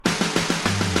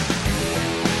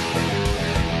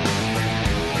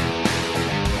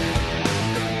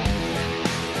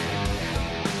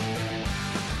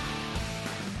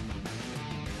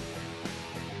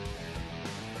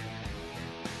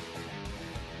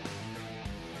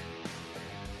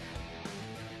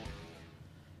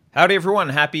Howdy, everyone.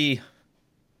 Happy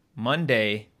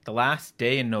Monday, the last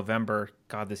day in November.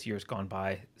 God, this year's gone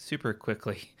by super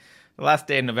quickly. The last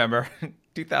day in November,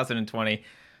 2020.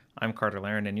 I'm Carter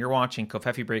Laren, and you're watching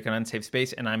Covfefe Break on Unsafe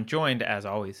Space, and I'm joined, as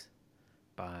always,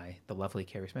 by the lovely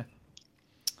Carrie Smith.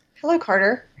 Hello,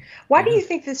 Carter. Why do you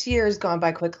think this year has gone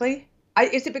by quickly?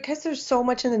 Is it because there's so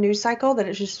much in the news cycle that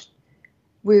it's just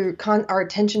our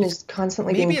attention is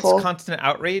constantly being pulled? Maybe it's constant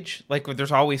outrage. Like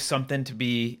there's always something to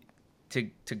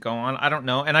go on. I don't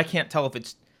know, and I can't tell if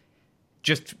it's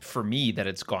just for me that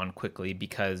it's gone quickly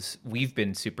because we've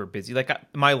been super busy. Like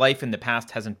my life in the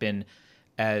past hasn't been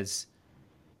as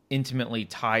intimately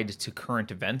tied to current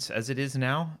events as it is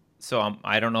now. So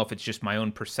I don't know if it's just my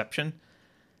own perception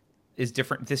is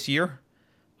different this year.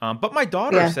 But my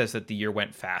daughter says that the year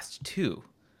went fast too.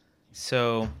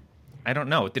 So I don't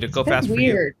know. Did it go fast for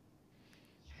you?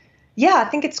 Yeah, I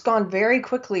think it's gone very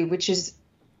quickly, which is,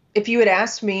 if you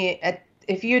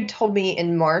had told me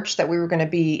in March that we were going to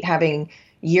be having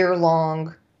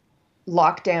year-long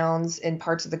lockdowns in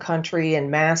parts of the country and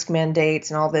mask mandates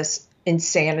and all this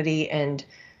insanity and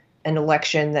an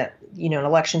election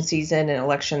season, an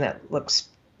election that looks,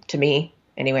 to me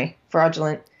anyway,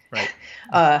 fraudulent. Right.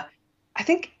 I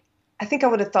think I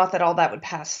would have thought that all that would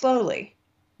pass slowly,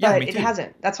 but it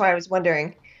hasn't. That's why I was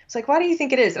wondering. It's like, why do you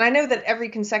think it is? And I know that every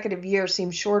consecutive year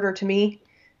seems shorter to me,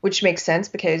 which makes sense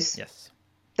because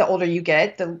the older you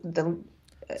get, the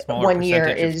 1 year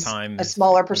is a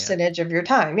smaller percentage of your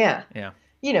time. Yeah. Yeah.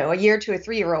 You know, a year to a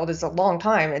 3-year-old is a long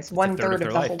time. It's 1/3 of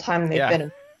the life. whole time they've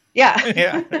been. Yeah.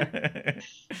 Yeah.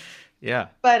 Yeah.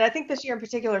 But I think this year in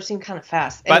particular seemed kind of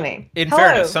fast. But anyway, in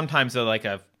fairness, sometimes like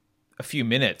a few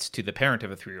minutes to the parent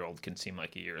of a 3-year-old can seem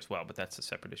like a year as well, but that's a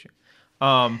separate issue.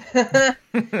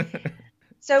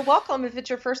 So welcome. If it's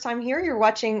your first time here, you're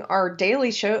watching our daily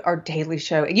show.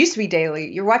 It used to be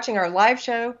daily. You're watching our live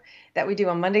show that we do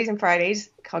on Mondays and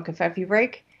Fridays called Covfefe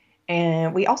Break.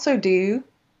 And we also do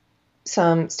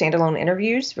some standalone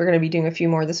interviews. We're going to be doing a few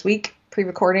more this week,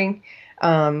 pre-recording.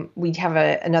 We have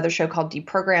another show called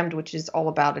Deprogrammed, which is all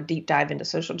about a deep dive into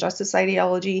social justice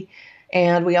ideology.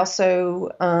 And we also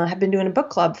have been doing a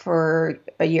book club for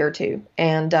a year or two.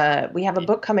 And we have a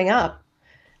book coming up,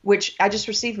 which I just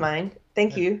received mine.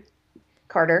 Thank you,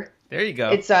 Carter. There you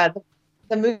go. It's The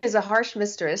Moon is a Harsh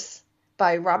Mistress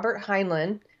by Robert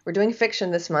Heinlein. We're doing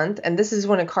fiction this month, and this is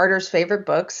one of Carter's favorite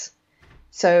books.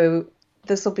 So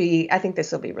I think this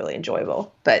will be really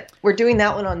enjoyable. But we're doing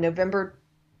that one on December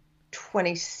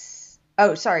 20th.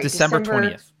 December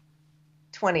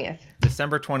 20th.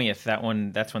 December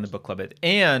 20th. That's when the book club is.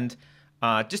 And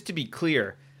just to be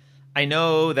clear, I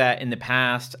know that in the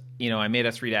past, I made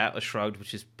us read Atlas Shrugged,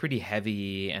 which is pretty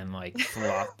heavy and like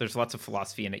there's lots of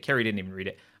philosophy in it. Carrie didn't even read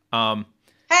it.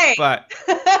 Hey, but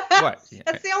what?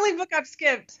 That's the only book I've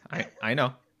skipped. I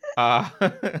know.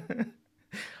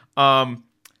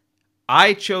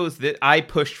 I chose that. I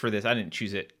pushed for this. I didn't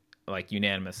choose it like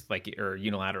unanimous, or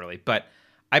unilaterally, but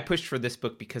I pushed for this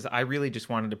book because I really just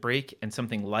wanted a break and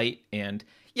something light. And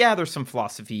yeah, there's some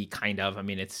philosophy, kind of. I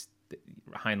mean,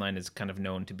 Heinlein is kind of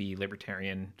known to be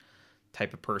libertarian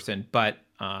type of person, but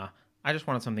I just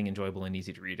wanted something enjoyable and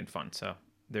easy to read and fun. So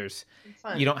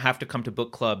you don't have to come to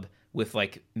book club with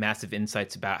like massive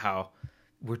insights about how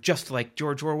we're just like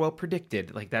George Orwell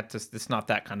predicted. Like it's not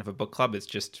that kind of a book club. It's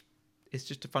just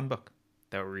a fun book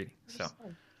that we're reading. So,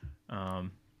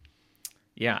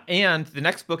 yeah. And the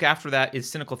next book after that is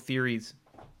Cynical Theories,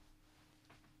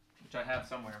 which I have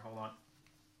somewhere. Hold on.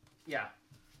 Yeah.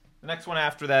 The next one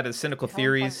after that is Cynical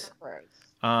Theories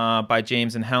by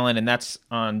James and Helen, and that's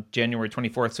on January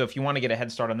 24th. So if you want to get a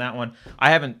head start on that one, I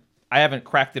haven't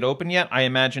cracked it open yet. I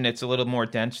imagine it's a little more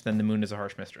dense than The Moon is a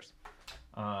Harsh Mistress.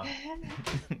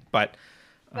 But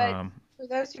for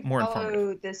those who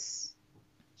follow this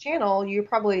channel,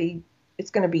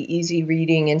 it's going to be easy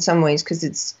reading in some ways because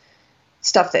it's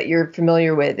stuff that you're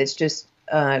familiar with. It's just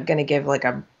going to give like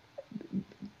a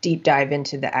deep dive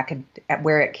into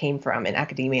where it came from in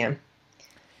academia.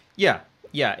 Yeah.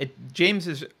 James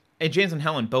and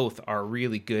Helen both are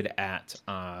really good at.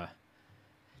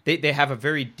 They have a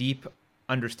very deep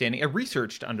understanding, a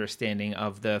researched understanding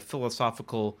of the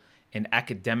philosophical and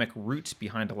academic roots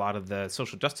behind a lot of the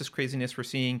social justice craziness we're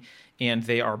seeing, and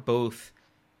they are both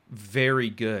very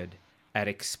good at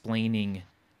explaining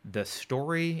the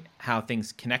story, how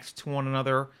things connect to one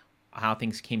another, how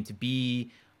things came to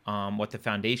be, what the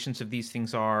foundations of these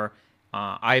things are.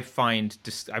 I find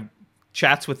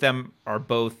chats with them are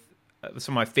both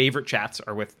some of my favorite chats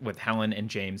are with Helen and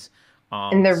James.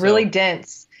 And they're really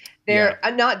dense. They're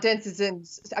not dense as in,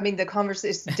 the conversation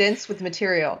is dense with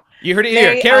material. You heard it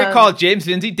here. Carrie called James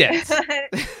Lindsay dense.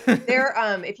 They're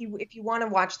if you want to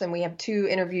watch them, we have 2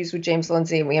 interviews with James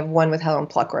Lindsay and we have one with Helen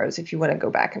Pluckrose if you want to go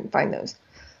back and find those.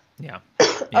 Yeah.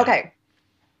 Okay.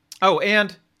 Oh,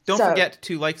 and don't So- forget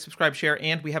to like, subscribe, share,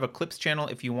 and we have a clips channel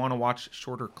if you want to watch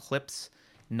shorter clips,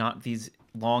 not these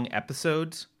long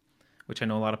episodes, which I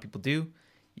know a lot of people do.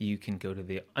 You can go to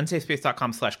the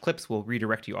unsafespace.com/clips. We'll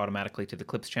redirect you automatically to the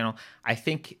clips channel. I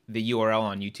think the URL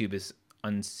on YouTube is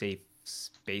unsafe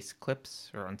space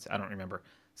clips, or I don't remember,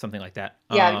 something like that.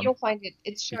 Yeah, you'll find it.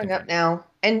 It's showing up now.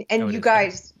 And you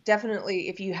guys definitely,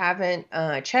 if you haven't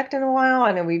checked in a while,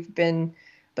 I know we've been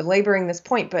belaboring this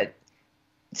point, but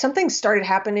something started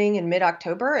happening in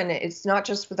mid-October, and it's not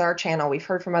just with our channel. We've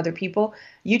heard from other people.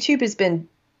 YouTube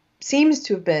seems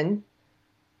to have been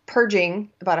purging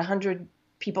about 100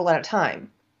 people at a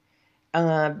time.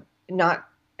 Not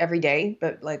every day,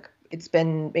 but like it's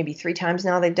been maybe 3 times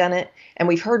now they've done it. And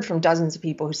we've heard from dozens of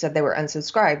people who said they were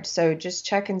unsubscribed. So just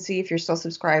check and see if you're still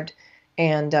subscribed.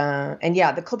 And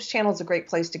yeah, the clips channel is a great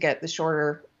place to get the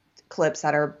shorter clips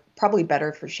that are probably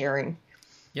better for sharing.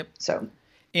 Yep. So.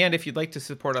 And if you'd like to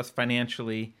support us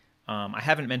financially, I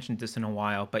haven't mentioned this in a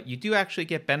while, but you do actually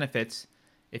get benefits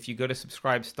if you go to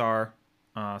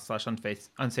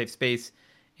subscribestar/unsafe space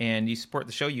and you support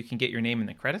the show. You can get your name in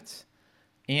the credits,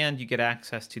 and you get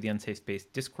access to the Unsafe Space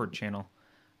Discord channel.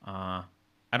 I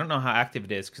don't know how active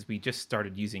it is because we just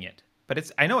started using it, but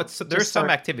there's some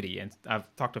activity, and I've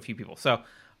talked to a few people. So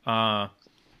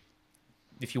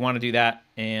if you want to do that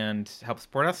and help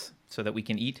support us so that we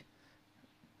can eat,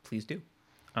 please do.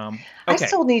 Okay. I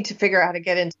still need to figure out how to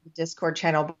get into the Discord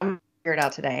channel, but I'm going to figure it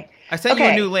out today. I sent you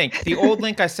a new link. The old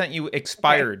link I sent you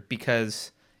expired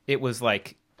because it was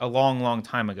like a long, long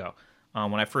time ago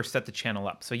when I first set the channel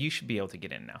up. So you should be able to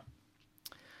get in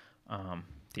now,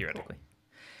 theoretically.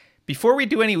 Before we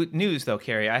do any news, though,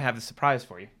 Carrie, I have a surprise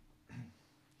for you.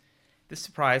 This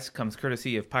surprise comes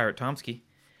courtesy of Pirate Tomsky.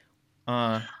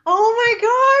 Oh my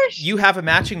gosh! You have a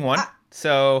matching one,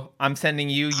 so I'm sending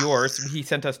you yours. He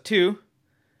sent us 2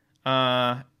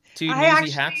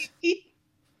 Newsy hats. He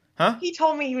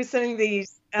told me he was sending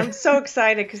these. I'm so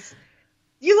excited because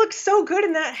you look so good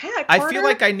in that hat, Carter. I feel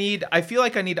like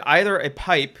I need either a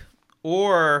pipe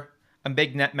or a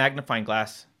big magnifying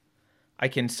glass. I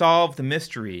can solve the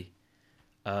mystery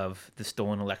of the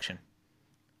stolen election.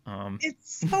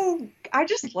 It's so. I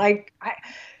just like.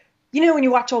 When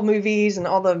you watch old movies and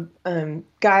all the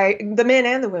the men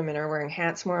and the women are wearing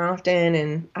hats more often,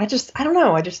 and I don't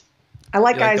know. I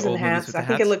like guys in hats. I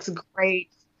think it looks great.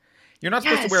 You're not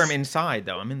supposed to wear them inside,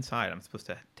 though. I'm inside. I'm supposed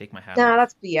to take my hat off. No,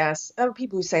 that's BS.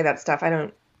 People who say that stuff,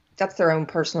 that's their own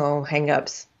personal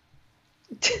hang-ups.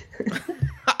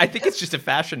 I think it's just a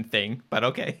fashion thing, but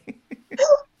okay.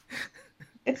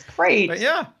 It's great. But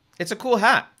yeah, it's a cool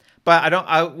hat. But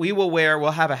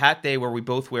we'll have a hat day where we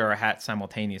both wear our hats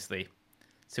simultaneously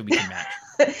so we can match.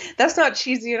 That's not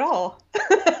cheesy at all.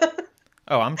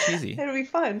 Oh, I'm cheesy. It'll be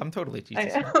fun. I'm totally cheesy.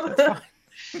 That's fine.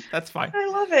 That's fine. I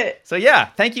love it. So yeah,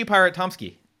 thank you, Pirate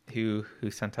Tomsky, who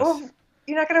sent us. Oh,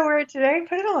 you're not gonna wear it today?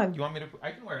 Put it on. You want me to? I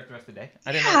can wear it the rest of the day.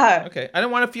 Yeah. Okay. I don't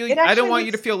want to feel. I don't want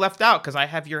you to feel left out because I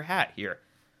have your hat here.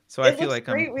 So I feel like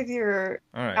I'm great with your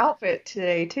outfit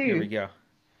today too. Here we go.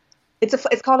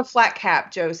 It's called a flat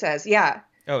cap. Joe says, yeah.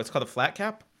 Oh, it's called a flat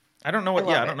cap. I don't know what.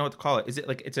 I don't know what to call it. Is it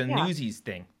like it's a Newsies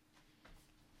thing?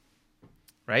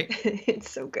 Right. It's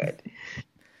so good.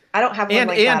 I don't have one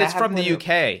like that. And it's from the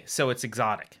UK, so it's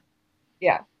exotic.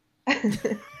 Yeah.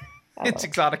 It's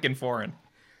exotic and foreign.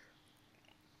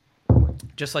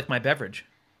 Just like my beverage.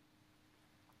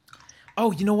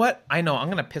 Oh, you know what? I know. I'm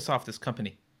going to piss off this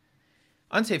company.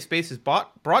 Unsafe Space is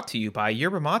brought to you by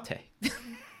Yerba Mate.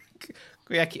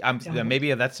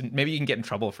 Maybe you can get in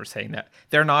trouble for saying that.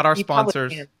 They're not our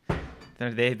sponsors.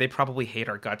 They probably hate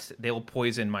our guts. They will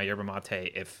poison my Yerba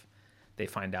Mate if they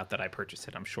find out that I purchased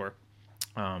it, I'm sure.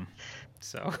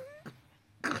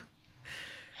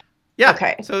 Yeah.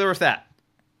 Okay. So there was that.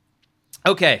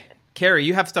 Okay, Carrie,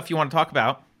 you have stuff you want to talk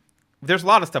about. There's a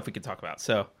lot of stuff we could talk about.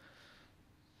 So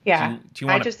yeah, do you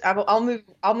want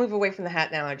I'll move away from the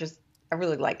hat now. I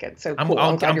really like it. So cool.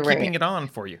 I'm keeping it on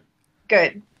for you.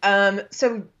 Good.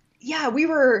 So yeah,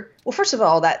 first of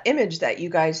all, that image that you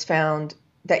guys found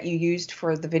that you used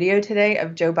for the video today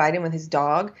of Joe Biden with his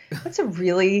dog. That's a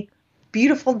really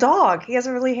beautiful dog. He has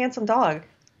a really handsome dog.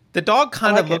 The dog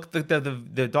kind of looked.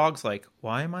 The dog's like,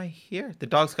 why am I here? The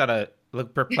dog's got a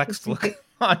perplexed look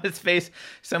on his face.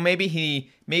 So maybe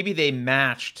they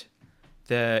matched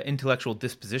the intellectual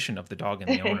disposition of the dog and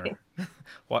the owner.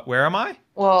 What? Where am I?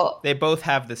 Well, they both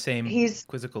have the same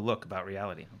quizzical look about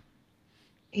reality.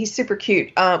 He's super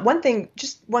cute.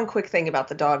 One quick thing about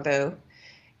the dog though,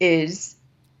 is,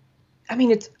 I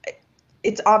mean,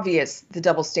 it's obvious the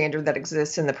double standard that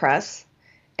exists in the press.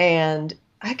 And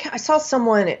I saw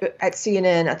someone at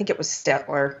CNN, I think it was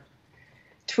Stetler,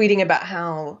 tweeting about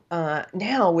how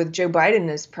now with Joe Biden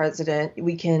as president,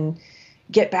 we can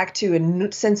get back to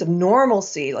a sense of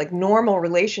normalcy, like normal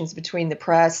relations between the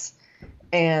press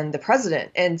and the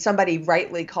president. And somebody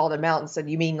rightly called him out and said,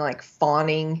 "You mean like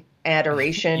fawning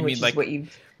adoration, You which mean is like what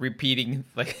you've repeating,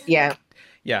 like yeah."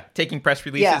 yeah, taking press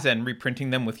releases and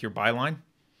reprinting them with your byline?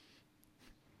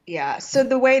 Yeah. So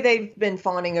the way they've been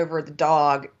fawning over the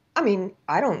dog, I mean,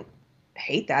 I don't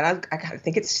hate that. I kind of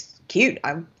think it's cute.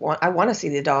 I want to see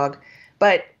the dog,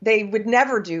 but they would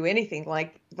never do anything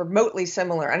like remotely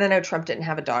similar. And I know Trump didn't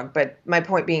have a dog, but my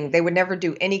point being, they would never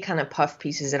do any kind of puff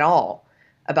pieces at all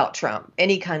about Trump.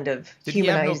 Any kind of Did he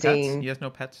have no pets? humanizing. He has no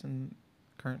pets in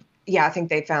current. Yeah, I think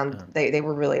they found they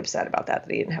were really upset about that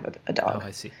he didn't have a dog. Oh,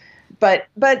 I see. But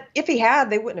if he had,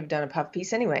 they wouldn't have done a puff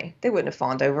piece anyway. They wouldn't have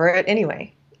fawned over it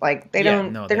anyway. Like they're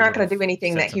not going to do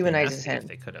anything that humanizes him. If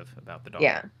they could have about the dog.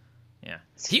 Yeah. Yeah.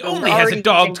 So he only has a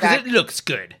dog because it looks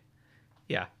good.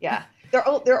 Yeah. Yeah. They're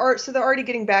already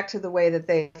getting back to the way that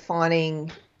they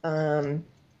fawning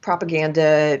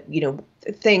propaganda,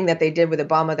 thing that they did with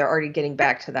Obama. They're already getting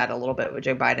back to that a little bit with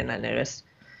Joe Biden, I noticed.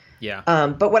 Yeah.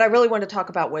 But what I really wanted to talk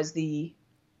about was the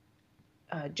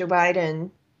Joe Biden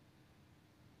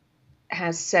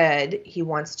has said he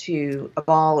wants to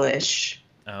abolish.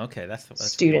 Oh, okay, that's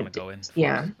student. What you want to go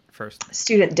in first.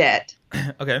 Student debt.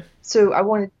 Okay. So I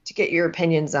wanted to get your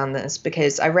opinions on this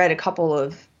because I read a couple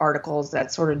of articles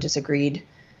that sort of disagreed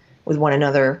with one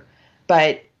another.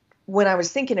 But when I was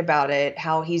thinking about it,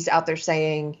 how he's out there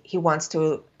saying he wants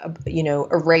to,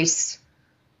 erase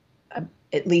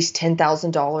at least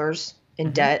 $10,000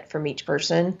 in debt from each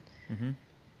person,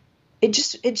 it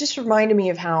just reminded me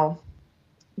of how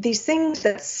these things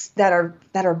that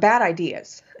are bad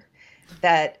ideas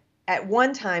that at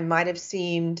one time might have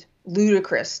seemed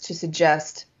ludicrous to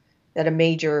suggest that a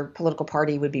major political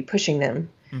party would be pushing them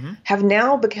have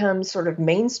now become sort of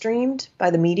mainstreamed by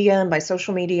the media and by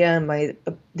social media and by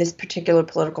this particular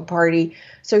political party.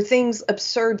 So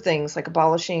absurd things like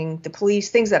abolishing the police,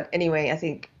 things that anyway I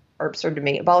think are absurd to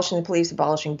me, abolishing the police,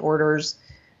 abolishing borders,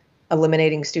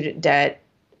 eliminating student debt.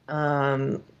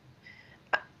 I'm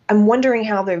wondering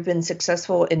how they've been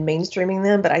successful in mainstreaming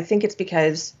them, but I think it's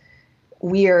because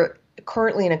we are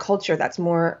currently in a culture that's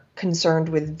more concerned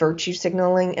with virtue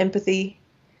signaling empathy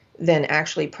than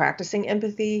actually practicing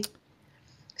empathy.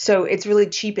 So it's really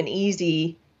cheap and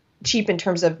easy, cheap in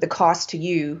terms of the cost to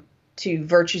you to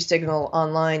virtue signal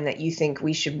online that you think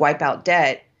we should wipe out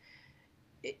debt.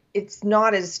 It's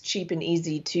not as cheap and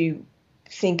easy to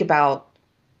think about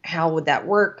how would that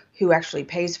work, who actually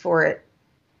pays for it,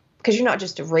 because you're not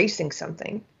just erasing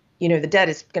something. The debt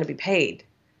is going to be paid.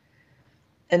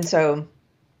 And so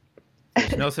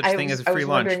there's no such thing as a free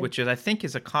lunch, which I think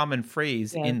is a common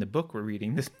phrase in the book we're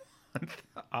reading this month.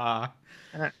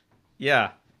 Yeah,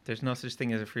 there's no such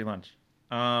thing as a free lunch.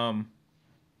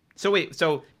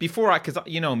 So before because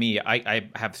you know me, I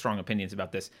have strong opinions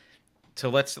about this. So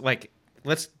let's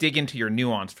dig into your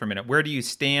nuance for a minute. Where do you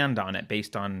stand on it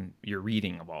based on your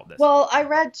reading of all this? Well, I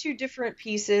read two different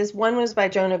pieces. One was by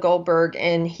Jonah Goldberg,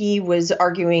 and he was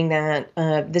arguing that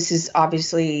this is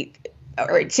obviously,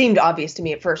 or it seemed obvious to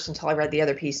me at first until I read the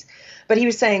other piece. But he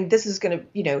was saying this is going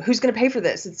to, who's going to pay for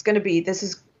this? It's going to be this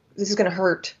is going to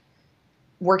hurt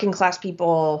working class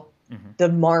people, the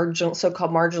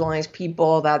so-called marginalized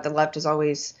people that the left is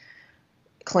always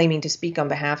claiming to speak on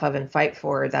behalf of and fight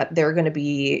for, that they're going to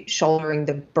be shouldering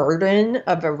the burden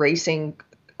of erasing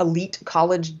elite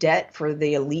college debt for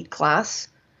the elite class,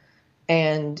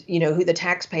 and who the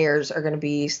taxpayers are going to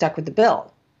be stuck with the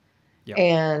bill. Yep.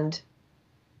 And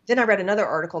then I read another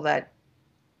article that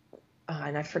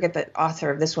and I forget the author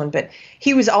of this one, but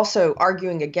he was also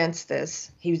arguing against this.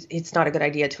 It's not a good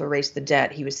idea to erase the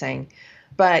debt, he was saying.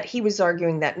 But he was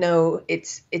arguing that no,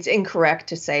 it's incorrect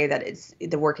to say that it's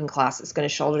the working class is going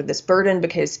to shoulder this burden,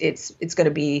 because it's going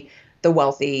to be the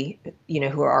wealthy,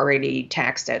 who are already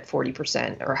taxed at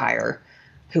 40% or higher,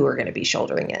 who are going to be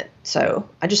shouldering it. So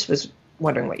I just was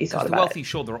wondering what you thought about it. The wealthy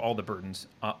shoulder all the burdens,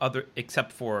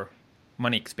 except for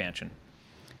money expansion,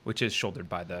 which is shouldered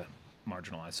by the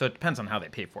marginalized. So it depends on how they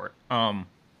pay for it. What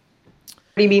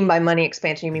do you mean by money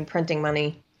expansion? You mean printing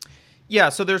money? Yeah,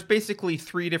 so there's basically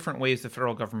three different ways the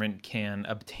federal government can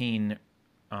obtain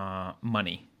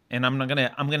money, and I'm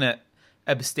gonna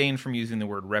abstain from using the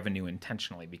word revenue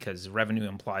intentionally, because revenue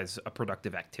implies a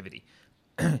productive activity.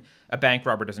 A bank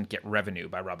robber doesn't get revenue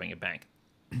by robbing a bank.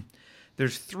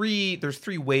 There's three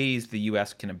ways the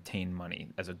U.S. can obtain money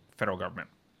as a federal government.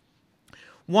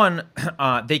 One,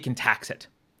 they can tax it.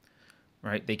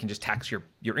 right? They can just tax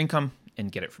your income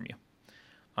and get it from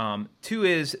you. Two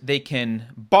is they can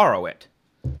borrow it.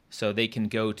 So they can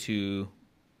go to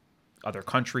other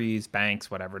countries,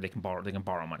 banks, whatever. They can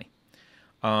borrow money.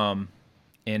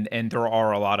 And there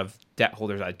are a lot of debt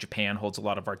holders. Japan holds a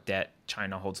lot of our debt.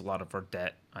 China holds a lot of our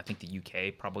debt. I think the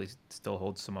UK probably still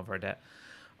holds some of our debt.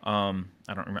 I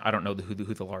don't know who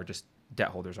the largest debt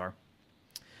holders are.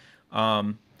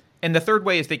 And the third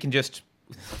way is they can just.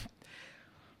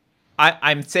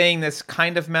 I'm saying this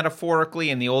kind of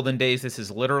metaphorically. In the olden days, this is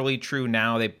literally true.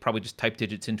 Now they probably just type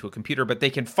digits into a computer, but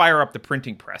they can fire up the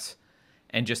printing press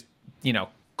and just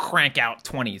crank out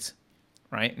 20s,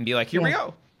 right? And be like, here we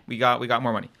go. We got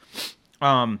more money.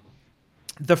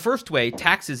 The first way,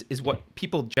 taxes, is what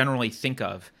people generally think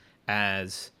of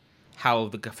as how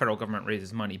the federal government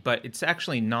raises money, but it's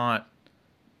actually not.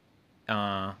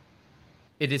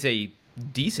 It is a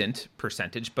decent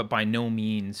percentage, but by no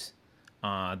means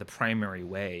the primary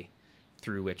way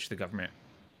through which the government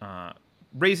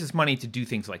raises money to do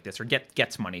things like this, or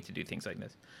gets money to do things like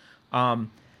this.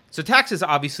 So taxes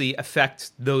obviously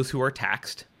affect those who are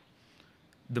taxed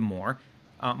the more.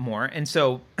 And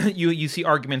so you see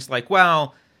arguments like,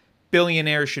 well,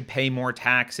 billionaires should pay more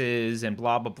taxes and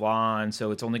blah, blah, blah, and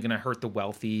so it's only going to hurt the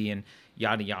wealthy and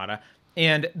yada, yada.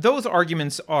 And those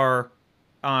arguments are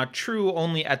true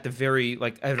only at a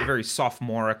very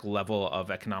sophomoric level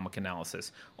of economic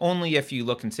analysis. Only if you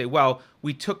look and say, well,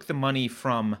 we took the money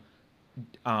from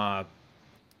Mark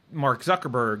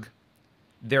Zuckerberg,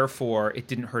 therefore it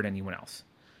didn't hurt anyone else.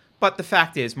 But the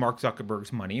fact is, Mark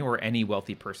Zuckerberg's money, or any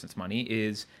wealthy person's money,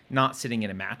 is not sitting in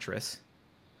a mattress.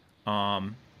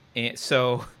 And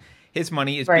so his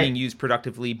money is being used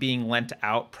productively, being lent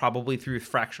out probably through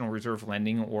fractional reserve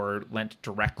lending or lent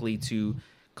directly to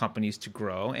companies to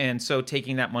grow. And so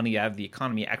taking that money out of the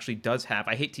economy actually does have,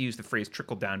 I hate to use the phrase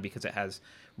trickle down because it has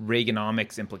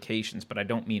Reaganomics implications, but I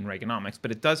don't mean Reaganomics,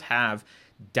 but it does have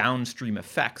downstream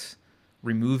effects,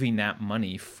 removing that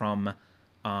money from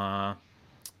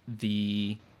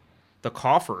the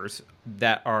coffers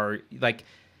that are like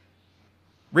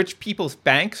rich people's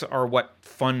banks are what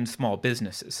fund small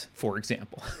businesses, for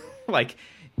example. Like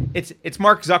it's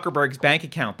Mark Zuckerberg's bank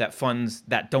account that funds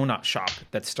that donut shop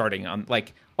that's starting on,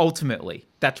 like, ultimately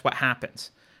that's what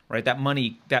happens, right? That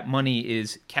money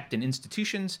is kept in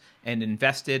institutions and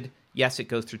invested. Yes, it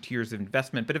goes through tiers of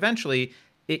investment, but eventually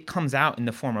it comes out in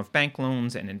the form of bank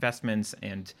loans and investments.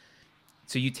 And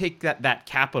so you take that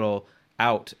capital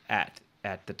out at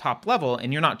the top level,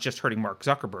 and you're not just hurting Mark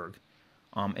Zuckerberg.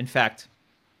 In fact,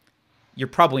 you're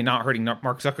probably not hurting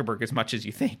Mark Zuckerberg as much as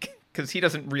you think, because he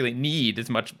doesn't really need as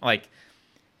much, like,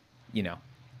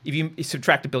 if you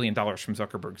subtract $1 billion from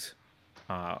Zuckerberg's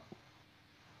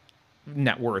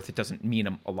net worth, it doesn't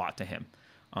mean a lot to him.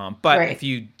 But if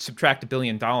you subtract $1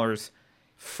 billion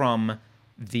from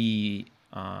the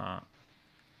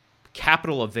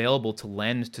capital available to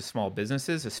lend to small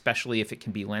businesses, especially if it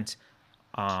can be lent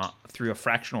through a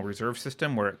fractional reserve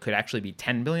system where it could actually be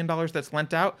 $10 billion that's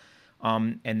lent out,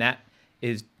 and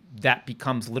that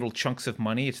becomes little chunks of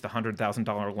money. It's the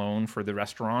 $100,000 loan for the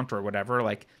restaurant or whatever.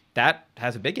 Like, that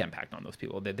has a big impact on those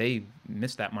people. That they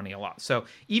miss that money a lot. So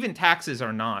even taxes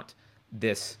are not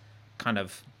this kind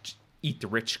of eat the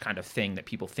rich kind of thing that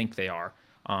people think they are.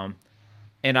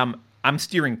 And I'm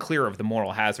steering clear of the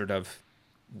moral hazard of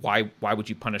why would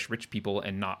you punish rich people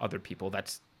and not other people?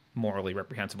 That's morally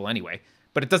reprehensible anyway.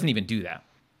 But it doesn't even do that.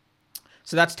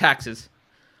 So that's taxes.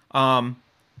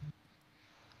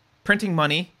 Printing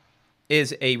money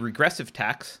is a regressive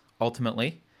tax,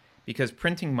 ultimately, because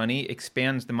printing money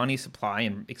expands the money supply,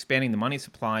 and expanding the money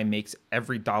supply makes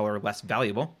every dollar less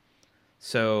valuable.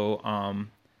 So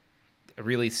a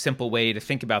really simple way to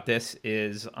think about this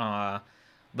is,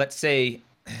 let's say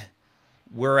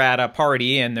we're at a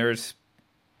party and there's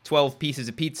 12 pieces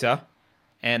of pizza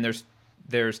and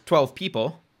there's 12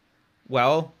 people.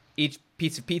 Well, each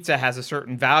piece of pizza has a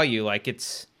certain value, like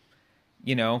it's,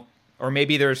 or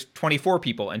maybe there's 24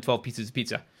 people and 12 pieces of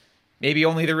pizza. Maybe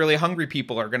only the really hungry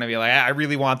people are going to be like, I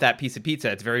really want that piece of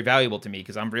pizza. It's very valuable to me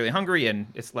because I'm really hungry, and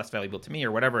it's less valuable to me,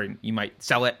 or whatever. And you might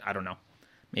sell it. I don't know.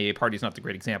 Maybe a party's not the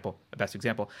best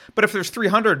example. But if there's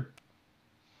 300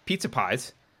 pizza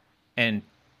pies and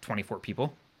 24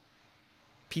 people,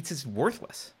 pizza's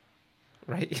worthless,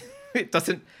 right? It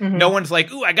doesn't. Mm-hmm. No one's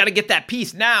like, ooh, I got to get that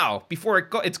piece now before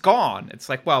it's gone. It's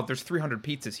like, well, there's 300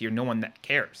 pizzas here. No one that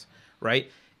cares, right?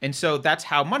 And so that's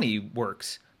how money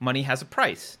works. Money has a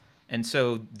price. And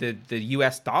so the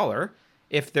U.S. dollar,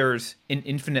 if there's an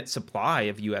infinite supply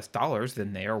of U.S. dollars,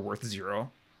 then they are worth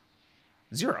zero.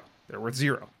 They're worth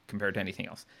zero compared to anything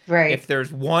else. Right. If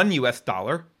there's one U.S.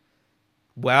 dollar,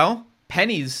 well,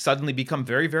 pennies suddenly become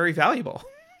very, very valuable,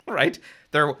 right?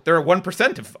 They're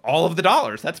 1% of all of the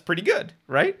dollars. That's pretty good,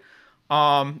 right?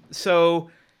 So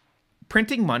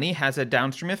printing money has a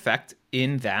downstream effect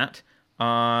in that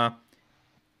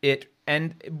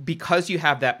and because you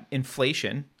have that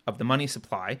inflation of the money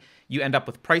supply, you end up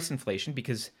with price inflation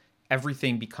because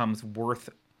everything becomes worth.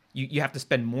 You have to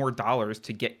spend more dollars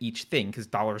to get each thing because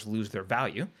dollars lose their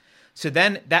value. So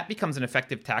then that becomes an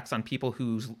effective tax on people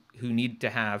who need to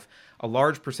have a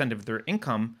large percent of their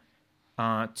income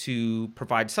to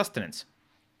provide sustenance.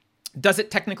 Does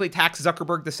it technically tax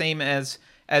Zuckerberg the same as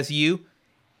you?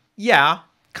 Yeah,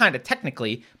 kind of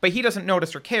technically, but he doesn't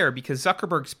notice or care because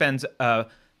Zuckerberg spends a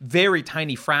very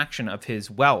tiny fraction of his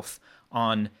wealth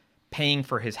on paying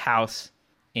for his house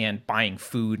and buying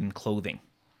food and clothing.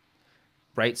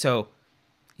 Right? So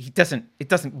it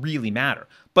doesn't really matter.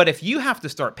 But if you have to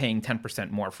start paying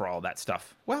 10% more for all that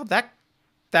stuff, well,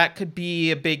 that could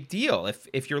be a big deal.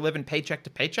 If you're living paycheck to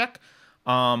paycheck,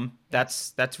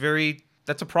 that's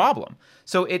a problem.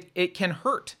 So it can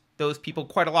hurt those people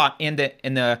quite a lot. And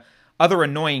the other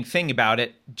annoying thing about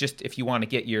it, just if you want to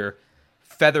get your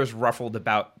feathers ruffled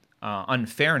about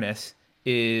unfairness,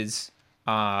 is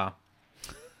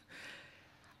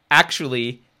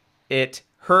actually it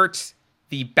hurts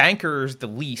the bankers the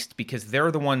least because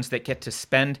they're the ones that get to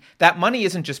spend. That money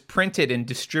isn't just printed and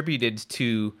distributed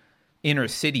to inner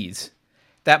cities.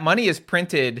 That money is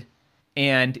printed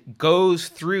and goes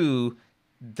through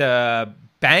the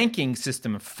banking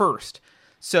system first.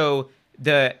 So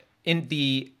the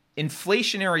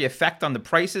inflationary effect on the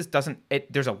prices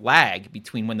there's a lag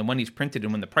between when the money's printed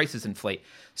and when the prices inflate.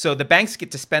 So the banks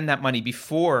get to spend that money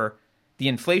before the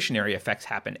inflationary effects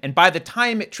happen. And by the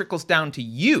time it trickles down to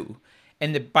you,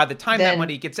 and by the time that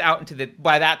money gets out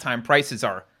by that time, prices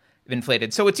are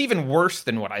inflated. So it's even worse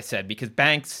than what I said because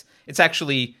banks, it's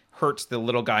actually hurts the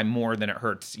little guy more than it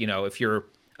hurts, if you're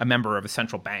a member of a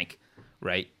central bank,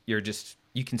 right? You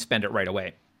can spend it right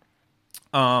away.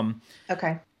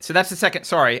 Okay. So that's the second.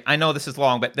 Sorry, I know this is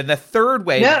long, but then the third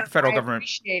way the federal government. I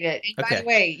appreciate it. And by the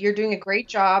way, you're doing a great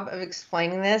job of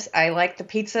explaining this. I like the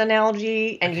pizza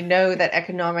analogy, and you know that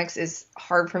economics is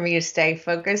hard for me to stay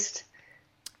focused.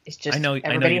 It's just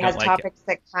everybody has topics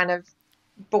that kind of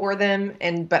bore them,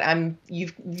 but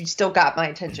you've still got my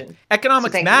attention.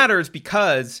 Economics matters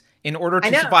because in order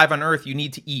to survive on Earth, you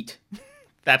need to eat.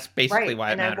 That's basically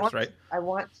why it matters, right? I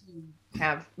want to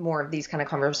have more of these kind of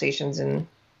conversations and.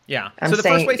 Yeah. So the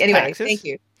first way is taxes. Thank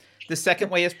you. The second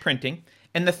way is printing.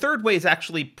 And the third way is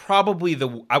actually probably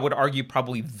I would argue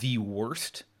probably the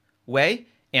worst way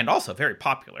and also very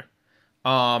popular.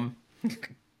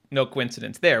 No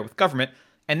coincidence there with government.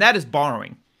 And that is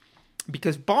borrowing.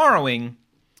 Because borrowing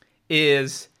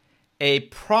is a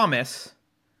promise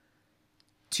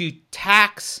to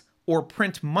tax or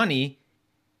print money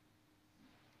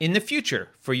in the future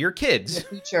for your kids,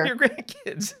 your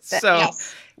grandkids.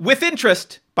 With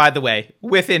interest, by the way,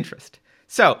 with interest.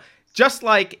 So just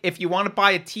like if you want to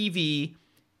buy a TV,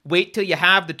 wait till you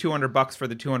have the $200 for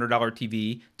the $200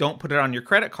 TV. Don't put it on your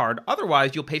credit card.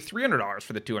 Otherwise, you'll pay $300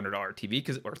 for the $200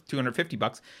 TV or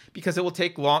 $250 because it will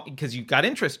take long because you've got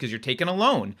interest because you're taking a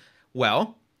loan.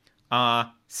 Well,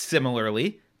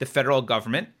 similarly, the federal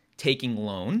government taking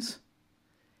loans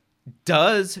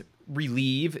does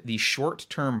relieve the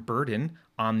short-term burden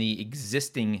on the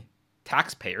existing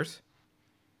taxpayers,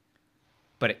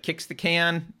 but it kicks the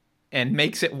can and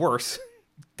makes it worse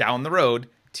down the road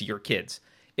to your kids.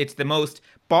 It's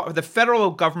the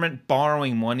federal government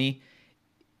borrowing money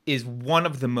is one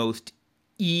of the most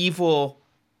evil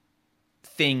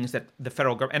things that the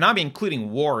federal government, and I'm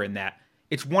including war in that,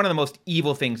 it's one of the most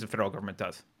evil things the federal government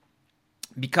does.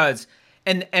 Because,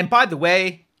 and by the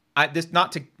way, this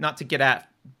not to get at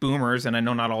boomers, and I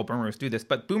know not all boomers do this,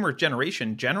 but boomer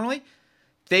generation generally,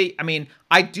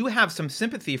 I do have some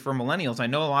sympathy for millennials. I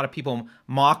know a lot of people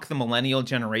mock the millennial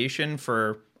generation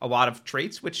for a lot of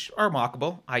traits, which are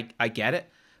mockable. I get it.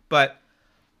 But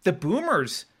the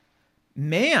boomers,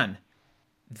 man,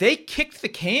 they kicked the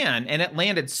can and it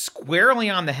landed squarely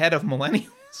on the head of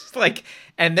millennials.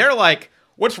 And they're like,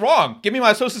 what's wrong? Give me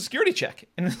my Social Security check.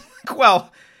 And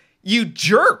well, you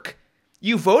jerk.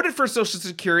 You voted for Social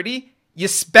Security. You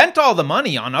spent all the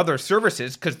money on other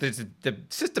services because the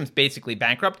system's basically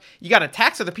bankrupt. You got to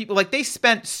tax other people. They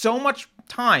spent so much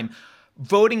time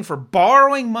voting for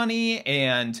borrowing money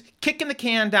and kicking the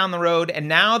can down the road. And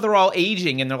now they're all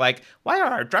aging and they're like, why are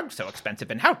our drugs so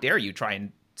expensive? And how dare you try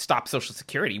and stop Social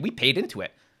Security? We paid into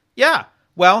it. Yeah.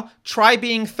 Well, try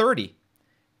being 30.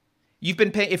 You've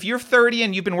been if you're 30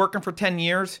 and you've been working for 10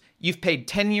 years, you've paid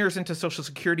 10 years into Social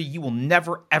Security. You will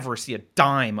never, ever see a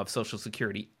dime of Social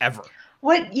Security ever.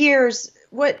 What years?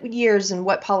 What years and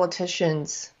what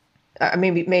politicians?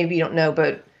 Maybe you don't know,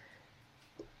 but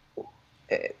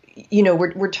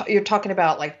you're talking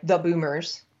about like the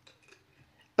boomers.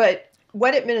 But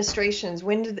what administrations?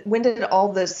 When did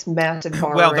all this massive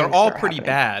Well, they're borrowing all start pretty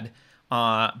happening?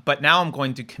 bad. But now I'm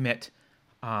going to commit.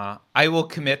 I will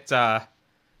commit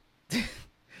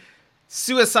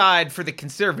suicide for the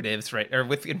conservatives, right? Or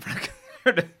with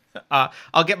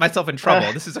I'll get myself in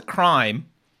trouble. This is a crime.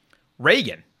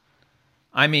 Reagan.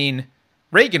 I mean,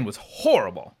 Reagan was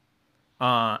horrible.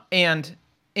 And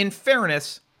in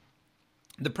fairness,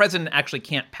 the president actually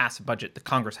can't pass a budget. The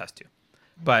Congress has to.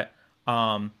 But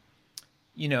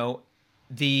you know,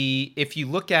 if you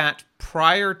look at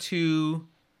prior to,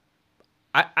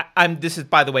 I'm this is,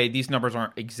 by the way, these numbers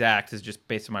aren't exact. It's just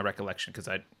based on my recollection because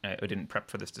I didn't prep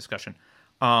for this discussion.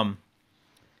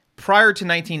 Prior to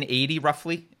 1980,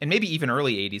 roughly, and maybe even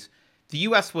early 80s, the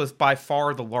U.S. was by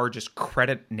far the largest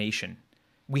credit nation.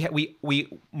 We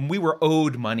were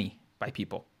owed money by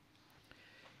people.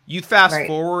 You fast Right.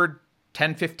 forward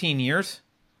 10, 15 years,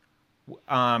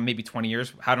 maybe 20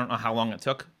 years. I don't know how long it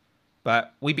took,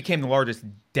 but we became the largest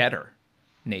debtor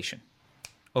nation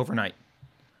overnight.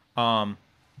 And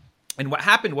what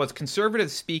happened was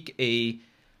conservatives speak a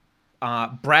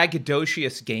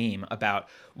braggadocious game about,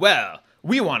 well,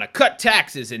 we want to cut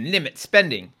taxes and limit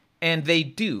spending. And they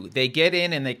do. They get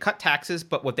in and they cut taxes,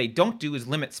 but what they don't do is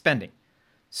limit spending.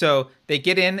 So they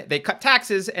get in, they cut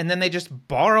taxes, and then they just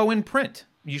borrow and print,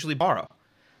 usually borrow.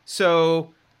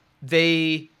 So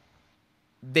they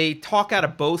talk out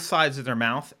of both sides of their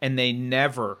mouth, and they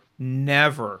never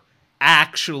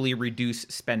actually reduce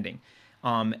spending.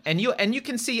 And you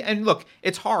can see, and look,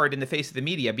 it's hard in the face of the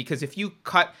media because if you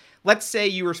cut, let's say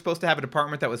you were supposed to have a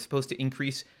department that was supposed to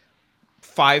increase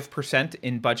 5%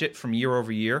 in budget from year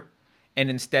over year, and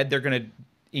instead they're going to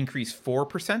increase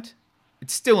 4%.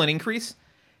 It's still an increase.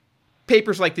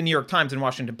 Papers like the New York Times and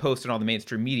Washington Post and all the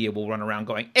mainstream media will run around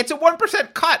going, it's a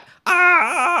 1% cut.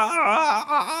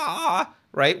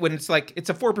 Right? When it's like, it's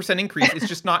a 4% increase. It's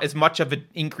just not as much of an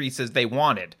increase as they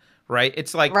wanted. Right?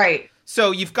 It's like, Right.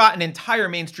 So you've got an entire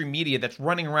mainstream media that's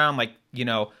running around like,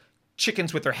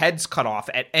 chickens with their heads cut off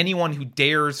at anyone who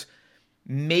dares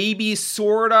maybe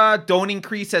sorta don't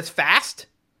increase as fast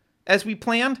as we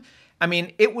planned. I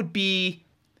mean, it would be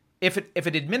if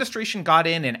an administration got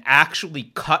in and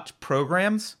actually cut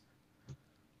programs,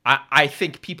 I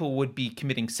think people would be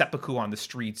committing seppuku on the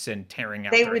streets and tearing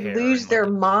out They their would hair lose and their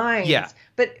like, minds. yeah.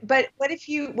 But what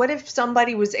if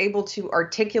somebody was able to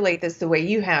articulate this the way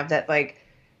you have, that like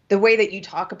the way that you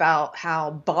talk about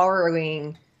how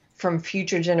borrowing from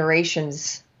future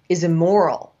generations is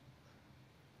immoral,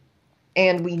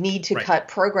 and we need to Right. cut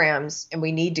programs and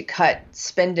we need to cut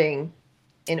spending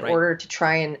in Right. order to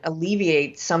try and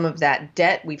alleviate some of that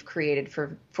debt we've created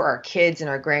for our kids and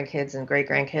our grandkids and great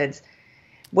grandkids.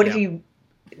 What if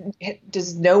Yeah.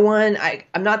 does no one,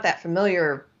 I'm not that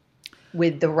familiar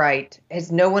with the right.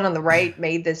 Has no one on the right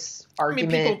made this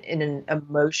argument in an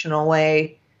emotional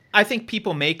way? I think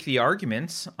people make the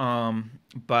arguments,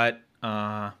 but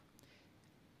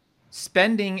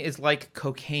spending is like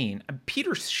cocaine.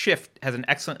 Peter Schiff has an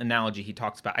excellent analogy he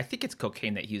talks about. I think it's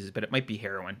cocaine that he uses, but it might be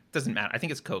heroin. It doesn't matter. I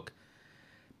think it's coke.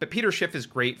 But Peter Schiff is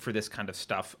great for this kind of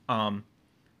stuff.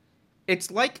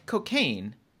 It's like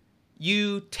cocaine.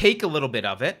 You take a little bit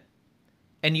of it,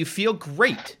 and you feel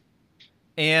great.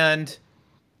 And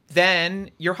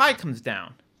then your high comes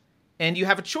down, and you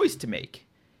have a choice to make.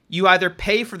 You either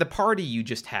pay for the party you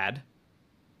just had,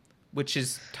 which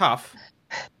is tough,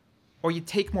 or you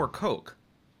take more coke.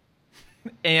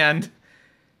 And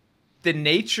the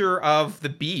nature of the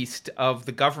beast of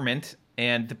the government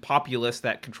and the populace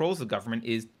that controls the government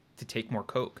is to take more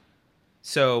coke.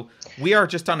 So we are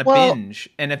just on a binge,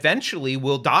 and eventually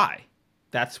we'll die.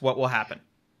 That's what will happen.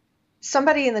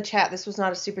 Somebody in the chat, this was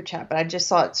not a super chat, but I just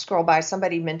saw it scroll by.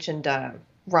 Somebody mentioned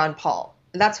Ron Paul.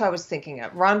 And that's what I was thinking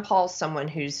of. Ron Paul's someone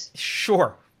who's...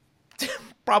 Sure.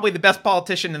 Probably the best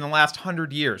politician in the last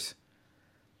 100 years.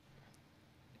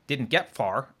 Didn't get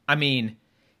far. I mean,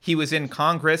 he was in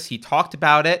Congress. He talked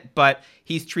about it, but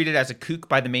he's treated as a kook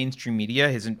by the mainstream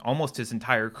media almost his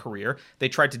entire career. They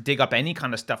tried to dig up any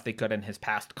kind of stuff they could in his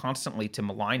past constantly to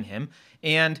malign him.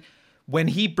 And when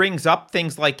he brings up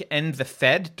things like end the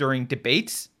Fed during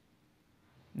debates,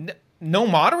 no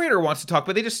moderator wants to talk,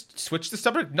 but they just switch the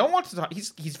subject. No one wants to talk.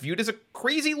 He's viewed as a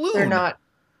crazy loon. They're not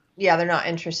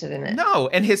interested in it. No,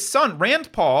 and his son,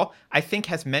 Rand Paul, I think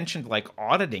has mentioned like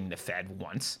auditing the Fed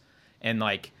once. And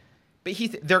like, but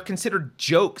they're considered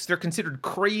jokes. They're considered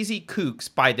crazy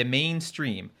kooks by the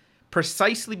mainstream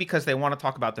precisely because they want to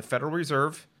talk about the Federal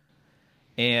Reserve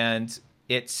and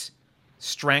its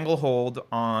stranglehold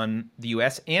on the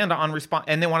U.S. and on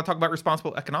and they want to talk about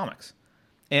responsible economics.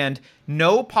 And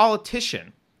no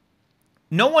politician,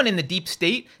 no one in the deep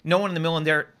state, no one in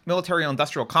the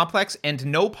military-industrial complex, and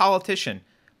no politician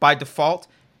by default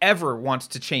ever wants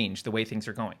to change the way things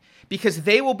are going, because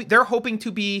they're hoping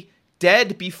to be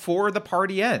dead before the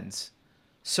party ends.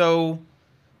 So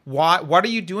what are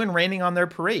you doing raining on their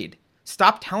parade?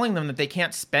 Stop telling them that they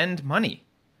can't spend money.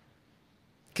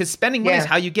 Because spending money is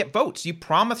how you get votes. You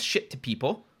promise shit to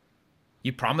people.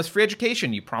 You promise free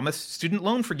education. You promise student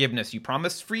loan forgiveness. You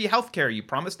promise free healthcare. You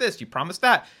promise this. You promise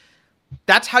that.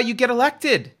 That's how you get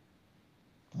elected.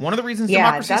 One of the reasons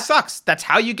democracy sucks. That's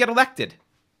how you get elected.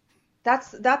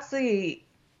 That's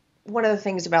one of the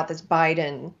things about this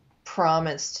Biden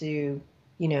promise to,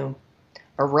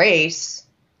 erase,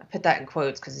 I put that in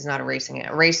quotes because he's not erasing it,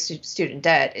 erase student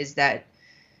debt, is that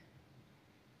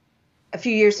a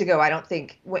few years ago, I don't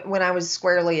think, when I was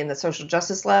squarely in the social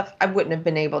justice left, I wouldn't have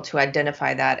been able to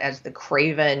identify that as the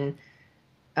craven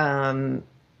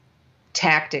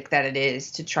tactic that it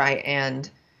is to try and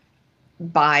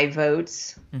buy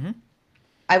votes. Mm-hmm.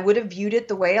 I would have viewed it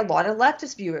the way a lot of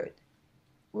leftists view it,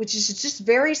 which is just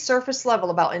very surface level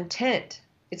about intent.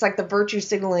 It's like the virtue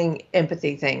signaling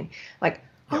empathy thing. Like,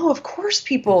 oh, of course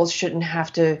people shouldn't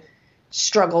have to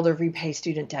struggle to repay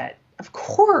student debt. Of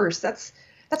course, that's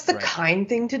the kind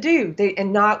thing to do.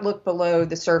 And not look below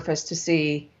the surface to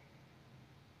see,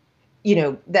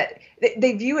 that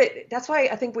they view it. That's why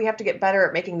I think we have to get better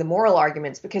at making the moral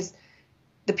arguments, because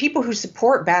the people who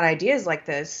support bad ideas like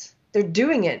this, they're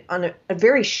doing it on a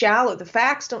very shallow, the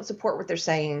facts don't support what they're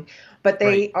saying, but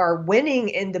they are winning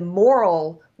in the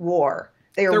moral war.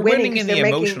 They're winning in the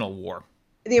emotional war.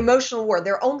 The emotional war.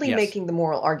 They're only making the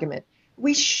moral argument.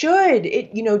 We should,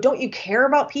 don't you care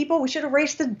about people? We should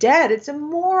erase the debt. It's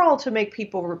immoral to make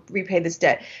people repay this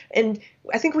debt. And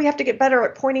I think we have to get better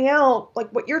at pointing out, like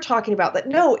what you're talking about, that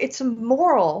no, it's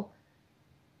immoral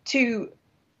to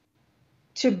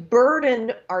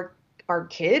burden our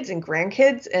kids and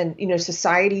grandkids and,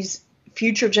 society's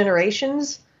future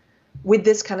generations with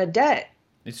this kind of debt.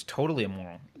 It's totally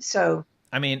immoral. So,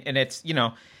 I mean, and it's,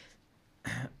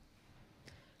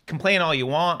 complain all you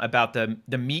want about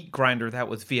the meat grinder that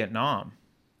was Vietnam,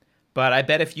 but I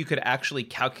bet if you could actually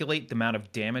calculate the amount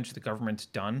of damage the government's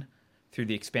done through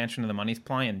the expansion of the money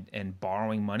supply and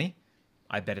borrowing money,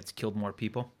 I bet it's killed more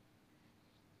people.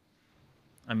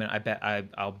 I mean,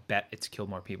 I'll bet it's killed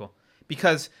more people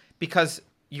because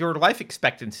your life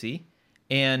expectancy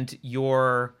and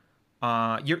your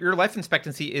life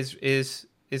expectancy is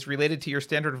related to your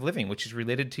standard of living, which is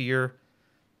related to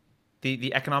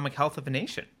the economic health of a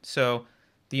nation. So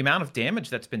the amount of damage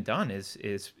that's been done is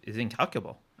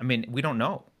incalculable. I mean, we don't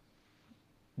know.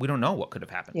 We don't know what could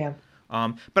have happened. Yeah.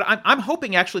 But I'm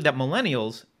hoping actually that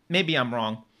millennials, maybe I'm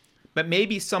wrong, but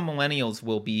maybe some millennials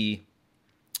will be,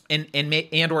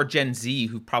 and or Gen Z,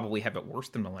 who probably have it worse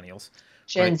than millennials.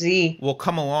 Gen Z will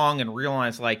come along and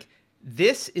realize, like,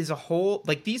 this is a whole,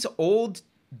 like, these old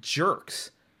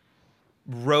jerks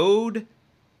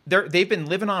they've been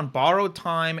living on borrowed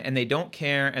time and they don't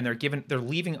care, and they're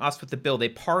leaving us with the bill. They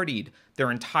partied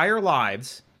their entire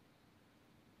lives,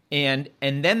 and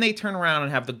then they turn around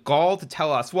and have the gall to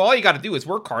tell us, well, all you got to do is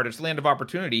work hard. It's the land of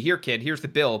opportunity. Here, kid, here's the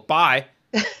bill. Bye.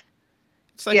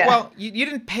 It's like, well, you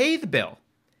didn't pay the bill.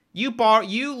 You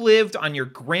lived on your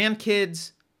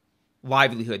grandkids'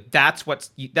 livelihood. That's what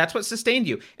sustained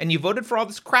you, and you voted for all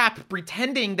this crap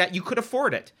pretending that you could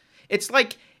afford it. It's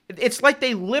like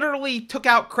they literally took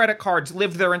out credit cards,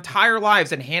 lived their entire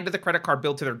lives, and handed the credit card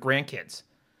bill to their grandkids,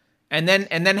 and then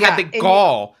had the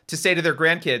gall to say to their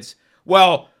grandkids,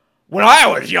 well, when I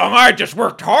was young, I just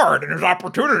worked hard and there's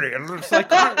opportunity. And it's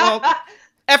like, well,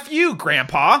 F you,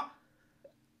 Grandpa.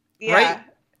 Yeah. Right?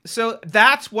 So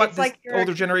that's what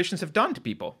older generations have done to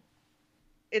people.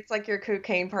 It's like your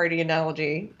cocaine party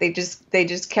analogy. They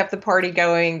just kept the party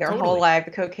going their whole life.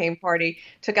 The cocaine party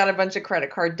took out a bunch of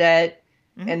credit card debt.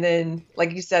 Mm-hmm. And then,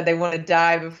 like you said, they want to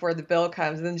die before the bill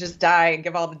comes, and then just die and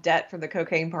give all the debt from the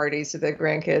cocaine parties to their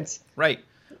grandkids. Right.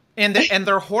 And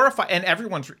they're horrified. And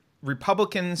everyone's,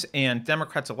 Republicans and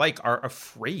Democrats alike, are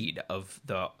afraid of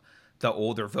the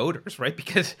older voters, right?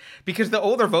 Because the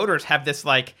older voters have this,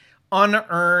 like,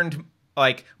 unearned,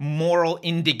 like, moral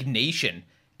indignation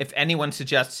if anyone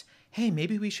suggests, hey,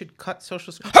 maybe we should cut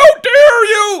Social Security. How dare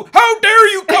you! How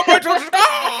dare you cut my Social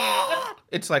Security!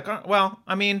 It's like, well,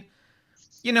 I mean,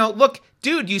 look,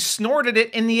 dude, you snorted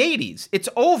it in the 80s. It's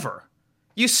over.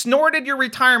 You snorted your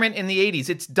retirement in the 80s.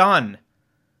 It's done.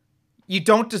 You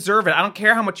don't deserve it. I don't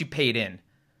care how much you paid in.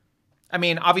 I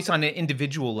mean, obviously on an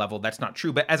individual level, that's not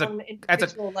true. But On the as a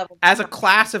individual level, as a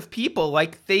class of people,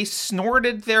 like they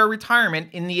snorted their retirement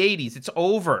in the 80s. It's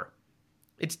over.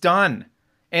 It's done.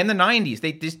 And the 90s,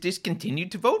 they just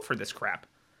continued to vote for this crap.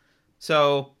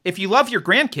 So if you love your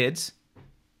grandkids,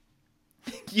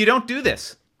 you don't do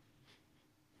this.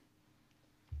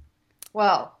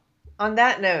 well, on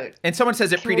that note, And someone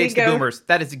says it can we predates the go- boomers.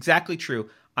 That is exactly true.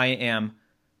 I am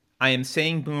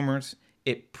saying boomers.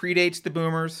 It predates the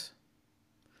boomers.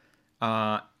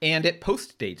 And it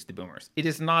postdates the boomers. It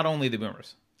is not only the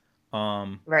boomers.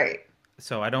 right.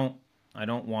 So I don't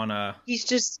want to. He's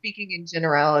just speaking in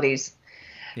generalities.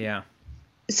 Yeah.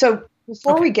 So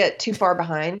before Okay. we get too far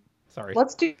behind, Sorry.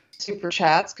 let's do super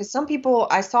chats, because some people,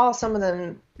 I saw some of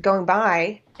them going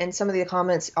by, and some of the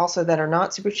comments also that are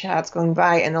not super chats going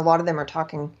by, and a lot of them are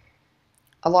talking.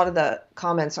 A lot of the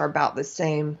comments are about the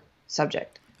same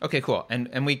subject. Okay, cool.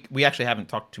 And we actually haven't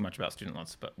talked too much about student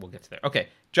loans, but we'll get to there. Okay,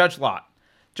 Judge Lot.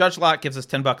 Judge Lot gives us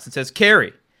 $10 and says,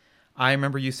 Carrie, I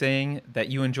remember you saying that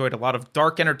you enjoyed a lot of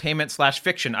dark entertainment /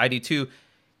 fiction. I do too.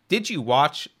 Did you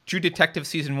watch True Detective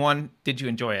Season 1? Did you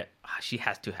enjoy it? She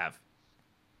has to have.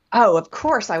 Oh, of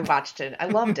course I watched it. I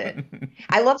loved it.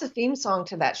 I love the theme song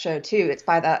to that show too. It's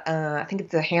by I think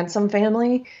it's the Handsome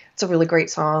Family. It's a really great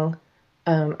song.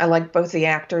 I like both the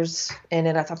actors in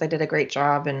it. I thought they did a great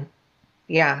job, and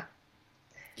yeah.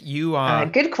 You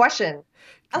Good question.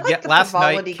 I like the last night,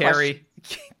 frivolity Carrie.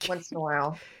 questions once in a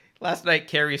while. Last night,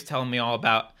 Carrie's telling me all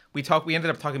about. We ended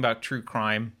up talking about true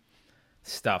crime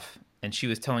stuff, and she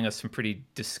was telling us some pretty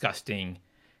disgusting,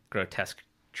 grotesque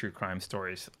true crime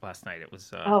stories last night. It was.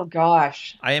 Oh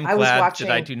gosh. I am was glad watching...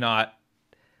 that I do not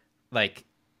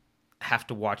have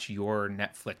to watch your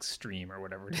Netflix stream or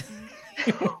whatever it is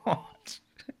you watch.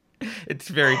 It's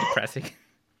very depressing.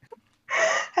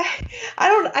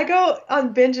 I go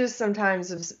on binges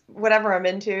sometimes of whatever I'm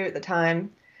into at the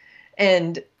time,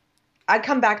 and I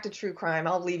come back to true crime.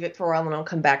 I'll leave it for a while and I'll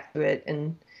come back to it.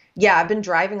 And yeah, I've been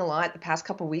driving a lot the past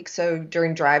couple weeks, so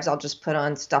during drives I'll just put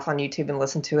on stuff on YouTube and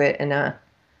listen to it. And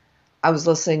I was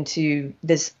listening to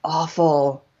this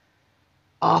awful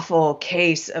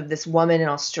case of this woman in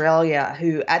Australia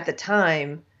who at the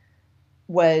time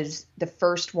was the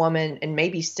first woman, and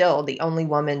maybe still the only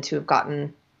woman, to have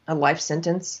gotten a life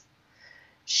sentence.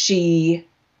 She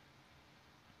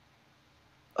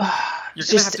You're gonna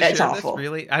just, have to it's share awful. this,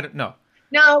 really? I don't know.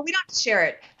 No, we don't have to share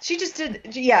it. She just did.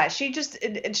 Yeah, she's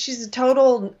a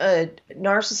total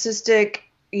narcissistic,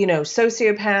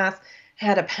 sociopath,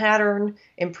 had a pattern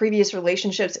in previous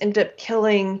relationships, ended up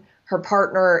killing her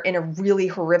partner in a really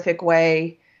horrific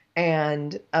way.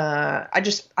 And I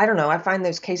don't know. I find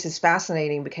those cases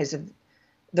fascinating because of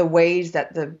the ways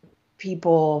that the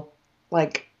people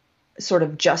sort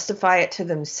of justify it to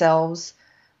themselves,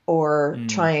 or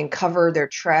try and cover their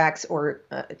tracks, or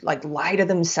lie to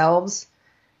themselves.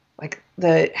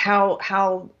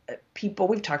 How people,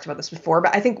 we've talked about this before,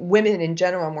 but I think women in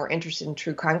general are more interested in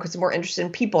true crime because they're more interested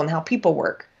in people and how people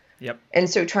work. Yep. And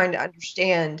so trying to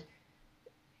understand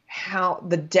how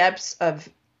the depths of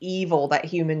evil that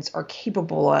humans are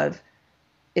capable of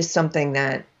is something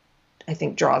that I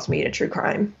think draws me to true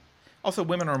crime. Also,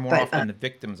 women are more often the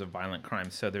victims of violent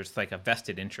crimes, so there's a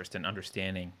vested interest in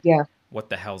understanding what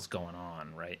the hell's going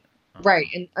on, right? Right,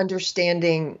 and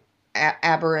understanding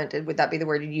aberrant, would that be the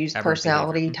word you use?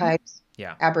 Personality behavior. types?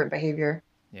 Yeah. Aberrant behavior.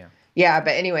 Yeah. Yeah,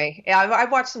 but anyway,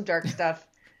 I've watched some dark stuff.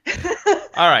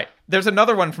 All right. There's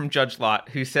another one from Judge Lot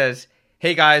who says,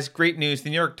 hey guys, great news. The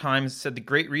New York Times said the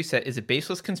Great Reset is a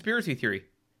baseless conspiracy theory.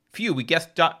 Phew, we guess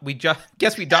we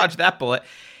dodged that bullet.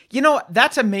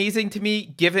 That's amazing to me,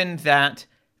 given that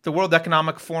the World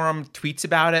Economic Forum tweets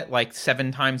about it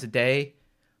 7 times a day.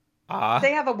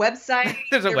 They have a website.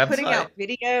 They're putting out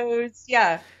videos.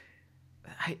 Yeah.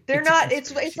 They're not.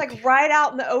 It's right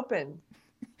out in the open.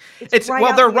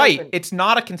 They're right. Open. It's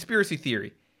not a conspiracy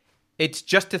theory. It's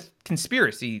just a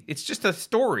conspiracy. It's just a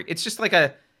story. It's just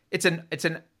it's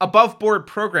an above board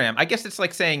program. I guess it's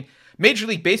like saying Major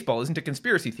League Baseball isn't a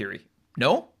conspiracy theory.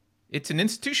 No, it's an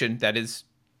institution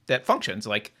that functions.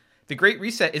 The Great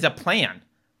Reset is a plan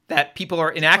that people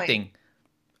are enacting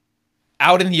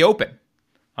out in the open.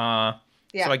 So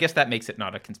I guess that makes it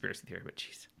not a conspiracy theory, but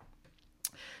jeez.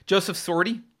 Joseph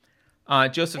Sorty.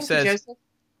 Joseph says, Joseph.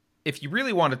 If you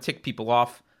really want to tick people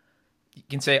off, you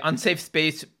can say unsafe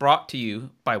space brought to you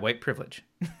by white privilege.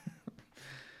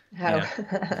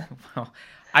 Yeah. Well,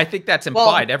 I think that's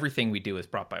implied. Everything we do is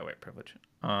brought by white privilege.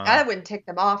 I wouldn't tick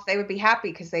them off. They would be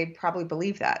happy because they probably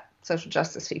believe that. Social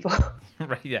justice people.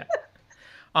 Right, yeah.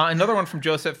 Another one from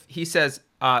Joseph. He says,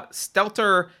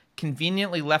 Stelter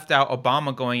conveniently left out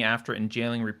Obama going after and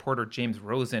jailing reporter James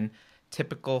Rosen.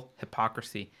 typical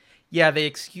hypocrisy. Yeah, they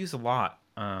excuse a lot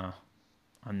on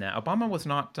that. Obama was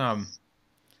not a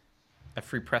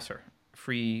free presser,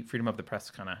 freedom of the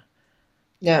press kind of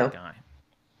No. guy.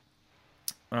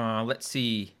 Let's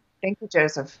see. Thank you,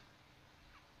 Joseph.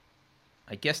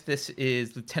 I guess this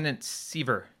is Lieutenant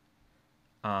Seaver.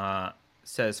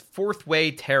 Says fourth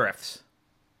way tariffs.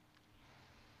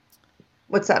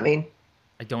 What's that mean?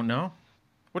 I don't know.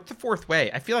 What's the fourth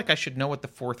way? I feel like I should know what the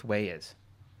fourth way is.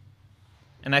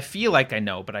 And I feel like I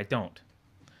know, but I don't.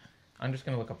 I'm just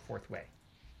going to look up fourth way.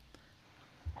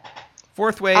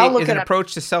 Fourth way is an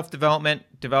approach to self-development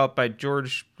developed by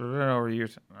George over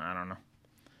years. I don't know.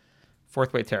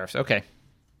 Fourth way tariffs. Okay.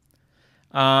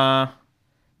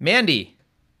 Mandy,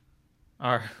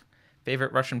 our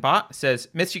favorite Russian bot, says,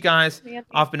 miss you guys. Mandy.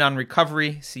 Off and on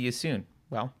recovery. See you soon.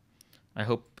 Well, I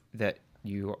hope that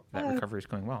recovery is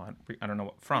going well. I don't know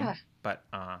what from, but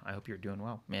I hope you're doing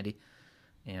well, Mandy.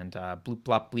 And bloop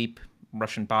blop bleep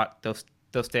Russian bot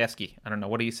Dostoevsky. I don't know.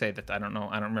 What do you say? That I don't know.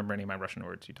 I don't remember any of my Russian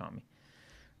words you taught me.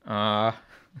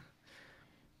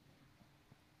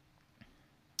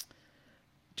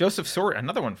 Joseph Sort,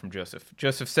 another one from Joseph.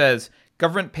 Joseph says,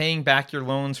 government paying back your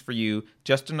loans for you,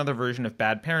 just another version of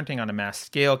bad parenting on a mass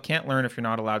scale. Can't learn if you're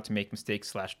not allowed to make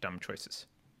mistakes / dumb choices.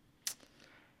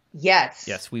 Yes.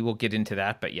 Yes, we will get into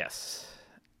that, but yes.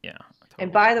 Yeah. Totally.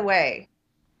 And by the way,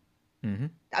 mm-hmm.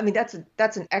 I mean, that's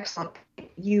an excellent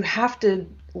point. You have to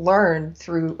learn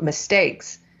through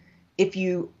mistakes. If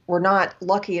you were not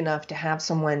lucky enough to have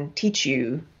someone teach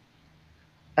you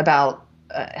about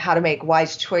how to make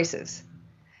wise choices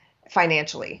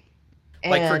financially.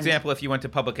 Like, for example, if you went to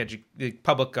public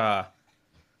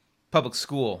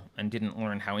school and didn't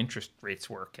learn how interest rates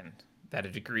work and that a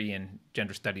degree in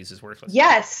gender studies is worthless.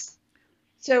 Yes.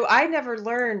 So I never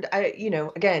learned,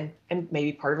 again, and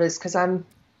maybe part of it is because I'm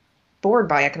bored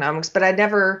by economics, but I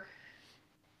never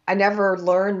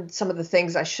learned some of the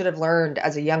things I should have learned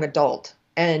as a young adult.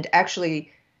 And actually,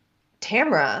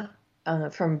 Tamara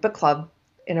from book club,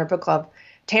 in our book club,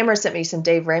 Tamara sent me some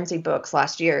Dave Ramsey books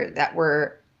last year that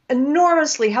were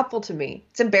enormously helpful to me.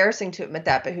 It's embarrassing to admit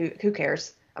that, but who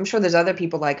cares? I'm sure there's other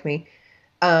people like me.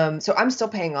 So I'm still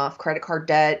paying off credit card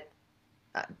debt.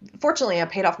 Fortunately, I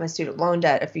paid off my student loan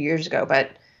debt a few years ago,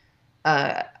 but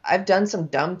I've done some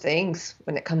dumb things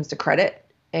when it comes to credit,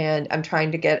 and I'm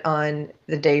trying to get on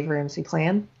the Dave Ramsey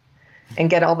plan and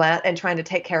get all that and trying to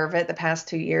take care of it the past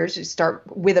 2 years. You start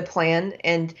with a plan,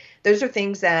 and those are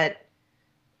things that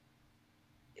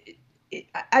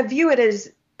I view it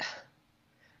as,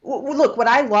 look, would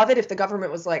I love it if the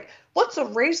government was like, let's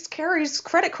erase Carrie's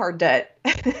credit card debt.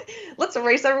 Let's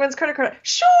erase everyone's credit card.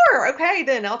 Sure. Okay,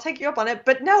 then I'll take you up on it.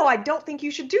 But no, I don't think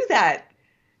you should do that.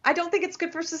 I don't think it's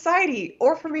good for society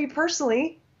or for me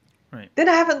personally. Right. Then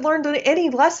I haven't learned any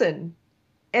lesson.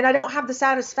 And I don't have the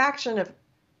satisfaction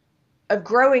of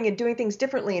growing and doing things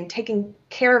differently and taking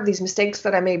care of these mistakes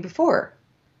that I made before.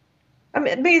 I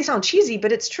mean, it may sound cheesy,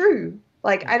 but it's true.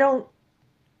 Like,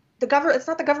 it's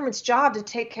not the government's job to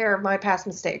take care of my past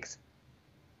mistakes.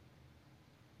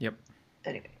 Yep.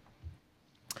 Anyway.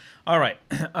 All right.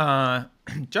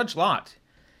 Judge Lott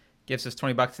gives us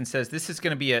 $20 and says, this is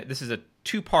a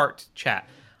 2-part chat.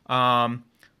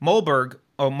 Mencius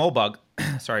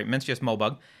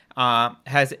Mulbug,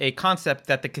 has a concept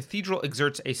that the cathedral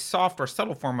exerts a soft or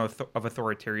subtle form of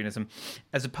authoritarianism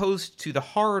as opposed to the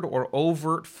hard or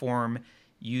overt form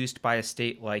used by a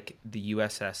state like the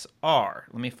USSR.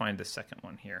 Let me find the second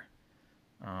one here.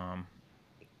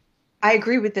 I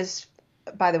agree with this,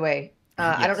 by the way.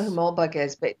 Yes. I don't know who Mulbug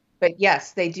is, but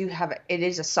yes, they do have it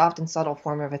is a soft and subtle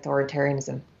form of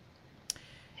authoritarianism.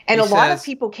 And a lot of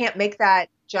people can't make that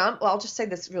jump. Well, I'll just say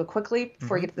this real quickly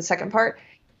before you get to the second part.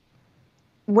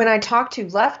 When I talk to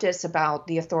leftists about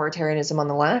the authoritarianism on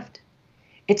the left,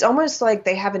 it's almost like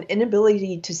they have an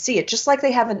inability to see it, just like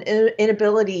they have an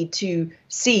inability to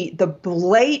see the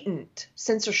blatant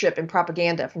censorship and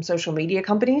propaganda from social media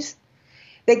companies.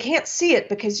 They can't see it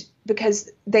because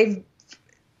they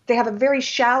have a very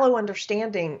shallow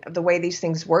understanding of the way these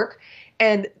things work,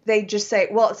 and they just say,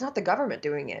 well, it's not the government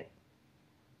doing it.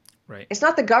 Right. It's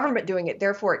not the government doing it,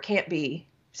 therefore it can't be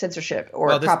censorship or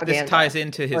propaganda. This ties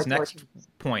into his next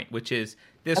point, which is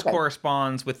this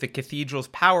corresponds with the cathedral's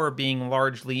power being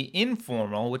largely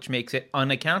informal, which makes it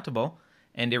unaccountable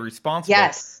and irresponsible.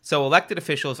 Yes. So elected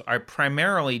officials are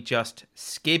primarily just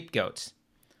scapegoats.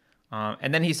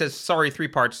 And then he says, sorry, 3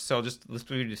 parts. So let's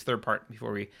read this third part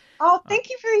before we... Oh, thank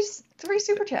you for these 3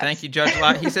 super chats. Thank you, Judge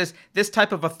Lott. He says, this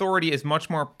type of authority is much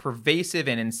more pervasive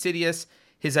and insidious.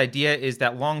 His idea is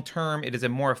that long-term, it is a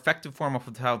more effective form of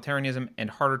totalitarianism and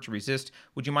harder to resist.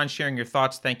 Would you mind sharing your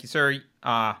thoughts? Thank you, sir.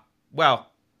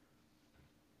 Well,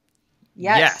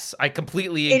 Yes, I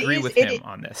completely agree with him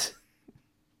on this.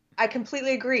 I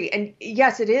completely agree. And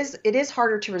yes, it is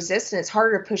harder to resist and it's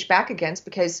harder to push back against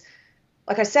because,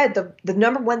 like I said, the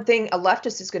number one thing a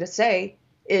leftist is going to say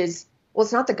is, well,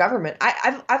 it's not the government.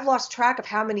 I've lost track of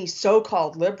how many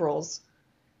so-called liberals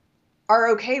are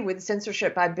okay with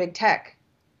censorship by big tech.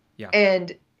 Yeah.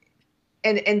 And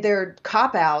their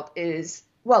cop-out is,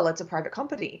 well, it's a private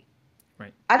company.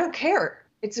 Right. I don't care.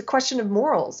 It's a question of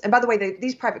morals. And by the way,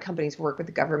 these private companies work with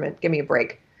the government. Give me a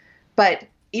break. But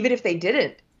even if they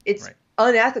didn't, it's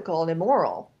unethical and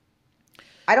immoral.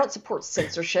 I don't support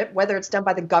censorship, whether it's done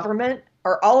by the government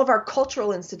or all of our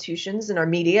cultural institutions and our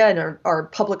media and our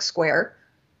public square,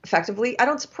 effectively. I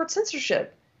don't support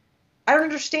censorship. I don't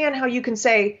understand how you can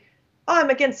say, oh,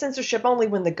 I'm against censorship only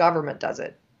when the government does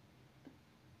it.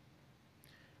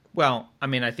 Well, I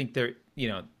mean, I think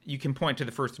you can point to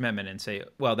the First Amendment and say,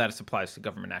 well, that applies to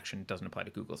government action, it doesn't apply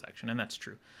to Google's action, and that's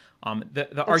true.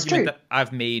 The argument that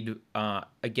I've made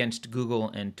against Google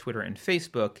and Twitter and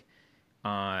Facebook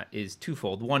is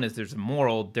twofold. One is there's a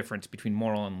moral difference between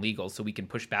moral and legal, so we can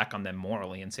push back on them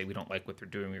morally and say we don't like what they're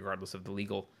doing regardless of the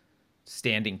legal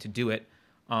standing to do it.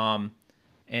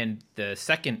 And the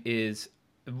second is,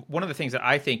 one of the things that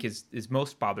I think is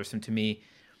most bothersome to me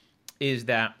is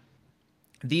that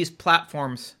these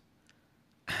platforms,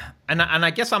 and I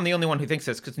guess I'm the only one who thinks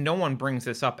this because no one brings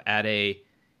this up at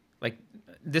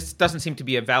this doesn't seem to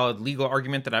be a valid legal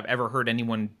argument that I've ever heard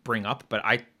anyone bring up, but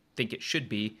I think it should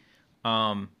be.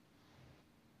 I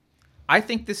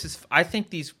think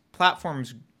these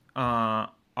platforms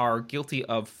are guilty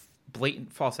of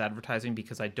blatant false advertising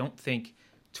because I don't think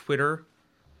Twitter,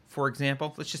 for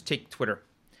example, let's just take Twitter.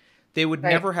 They would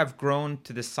never have grown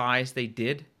to the size they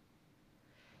did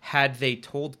had they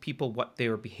told people what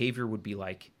their behavior would be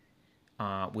like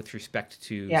with respect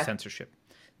to censorship.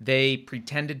 They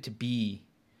pretended to be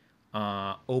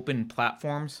open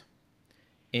platforms,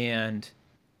 and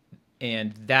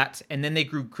then they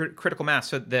grew critical mass.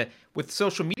 So with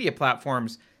social media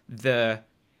platforms, the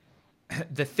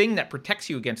thing that protects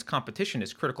you against competition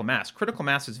is critical mass. Critical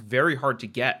mass is very hard to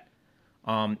get.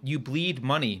 You bleed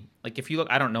money. Like if you look,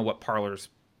 I don't know what Parler's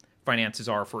finances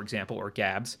are, for example, or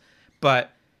Gab's,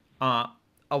 but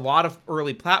a lot of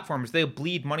early platforms, they'll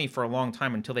bleed money for a long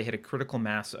time until they hit a critical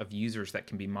mass of users that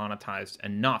can be monetized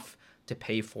enough to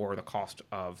pay for the cost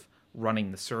of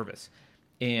running the service.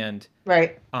 And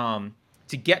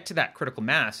to get to that critical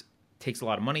mass takes a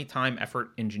lot of money, time,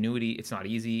 effort, ingenuity. It's not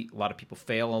easy. A lot of people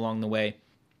fail along the way.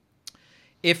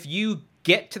 If you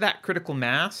get to that critical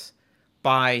mass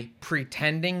by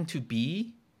pretending to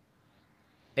be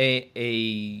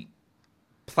a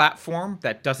platform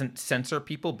that doesn't censor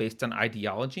people based on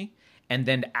ideology, and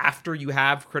then after you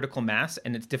have critical mass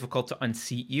and it's difficult to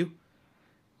unseat you,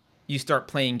 you start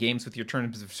playing games with your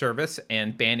terms of service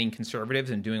and banning conservatives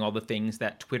and doing all the things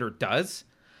that Twitter does,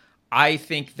 I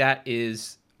think that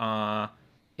is a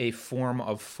form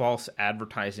of false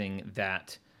advertising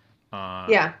that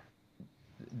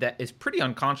that is pretty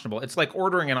unconscionable. It's like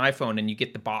ordering an iPhone and you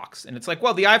get the box, and it's like,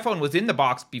 well, the iPhone was in the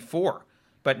box before,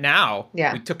 but now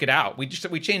we took it out. We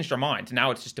changed our mind.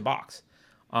 Now it's just a box.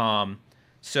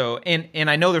 So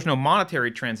I know there's no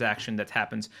monetary transaction that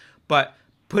happens, but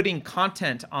putting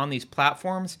content on these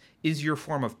platforms is your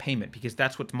form of payment because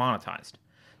that's what's monetized.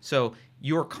 So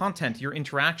your content, your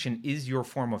interaction is your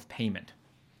form of payment.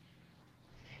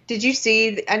 Did you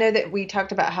see, I know that we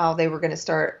talked about how they were going to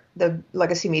start, the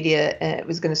legacy media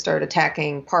was going to start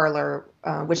attacking Parler,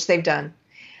 which they've done.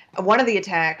 One of the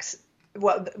attacks,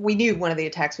 well, we knew one of the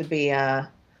attacks would be,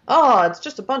 it's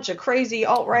just a bunch of crazy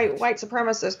alt-right white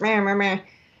supremacists,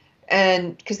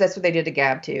 and because that's what they did to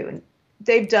Gab too. And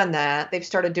they've done that. They've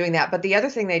started doing that. But the other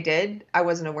thing they did, I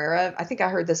wasn't aware of. I think I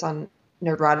heard this on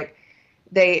Nerdrotic.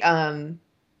 They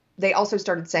also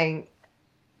started saying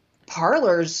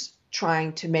Parler's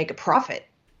trying to make a profit.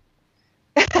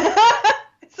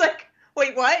 It's like,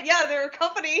 wait, what? Yeah, they're a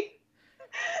company.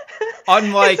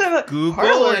 Unlike Google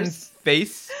Parler's and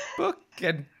Facebook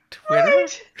and Twitter.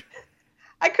 Right.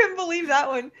 I couldn't believe that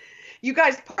one. You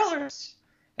guys, Parler's,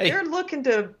 they're looking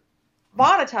to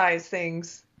monetize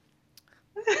things.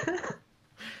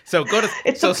 So stay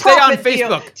on Facebook.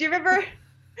 Deal. Do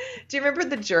you remember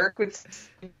the jerk with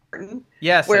Martin?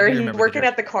 Yes, where he's working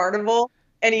at the carnival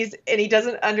and he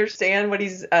doesn't understand what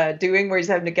he's doing, where he's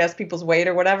having to guess people's weight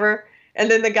or whatever, and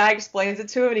then the guy explains it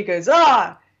to him and he goes,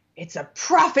 it's a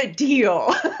profit deal.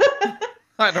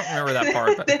 I don't remember that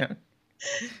part. But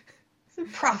it's a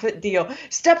profit deal.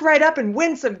 Step right up and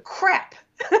win some crap.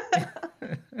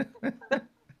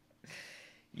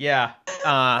 Yeah.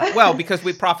 Well, because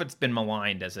profit's been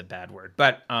maligned as a bad word,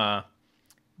 but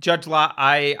Judge Law,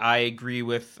 I agree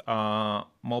with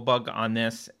Mulbug on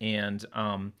this, and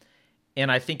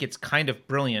I think it's kind of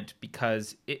brilliant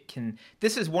because it can.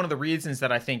 This is one of the reasons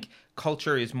that I think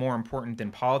culture is more important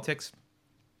than politics,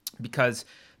 because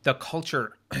the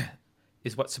culture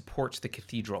is what supports the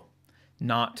cathedral,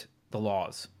 not the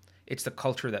laws. It's the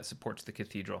culture that supports the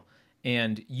cathedral,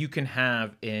 and you can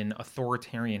have an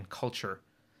authoritarian culture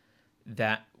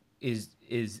that is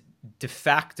de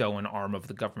facto an arm of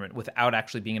the government without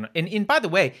actually being and by the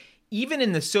way, even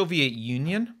in the Soviet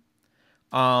Union,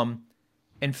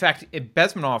 in fact, Yuri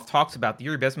Bezmenov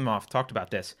talked about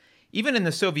this. Even in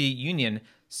the Soviet Union,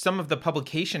 some of the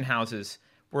publication houses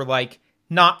were like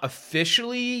not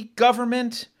officially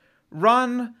government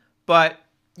run, but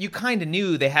you kind of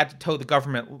knew they had to toe the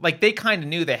government. Like they kind of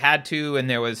knew they had to, and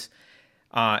there was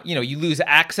you lose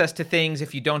access to things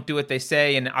if you don't do what they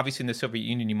say. And obviously in the Soviet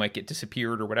Union, you might get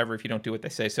disappeared or whatever if you don't do what they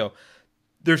say. So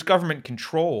there's government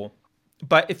control.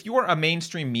 But if you're a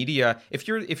mainstream media, if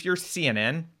you're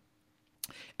CNN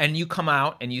and you come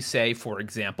out and you say, for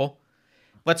example,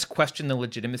 let's question the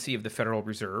legitimacy of the Federal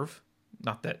Reserve.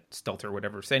 Not that Stelter would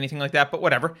ever say anything like that, but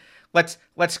whatever. Let's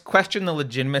question the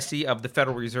legitimacy of the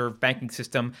Federal Reserve banking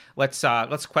system. Let's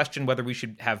question whether we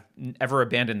should have ever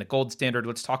abandoned the gold standard.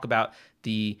 Let's talk about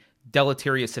the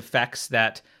deleterious effects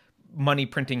that money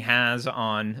printing has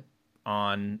on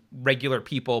regular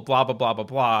people. Blah blah blah blah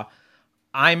blah.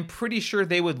 I'm pretty sure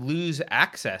they would lose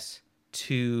access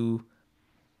to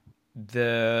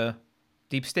the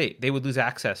deep state. They would lose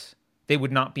access. They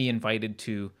would not be invited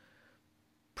to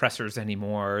pressers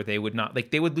anymore. They would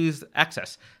lose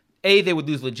access. A, they would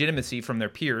lose legitimacy from their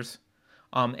peers,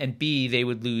 and B, they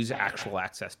would lose actual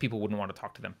access. People wouldn't want to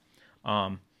talk to them,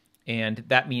 and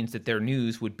that means that their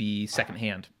news would be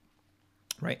secondhand.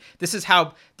 Right. This is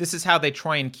how they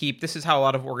try and keep. This is how a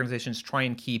lot of organizations try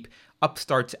and keep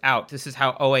upstarts out. This is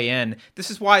how OAN.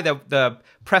 This is why the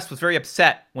press was very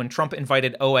upset when Trump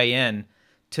invited OAN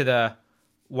to the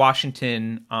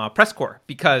Washington press corps,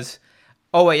 because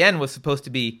OAN was supposed to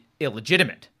be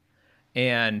illegitimate,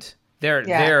 and they're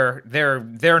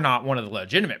not one of the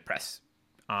legitimate press,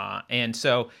 and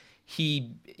so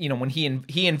he, when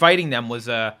he inviting them was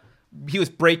he was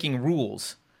breaking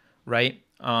rules, right?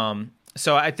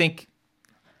 So I think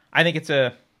it's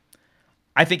a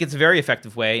very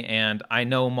effective way, and I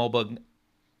know Mulbug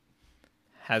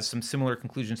has some similar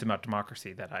conclusions about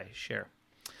democracy that I share.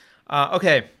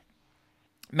 Okay,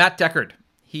 Matt Deckard.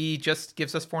 He just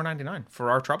gives us $4.99 for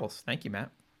our troubles. Thank you, Matt.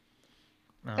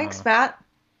 Thanks, Matt.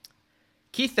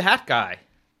 Keith the Hat Guy.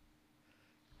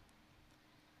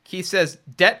 Keith says,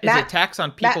 debt is a tax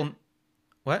on people.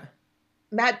 What?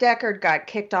 Matt Deckard got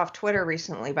kicked off Twitter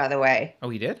recently, by the way. Oh,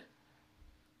 he did?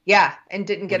 Yeah, and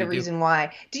didn't get a reason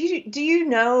why. Do you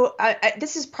know,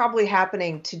 this is probably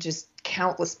happening to just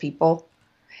countless people.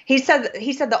 He said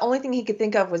the only thing he could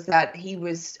think of was that he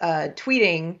was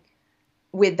tweeting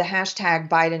with the hashtag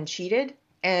Biden cheated,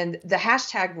 and the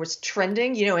hashtag was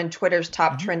trending, in Twitter's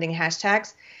top trending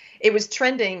hashtags. It was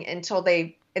trending until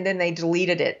then they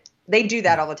deleted it. They do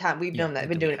that all the time. We've known that. They've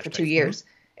been doing it for 2 years.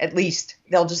 At least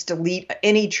they'll just delete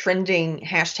any trending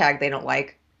hashtag they don't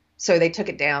like. So they took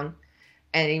it down,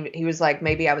 and he was like,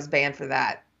 maybe I was banned for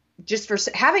that. Just for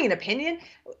having an opinion.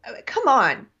 Come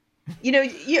on.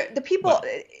 The people,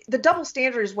 the double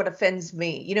standard is what offends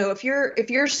me. If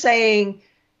you're saying,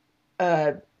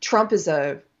 Trump is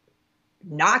a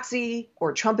Nazi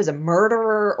or Trump is a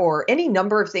murderer or any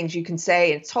number of things you can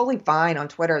say, it's totally fine on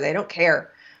Twitter. They don't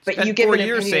care. But you give 4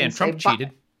 years saying Trump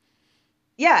cheated.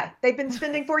 Yeah, they've been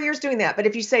spending 4 years doing that. But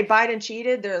if you say Biden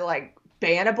cheated, they're like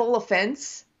bannable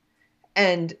offense.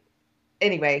 And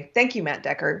anyway, thank you, Matt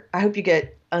Deckard. I hope you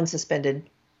get unsuspended.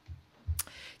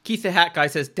 Keith the Hat Guy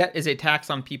says, debt is a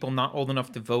tax on people not old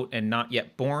enough to vote and not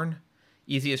yet born.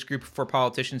 Easiest group for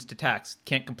politicians to tax.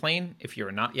 Can't complain if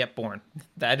you're not yet born.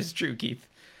 That is true, Keith.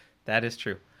 That is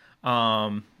true.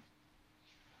 Let's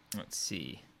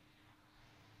see.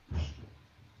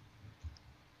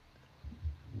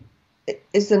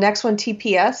 Is the next one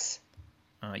TPS?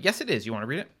 Yes, it is. You want to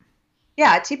read it?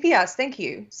 Yeah, TPS, thank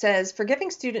you. Says,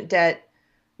 forgiving student debt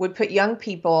would put young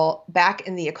people back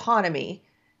in the economy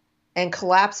and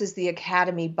collapses the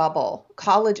academy bubble.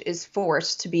 College is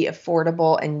forced to be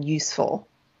affordable and useful.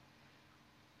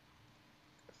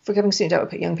 Forgiving student debt would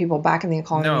put young people back in the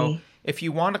economy. No, if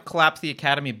you want to collapse the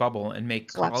academy bubble and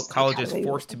make colleges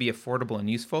forced to be affordable and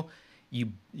useful,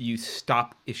 you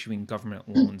stop issuing government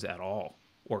loans at all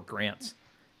or grants.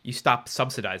 You stop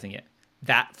subsidizing it.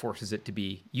 That forces it to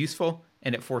be useful,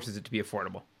 and it forces it to be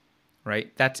affordable.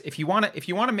 Right? That's if you want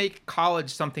to make college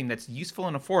something that's useful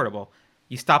and affordable,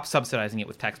 you stop subsidizing it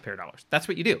with taxpayer dollars. That's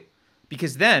what you do.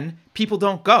 because then people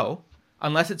don't go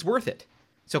unless it's worth it.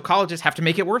 So colleges have to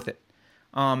make it worth it.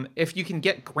 If you can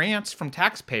get grants from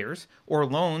taxpayers or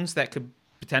loans that could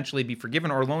potentially be forgiven,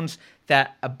 or loans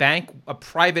that a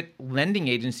private lending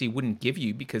agency wouldn't give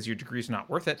you because your degree is not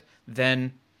worth it,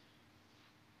 then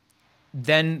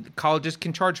colleges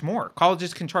can charge more.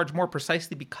 Colleges can charge more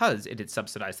precisely because it is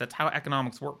subsidized. That's how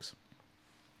economics works.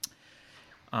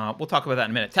 We'll talk about that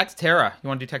in a minute. Text Tara. You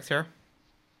want to do Text Tara?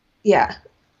 Yeah.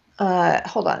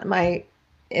 Hold on. My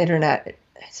internet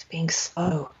is being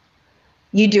slow.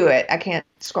 You do it. I can't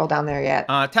scroll down there yet.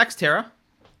 Text Tara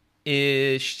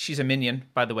she's a minion,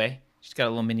 by the way. She's got a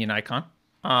little minion icon.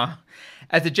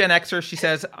 As a Gen Xer, she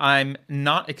says, I'm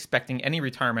not expecting any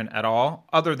retirement at all,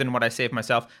 other than what I save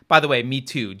myself. By the way, me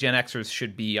too. Gen Xers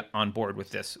should be on board with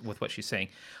this, with what she's saying.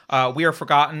 We are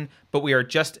forgotten, but we are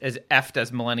just as effed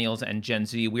as millennials and Gen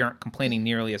Z. We aren't complaining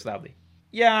nearly as loudly.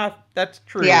 Yeah, that's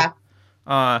true. Yeah.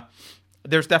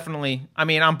 There's definitely, I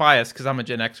mean, I'm biased because I'm a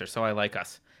Gen Xer, so I like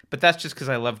us. But that's just because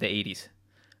I love the 80s.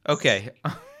 Okay.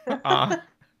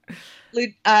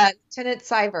 Lieutenant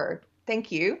Cyber,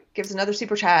 thank you, gives another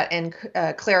super chat and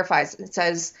clarifies. It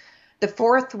says the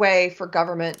fourth way for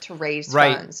government to raise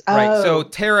funds. Right. Oh. So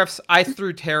tariffs, I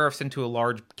threw tariffs into a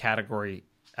large category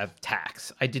of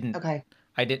tax. I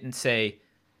didn't say,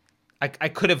 I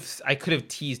could have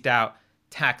teased out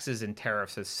taxes and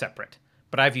tariffs as separate,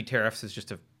 but I view tariffs as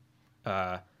just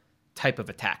a type of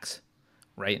a tax,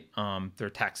 right? They're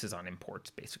taxes on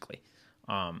imports, basically.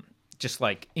 Just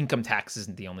like income tax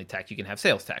isn't the only tax. You can have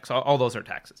sales tax. All those are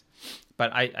taxes.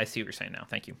 But I see what you're saying now.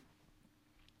 Thank you.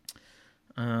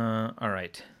 All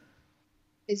right.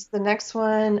 Is the next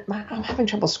one... I'm having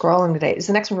trouble scrolling today. Is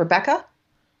the next one Rebecca?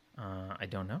 I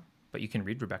don't know. But you can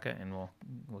read Rebecca and we'll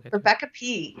get Rebecca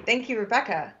P. Thank you,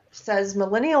 Rebecca. Says,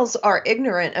 millennials are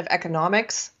ignorant of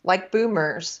economics like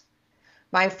boomers.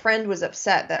 My friend was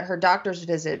upset that her doctor's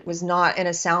visit was not in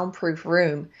a soundproof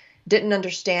room. Didn't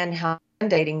understand how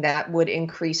mandating that would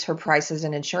increase her prices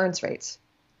and insurance rates.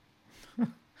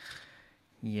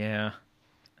 Yeah.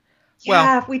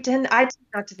 Yeah, I tend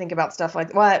not to think about stuff like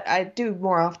that. Well, I do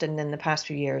more often than the past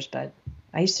few years, but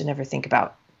I used to never think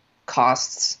about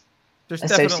costs. There's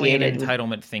definitely an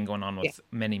entitlement thing going on with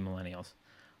many millennials.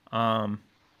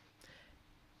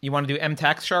 You want to do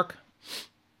M-Tax Shark?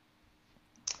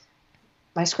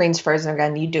 My screen's frozen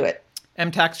again. You do it.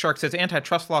 M-Tax Shark says,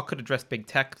 antitrust law could address big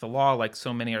tech. The law, like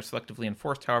so many, are selectively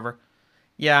enforced, however.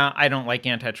 Yeah, I don't like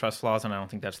antitrust laws, and I don't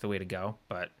think that's the way to go.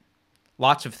 But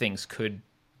lots of things could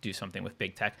do something with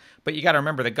big tech. But you got to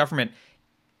remember, the government,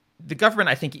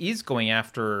 I think, is going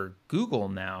after Google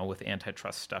now with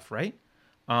antitrust stuff, right?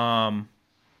 What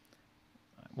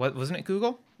wasn't it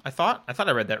Google? I thought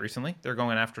I read that recently. They're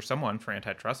going after someone for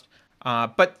antitrust.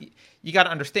 But you got to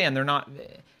understand, they're not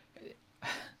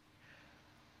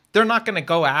going to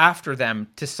go after them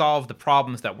to solve the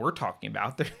problems that we're talking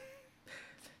about.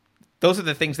 Those are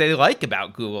the things they like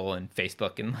about Google and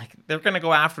Facebook, and like they're going to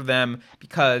go after them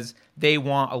because they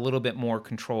want a little bit more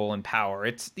control and power.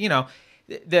 It's, the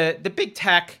big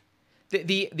tech,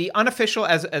 the unofficial,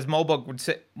 as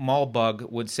Mulbug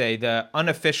would say, the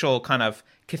unofficial kind of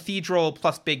cathedral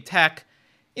plus big tech.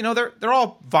 They're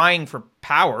all vying for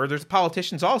power. There's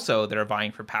politicians also that are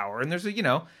vying for power, and there's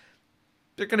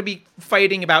they're going to be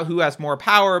fighting about who has more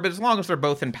power. But as long as they're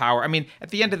both in power, I mean, at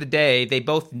the end of the day, they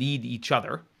both need each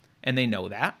other. And they know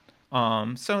that.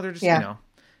 So they're just,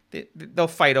 they'll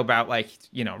fight about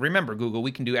remember, Google,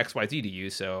 we can do X, Y, Z to you.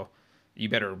 So you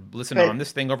better listen on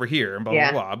this thing over here and blah,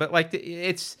 blah, blah. But like,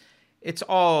 it's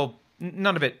all,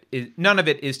 none of it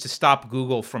is to stop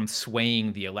Google from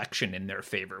swaying the election in their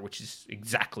favor, which is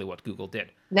exactly what Google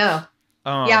did. No.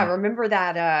 Remember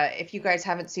that if you guys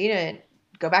haven't seen it,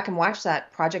 go back and watch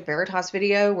that Project Veritas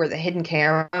video where the hidden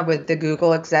camera with the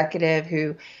Google executive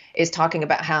who is talking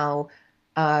about how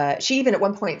she even at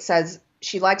one point says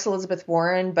she likes Elizabeth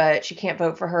Warren, but she can't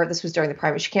vote for her. This was during the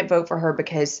primary. She can't vote for her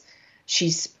because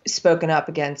she's spoken up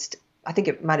against, I think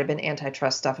it might have been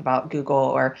antitrust stuff about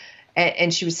Google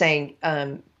and she was saying,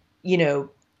 I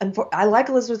like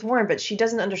Elizabeth Warren, but she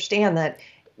doesn't understand that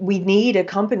we need a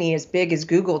company as big as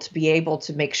Google to be able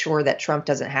to make sure that Trump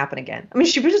doesn't happen again. I mean,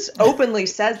 she just openly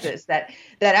says this, that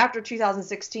after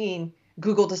 2016,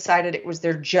 Google decided it was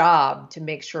their job to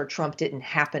make sure Trump didn't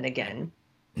happen again.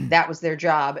 That was their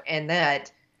job, and that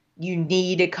you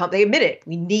need they admit it.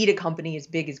 We need a company as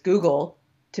big as Google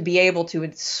to be able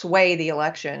to sway the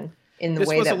election in the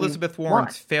way that this was Elizabeth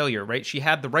Warren's failure, right? She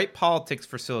had the right politics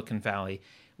for Silicon Valley,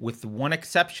 with the one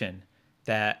exception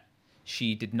that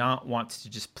she did not want to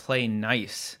just play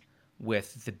nice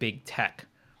with the big tech,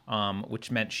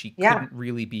 which meant she couldn't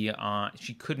really be on.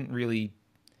 She couldn't really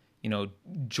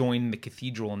join the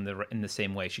cathedral in the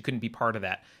same way. She couldn't be part of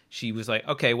that. She was like,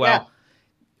 okay, well,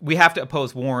 we have to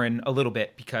oppose Warren a little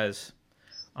bit because,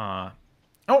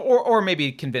 or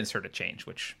maybe convince her to change,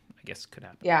 which I guess could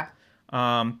happen. Yeah.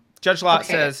 Judge Lott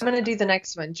says... I'm going to do the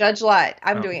next one. Judge Lott,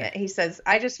 I'm doing okay. it. He says,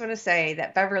 I just want to say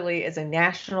that Beverly is a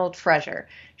national treasure.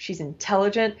 She's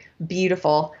intelligent,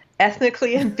 beautiful,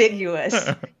 ethnically ambiguous,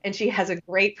 and she has a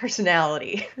great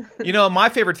personality. My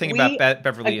favorite thing about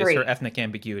Beverly is her ethnic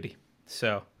ambiguity.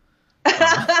 So...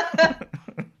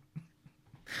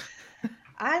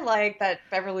 I like that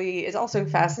Beverly is also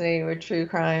fascinating with true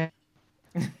crime.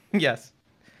 Yes.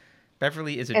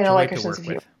 Beverly is a joy to work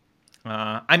with.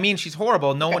 I mean, she's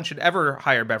horrible. No one should ever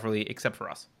hire Beverly except for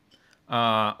us.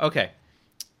 Okay.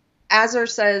 Azar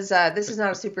says, this is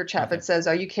not a super chat, but says,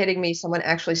 are you kidding me? Someone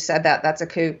actually said that. That's a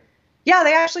coup. Yeah,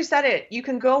 they actually said it. You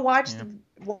can go watch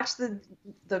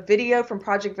the video from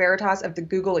Project Veritas of the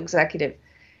Google executive.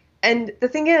 And the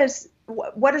thing is,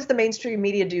 what does the mainstream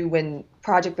media do when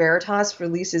Project Veritas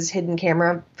releases hidden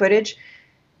camera footage?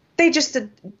 They just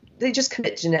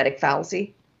commit genetic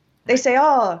fallacy. They say,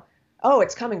 oh,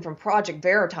 it's coming from Project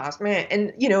Veritas, man.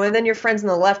 And, and then your friends on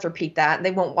the left repeat that, and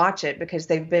they won't watch it because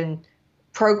they've been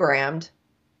programmed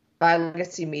by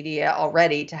legacy media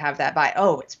already to have that by,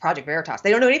 it's Project Veritas. They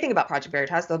don't know anything about Project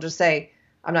Veritas. They'll just say,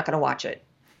 I'm not going to watch it.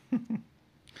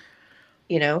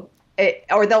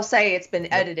 Or they'll say it's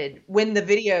been edited. When the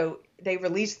video, they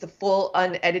release the full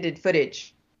unedited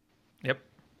footage. Yep.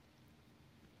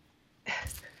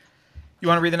 You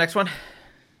want to read the next one?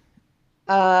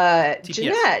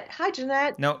 Jeanette. Hi,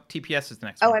 Jeanette. No, TPS is the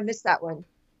next one. Oh, I missed that one.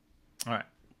 All right.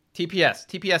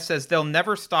 TPS says they'll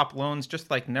never stop loans, just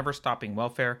like never stopping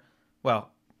welfare. Well,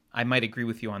 I might agree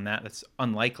with you on that. That's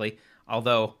unlikely,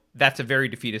 although that's a very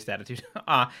defeatist attitude.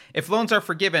 If loans are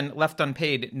forgiven, left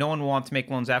unpaid, no one will want to make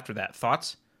loans after that.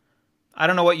 Thoughts? I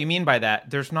don't know what you mean by that.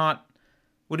 There's not...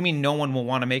 What do you mean no one will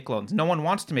want to make loans? No one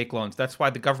wants to make loans. That's why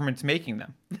the government's making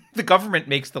them. The government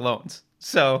makes the loans.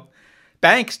 So...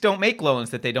 Banks don't make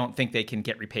loans that they don't think they can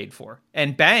get repaid for.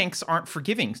 And banks aren't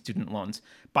forgiving student loans.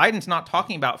 Biden's not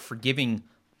talking about forgiving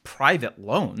private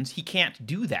loans. He can't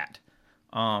do that.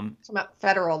 It's about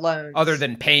federal loans. Other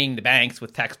than paying the banks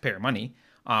with taxpayer money,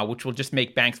 which will just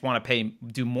make banks want to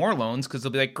do more loans because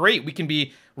they'll be like, great, we can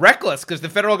be reckless because the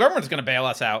federal government's going to bail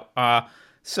us out.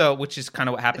 Which is kind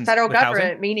of what happens. The federal with government,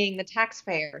 housing. meaning the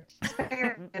taxpayer,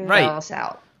 can right. bail us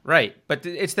out. Right, but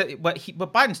it's what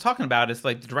Biden's talking about is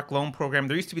like the direct loan program.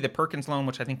 There used to be the Perkins loan,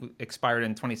 which I think expired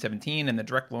in 2017, and the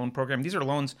direct loan program. These are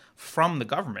loans from the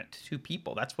government to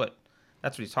people. That's what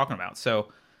he's talking about. So,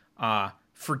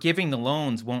 forgiving the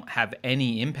loans won't have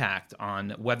any impact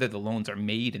on whether the loans are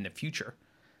made in the future.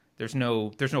 There's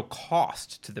no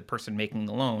cost to the person making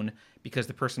the loan because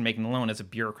the person making the loan is a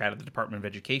bureaucrat of the Department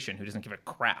of Education who doesn't give a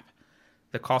crap.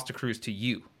 The cost accrues to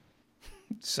you.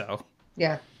 So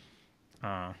yeah.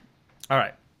 All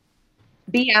right.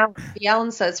 B.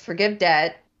 Allen says, forgive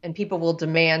debt and people will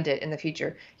demand it in the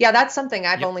future. Yeah, that's something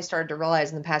I've only started to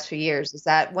realize in the past few years is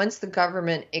that once the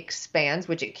government expands,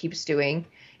 which it keeps doing,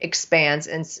 expands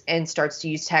and starts to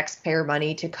use taxpayer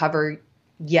money to cover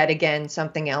yet again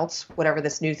something else, whatever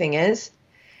this new thing is,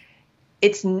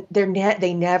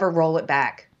 they never roll it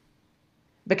back.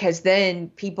 Because then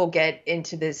people get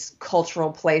into this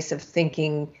cultural place of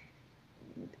thinking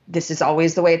this is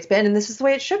always the way it's been and this is the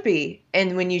way it should be.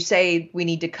 And when you say we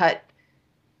need to cut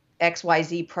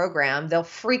XYZ program, they'll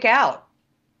freak out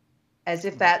as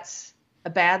if that's a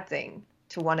bad thing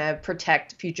to want to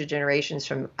protect future generations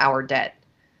from our debt.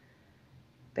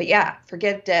 But yeah,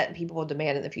 forget debt and people will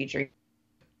demand in the future. You're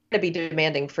going to be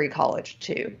demanding free college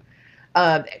too.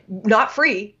 Not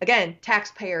free, again,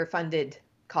 taxpayer funded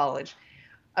college.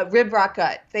 Rib Rock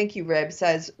Gut, thank you, Rib,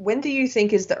 says, when do you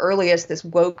think is the earliest this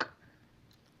woke...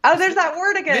 Oh, there's that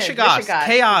word again. Mishigas,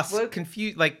 chaos,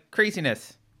 confused, like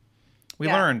craziness. We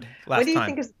learned last time. When do you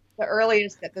think is the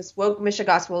earliest that this woke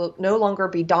Mishigas will no longer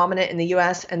be dominant in the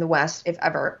U.S. and the West, if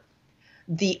ever?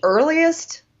 The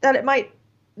earliest that it might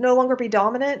no longer be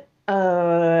dominant?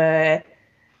 Okay,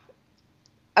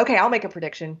 I'll make a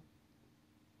prediction.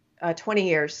 20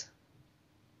 years.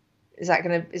 Is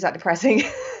that depressing?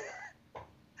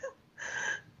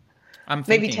 I'm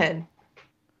thinking. Maybe 10.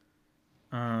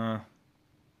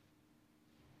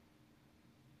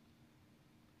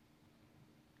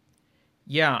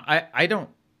 Yeah,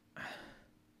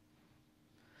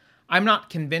 I'm not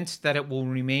convinced that it will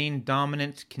remain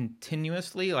dominant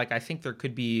continuously. Like, I think there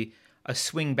could be a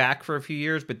swing back for a few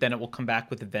years, but then it will come back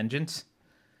with a vengeance.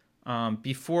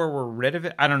 Before we're rid of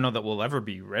it, I don't know that we'll ever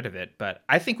be rid of it, but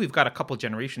I think we've got a couple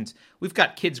generations. We've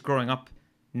got kids growing up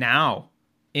now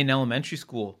in elementary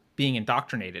school being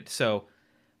indoctrinated. So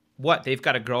what? They've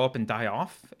got to grow up and die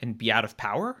off and be out of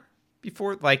power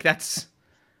before? Like that's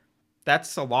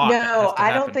a lot that has No, to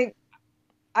happen.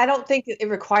 I don't think it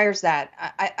requires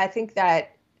that. I think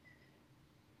that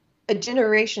a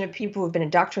generation of people who've been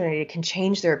indoctrinated can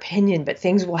change their opinion, but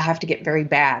things will have to get very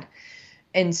bad.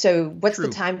 And so what's the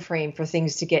True. time frame for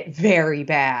things to get very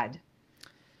bad?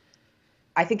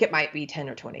 I think it might be 10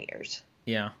 or 20 years.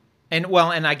 Yeah. And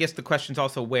I guess the question's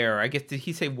also where. I guess, did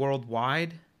he say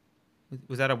worldwide?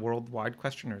 Was that a worldwide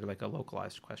question or like a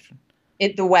localized question?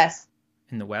 In the West.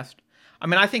 In the West? I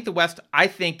mean, I think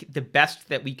the best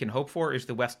that we can hope for is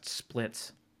the West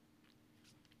splits.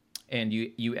 And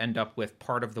you end up with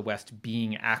part of the West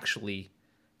being actually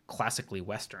classically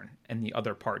Western and the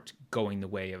other part going the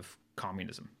way of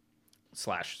communism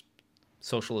 /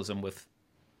 socialism with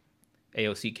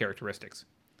AOC characteristics,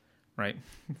 right?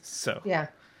 So Yeah.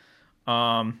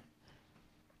 By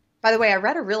the way, I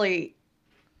read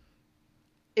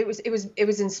it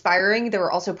was inspiring. There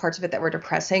were also parts of it that were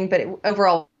depressing, but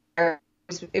overall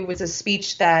it was a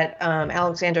speech that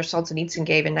Alexander Solzhenitsyn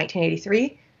gave in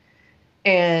 1983,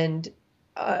 and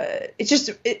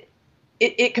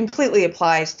it completely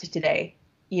applies to today.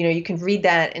 You know, you can read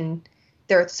that, and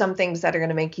there are some things that are going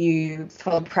to make you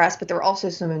feel depressed, but there are also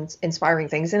some inspiring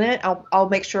things in it. I'll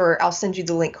make sure I'll send you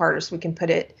the link, Carter, so we can put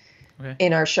it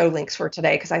in our show links for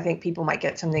today, because I think people might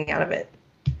get something out of it.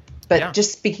 But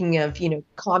just speaking of,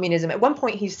 communism, at one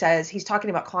point he says he's talking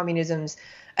about communism's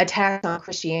attacks on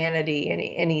Christianity,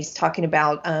 and he's talking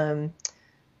about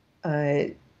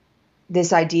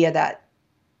this idea that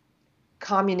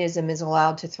communism is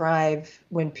allowed to thrive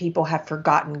when people have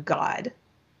forgotten God.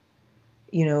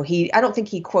 I don't think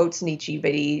he quotes Nietzsche,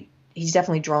 but he's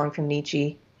definitely drawing from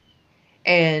Nietzsche.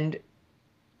 And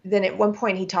then at one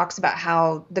point he talks about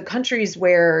how the countries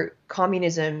where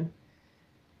communism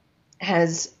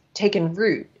has taken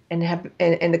root and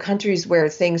the countries where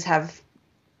things have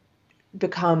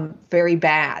become very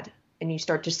bad and you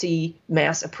start to see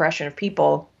mass oppression of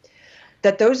people,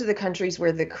 that those are the countries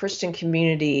where the Christian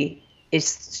community is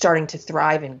starting to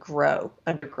thrive and grow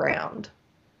underground.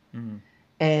 Mm-hmm.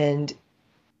 And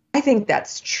I think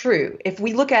that's true. If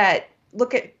we look at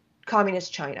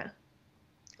communist China,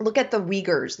 look at the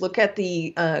Uyghurs, look at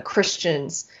the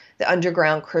Christians, the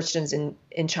underground Christians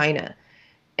in China,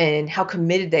 and how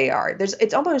committed they are.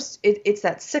 It's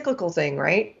that cyclical thing,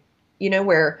 right?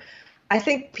 Where I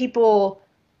think people,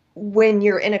 when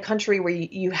you're in a country where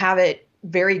you have it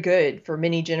very good for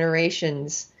many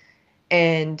generations,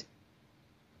 and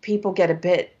people get a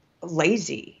bit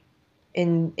lazy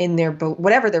in their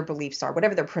whatever their beliefs are,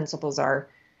 whatever their principles are,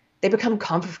 they become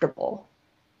comfortable,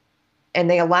 and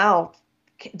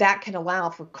that can allow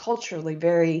for culturally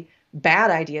very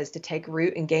bad ideas to take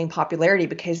root and gain popularity,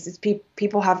 because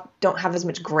people don't have as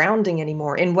much grounding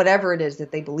anymore in whatever it is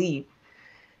that they believe.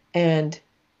 And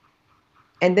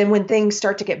then when things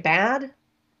start to get bad,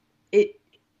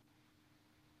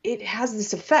 it has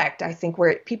this effect, I think,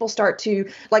 where people start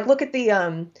to look at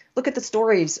the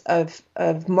stories of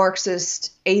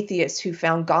Marxist atheists who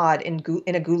found God in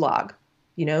a gulag.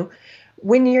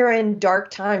 When you're in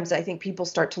dark times, I think people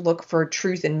start to look for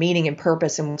truth and meaning and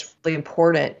purpose and what's really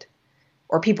important,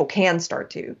 or people can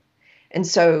start to. And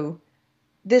so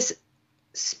this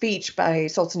speech by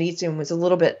Solzhenitsyn was a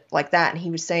little bit like that. And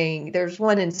he was saying, there's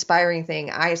one inspiring thing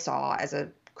I saw as a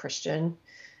Christian,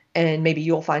 and maybe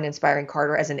you'll find inspiring,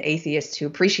 Carter, as an atheist who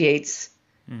appreciates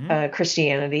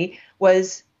Christianity,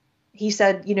 was he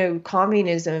said,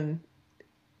 communism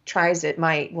tries it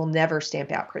might will never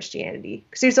stamp out Christianity.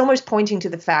 Because he was almost pointing to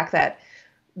the fact that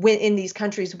when in these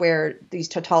countries where these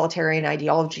totalitarian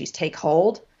ideologies take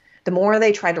hold, the more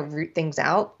they try to root things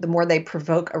out, the more they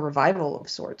provoke a revival of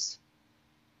sorts.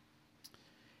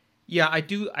 Yeah, I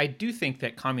do think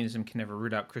that communism can never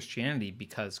root out Christianity,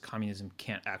 because communism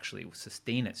can't actually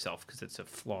sustain itself because it's a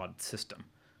flawed system.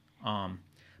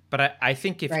 But I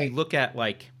think if you look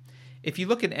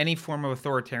at any form of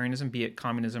authoritarianism, be it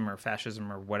communism or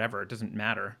fascism or whatever, it doesn't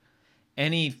matter.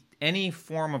 Any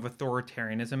form of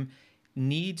authoritarianism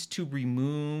needs to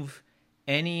remove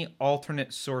any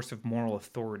alternate source of moral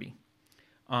authority.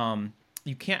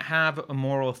 You can't have a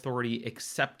moral authority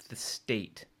except the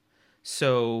state.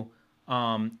 So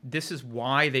this is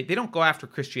why they don't go after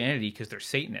Christianity because they're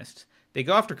Satanists. They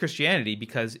go after Christianity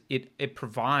because it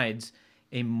provides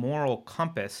a moral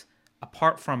compass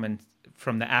apart from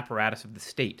the apparatus of the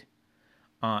state.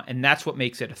 And that's what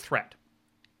makes it a threat.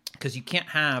 Because you can't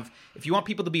have, if you want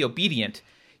people to be obedient,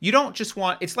 you don't just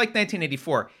want, it's like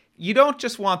 1984, you don't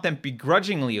just want them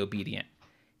begrudgingly obedient.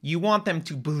 You want them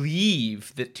to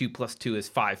believe that 2 + 2 is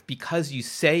 5 because you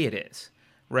say it is,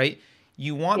 right?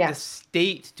 You want the Yes.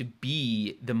 state to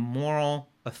be the moral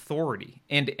authority,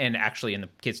 and actually in the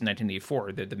case of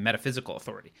 1984, the metaphysical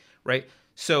authority, right?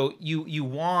 So you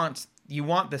want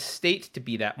the state to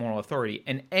be that moral authority,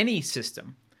 and any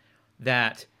system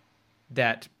that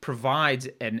provides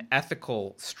an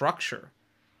ethical structure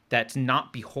that's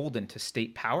not beholden to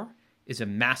state power is a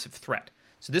massive threat.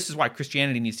 So this is why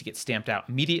Christianity needs to get stamped out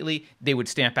immediately. They would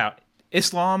stamp out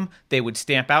Islam. They would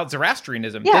stamp out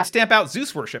Zoroastrianism. Yeah. They'd stamp out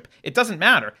Zeus worship. It doesn't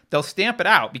matter. They'll stamp it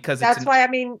out because That's why, I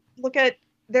mean, look at,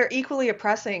 they're equally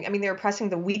oppressing. I mean, they're oppressing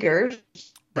the Uyghurs,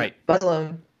 right.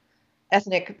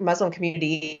 Ethnic Muslim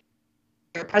community.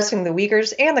 They're oppressing the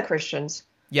Uyghurs and the Christians.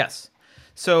 Yes.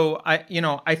 So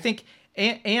I think,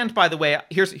 and by the way,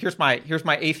 here's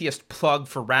my atheist plug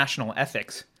for rational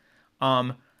ethics.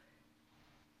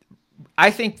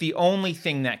 I think the only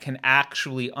thing that can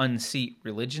actually unseat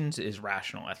religions is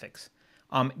rational ethics,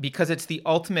 because it's the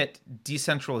ultimate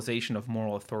decentralization of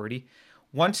moral authority.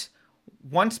 Once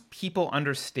people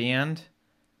understand,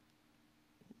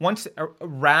 once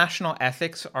rational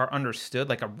ethics are understood,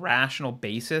 like a rational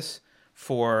basis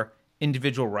for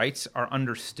individual rights are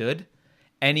understood,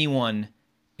 anyone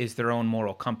is their own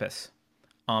moral compass,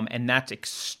 and that's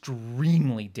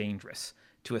extremely dangerous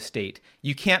to a state.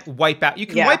 You can't wipe out. You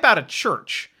can wipe out a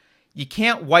church. You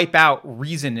can't wipe out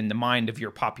reason in the mind of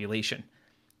your population.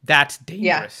 That's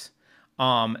dangerous.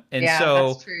 So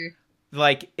that's true.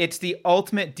 Like, it's the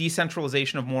ultimate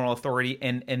decentralization of moral authority,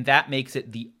 and that makes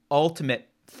it the ultimate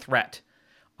threat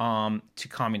to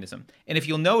communism. And if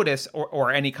you'll notice,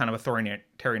 or any kind of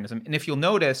authoritarianism, and if you'll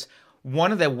notice,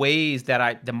 one of the ways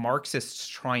that the Marxists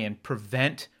try and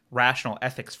prevent rational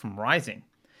ethics from rising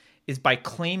is by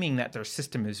claiming that their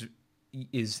system is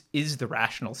the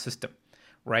rational system,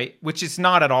 right? Which is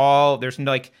not at all. There's in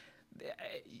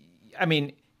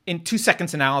 2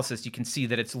 seconds analysis, you can see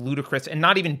that it's ludicrous and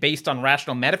not even based on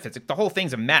rational metaphysics. The whole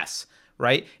thing's a mess,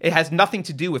 right? It has nothing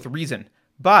to do with reason,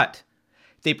 but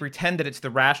they pretend that it's the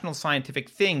rational scientific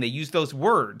thing. They use those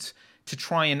words to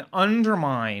try and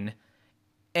undermine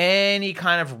any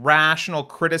kind of rational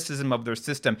criticism of their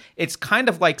system. It's kind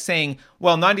of like saying,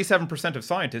 well, 97% of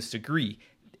scientists agree.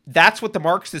 That's what the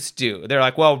Marxists do. They're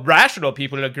like, well, rational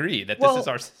people agree that this is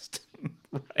our system.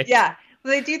 Right? Yeah.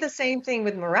 Well, they do the same thing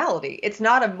with morality. It's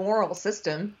not a moral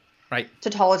system. Right.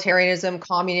 Totalitarianism,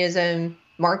 communism,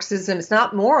 Marxism, it's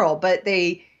not moral, but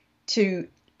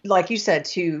like you said,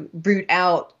 to root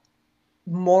out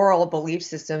moral belief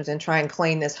systems and try and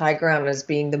claim this high ground as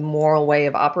being the moral way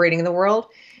of operating in the world.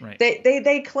 Right.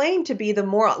 They claim to be the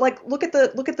moral, like, look at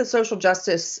the social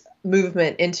justice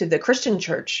movement into the Christian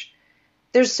church.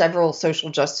 There's several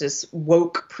social justice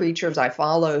woke preachers I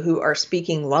follow who are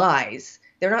speaking lies.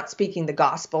 They're not speaking the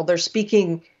gospel. They're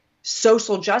speaking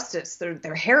social justice.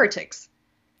 They're heretics.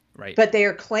 Right. But they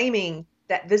are claiming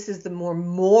that this is the more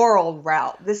moral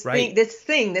route. This Right.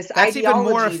 thing, this That's ideology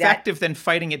even more effective than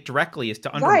fighting it directly, is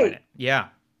to undermine it. Yeah.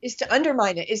 Is to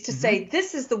undermine it, is to say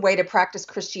this is the way to practice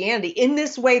Christianity in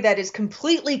this way that is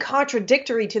completely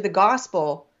contradictory to the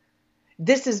gospel.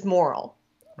 This is moral.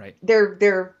 Right.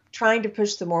 They're trying to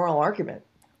push the moral argument.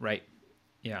 Right.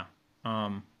 Yeah.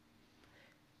 I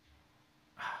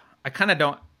kind of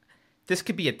don't. This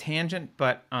could be a tangent,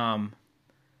 but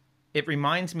it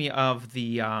reminds me of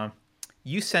the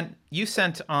you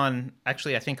sent on,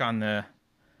 actually, I think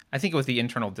it was the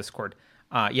internal Discord.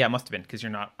 Yeah, it must have been, because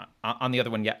you're not on the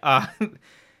other one yet.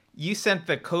 You sent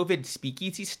the COVID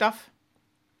speakeasy stuff.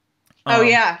 Oh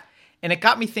yeah. And it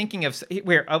got me thinking of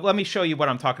let me show you what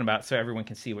I'm talking about so everyone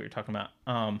can see what you're talking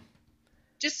about.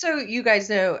 Just so you guys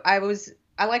know, I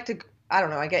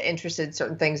get interested in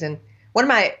certain things, and one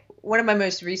of my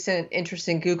most recent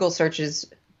interesting Google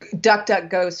searches,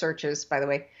 DuckDuckGo searches, by the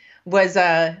way, was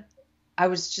I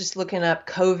was just looking up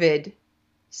COVID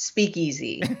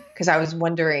speakeasy because I was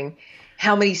wondering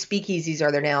how many speakeasies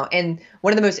are there now. And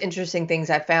one of the most interesting things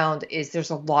I found is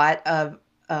there's a lot of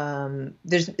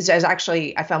there's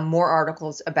actually, I found more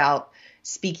articles about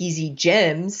speakeasy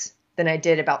gyms than I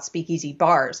did about speakeasy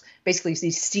bars. Basically,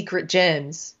 these secret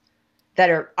gyms that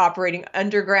are operating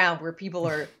underground where people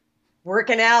are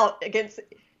working out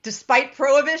despite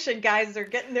prohibition, guys. They're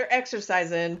getting their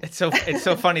exercise in. It's so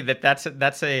funny that's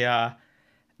a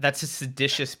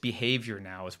seditious behavior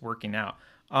now, is working out.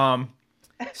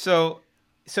 So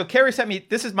Carrie sent me,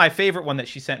 this is my favorite one that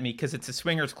she sent me because it's a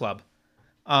swingers club.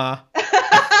 Oh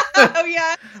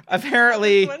yeah.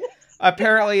 Apparently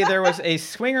there was a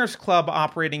swingers club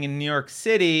operating in New York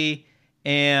City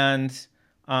and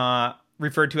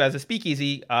referred to as a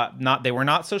speakeasy. They were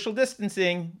not social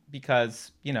distancing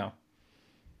because,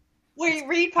 Wait,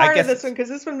 read part of this one because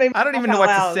this one made me I don't even know what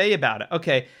to say about it.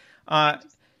 Okay.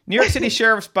 New York City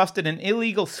sheriffs busted an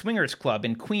illegal swingers club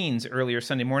in Queens earlier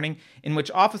Sunday morning, in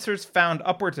which officers found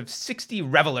upwards of 60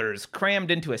 revelers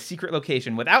crammed into a secret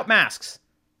location without masks.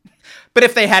 But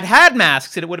if they had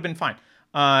masks, it would have been fine.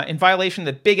 In violation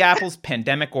of the Big Apple's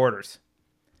pandemic orders.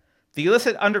 The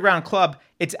illicit underground club,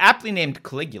 it's aptly named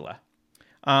Caligula,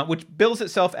 which bills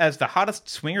itself as the hottest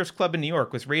swingers club in New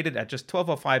York, was raided at just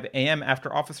 12:05 a.m.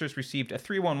 after officers received a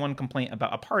 311 complaint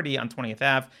about a party on 20th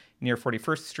Ave near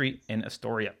 41st Street in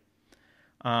Astoria.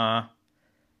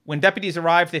 When deputies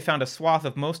arrived, they found a swath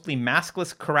of mostly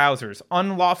maskless carousers,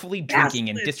 unlawfully drinking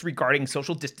and disregarding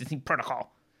social distancing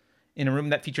protocol, in a room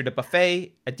that featured a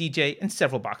buffet, a DJ, and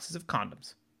several boxes of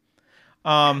condoms.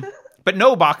 But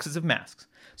no boxes of masks.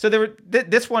 So there were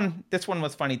this one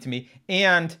was funny to me,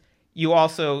 and you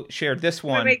also shared this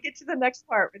one. Wait, get to the next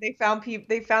part where they found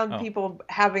people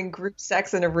having group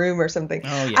sex in a room or something.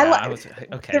 Oh yeah,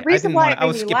 okay. The reason I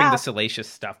was skipping the salacious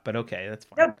stuff, but okay, that's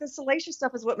fine. No, the salacious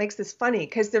stuff is what makes this funny,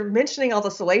 because they're mentioning all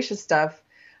the salacious stuff,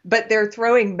 but they're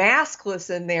throwing maskless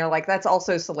in there, like that's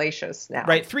also salacious now.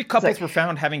 Right. 3 couples were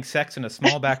found having sex in a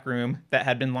small back room that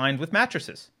had been lined with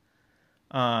mattresses.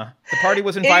 The party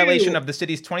was in violation of the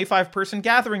city's 25-person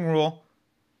gathering rule.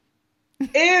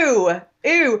 Ew.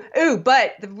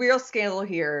 But the real scandal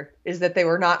here is that they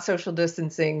were not social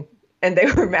distancing and they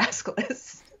were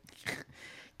maskless.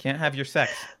 Can't have your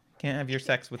sex. Can't have your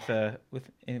sex within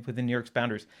New York's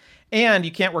boundaries. And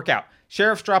you can't work out.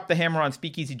 Sheriffs dropped the hammer on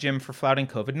Speakeasy Gym for flouting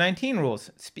COVID-19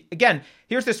 rules. Again,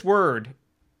 here's this word,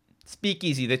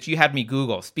 Speakeasy, that you had me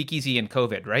Google. Speakeasy and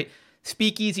COVID, right?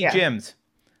 Speakeasy gyms.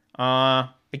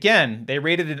 Again, they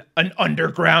raided an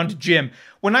underground gym.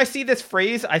 When I see this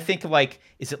phrase, I think like,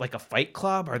 is it like a fight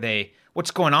club?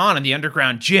 What's going on in the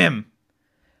underground gym?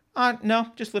 No,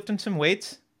 just lifting some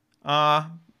weights. Not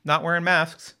wearing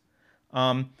masks.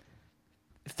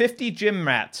 50 gym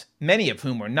rats, many of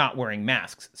whom were not wearing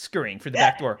masks, scurrying for the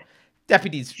back door.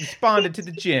 Deputies responded to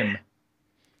the gym.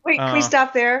 Wait, can we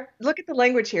stop there? Look at the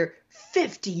language here.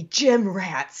 50 gym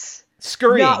rats.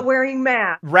 Scurrying. Not wearing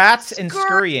masks. Rats and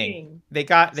scurrying. They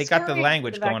got the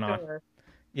language going on.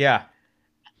 Yeah.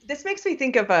 This makes me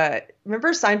think of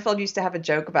remember Seinfeld used to have a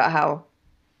joke about how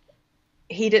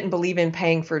he didn't believe in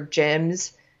paying for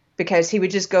gyms because he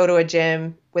would just go to a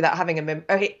gym without having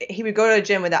he would go to a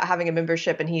gym without having a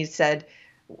membership, and he said,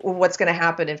 well, what's going to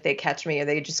happen if they catch me? Are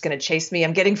they just going to chase me?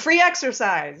 I'm getting free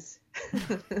exercise.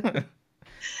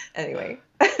 Anyway.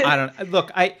 I don't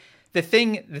look, the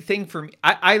thing for me,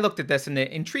 I looked at this, and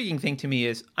the intriguing thing to me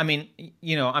is, I mean,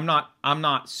 you know, I'm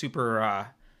not super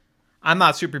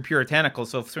puritanical.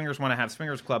 So if swingers want to have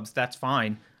swingers clubs, that's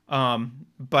fine.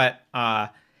 But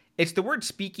it's the word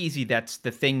speakeasy that's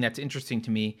the thing that's interesting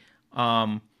to me.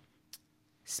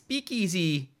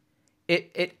 Speakeasy,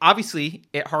 it obviously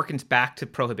it harkens back to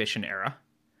Prohibition era,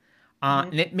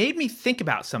 and it made me think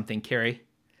about something, Carrie.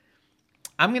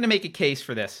 I'm going to make a case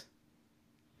for this.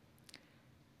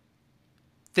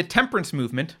 The temperance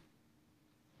movement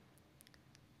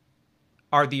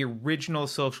are the original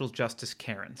social justice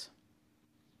Karens.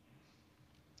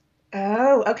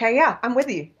 Oh, okay, yeah, I'm with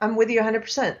you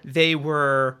 100%. They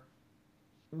were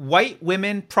white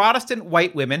women, Protestant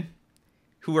white women,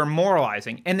 who were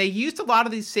moralizing, and they used a lot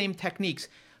of these same techniques.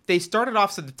 They started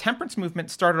off, so the temperance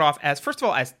movement started off as, first of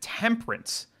all, as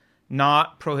temperance,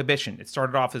 not prohibition. It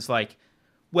started off as like,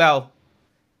 well,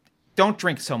 don't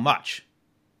drink so much.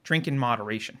 Drink in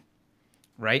moderation,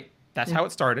 right? That's how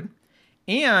it started.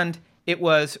 And it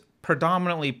was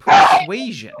predominantly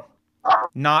persuasion,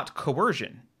 not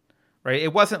coercion, right?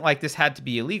 It wasn't like this had to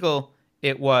be illegal.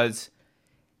 It was,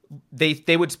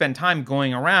 they would spend time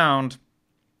going around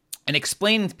and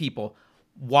explaining to people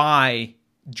why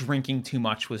drinking too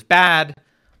much was bad,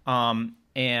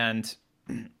 and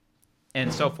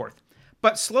so forth.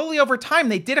 But slowly over time,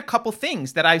 they did a couple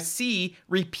things that I see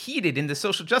repeated in the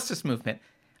social justice movement.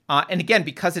 And again,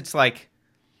 because it's like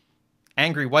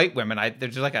angry white women,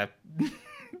 there's like a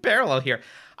parallel here.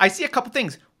 I see a couple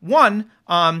things. One,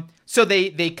 so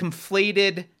they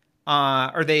conflated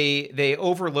or they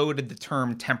overloaded the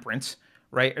term temperance,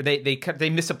 right? Or they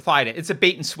misapplied it. It's a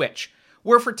bait and switch.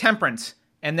 We're for temperance,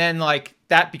 and then like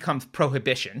that becomes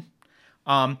prohibition.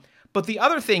 But the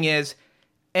other thing is,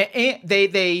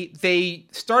 they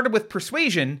started with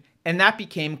persuasion, and that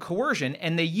became coercion,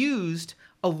 and they used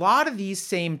a lot of these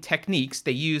same techniques.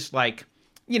 They used like,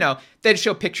 you know, they'd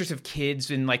show pictures of kids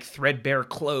in like threadbare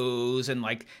clothes and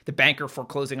like the banker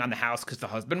foreclosing on the house because the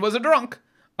husband was a drunk.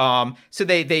 So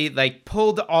they like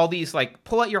pulled all these like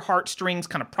pull at your heartstrings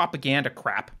kind of propaganda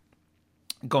crap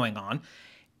going on.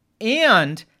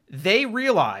 And they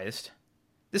realized,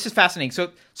 this is fascinating.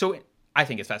 So I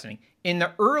think it's fascinating. In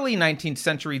the early 19th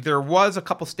century, there was a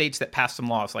couple states that passed some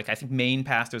laws. Like I think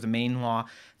there's a Maine law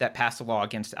that passed a law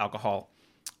against alcohol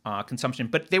consumption,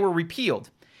 but they were repealed.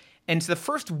 And so the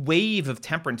first wave of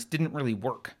temperance didn't really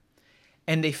work.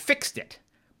 And they fixed it.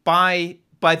 By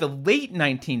the late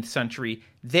 19th century,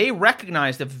 they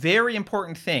recognized a very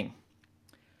important thing.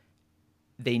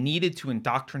 They needed to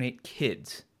indoctrinate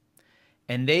kids.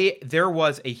 And there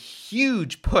was a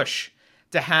huge push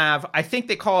to have, I think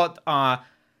they call it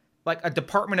like a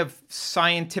Department of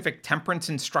Scientific Temperance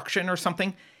Instruction or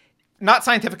something. Not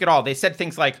scientific at all. They said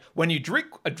things like, when you drink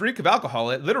a drink of alcohol,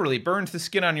 it literally burns the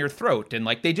skin on your throat. And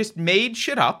like they just made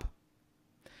shit up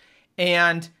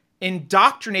and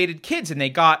indoctrinated kids. And they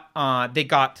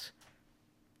got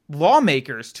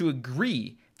lawmakers to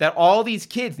agree that all these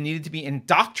kids needed to be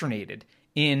indoctrinated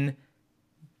in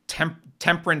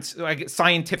temperance, like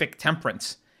scientific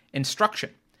temperance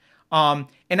instruction. And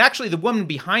actually the woman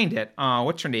behind it,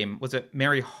 what's her name? Was it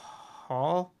Mary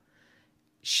Hall?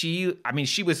 She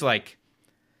was like,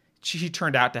 she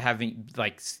turned out to having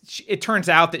like, it turns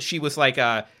out that she was like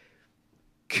a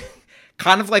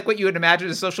kind of like what you would imagine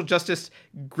a social justice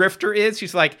grifter is.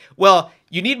 She's like, well,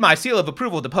 you need my seal of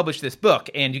approval to publish this book,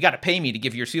 and you got to pay me to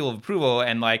give your seal of approval.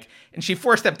 And she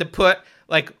forced them to put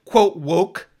like,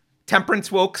 quote,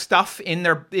 temperance woke stuff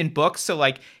in books. So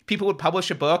like people would publish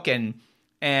a book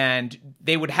and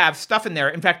they would have stuff in there.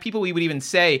 In fact, we would even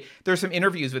say, there's some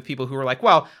interviews with people who were like,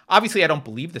 well, obviously I don't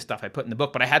believe the stuff I put in the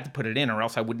book, but I had to put it in or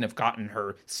else I wouldn't have gotten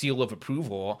her seal of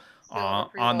approval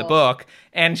on the book.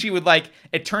 And she would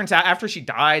it turns out after she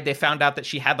died, they found out that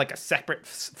she had like a separate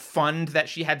fund that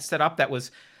she had set up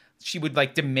she would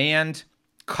demand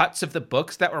cuts of the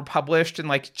books that were published and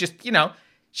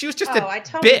she was just I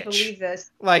totally bitch. Believe this.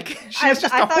 She was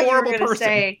just a horrible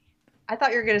person. I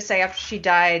thought you were going to say after she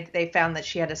died, they found that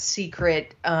she had a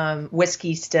secret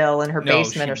whiskey still in her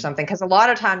basement or something. Because a lot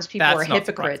of times people are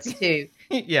hypocrites too.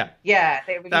 Yeah. Yeah,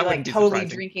 they would be totally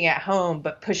drinking at home,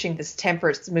 but pushing this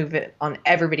temperance movement on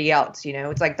everybody else. You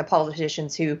know, it's like the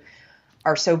politicians who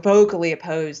are so vocally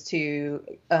opposed to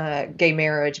gay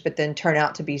marriage, but then turn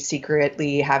out to be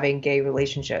secretly having gay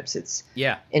relationships. It's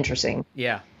interesting.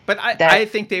 Yeah. But I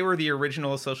think they were the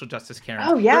original social justice Karens.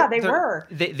 Oh yeah, they were.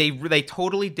 They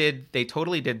totally did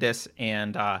this,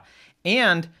 and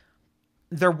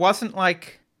there wasn't I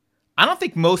don't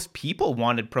think most people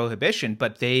wanted prohibition,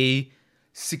 but they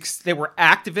were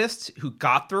activists who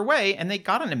got their way, and they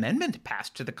got an amendment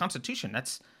passed to the Constitution.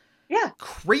 That's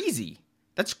crazy.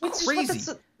 That's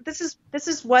crazy. This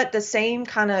is what the same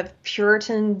kind of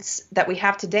Puritans that we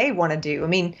have today want to do. I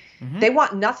mean, they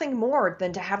want nothing more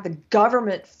than to have the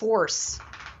government force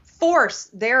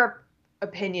their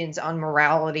opinions on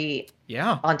morality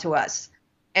onto us.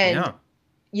 And,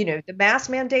 the mask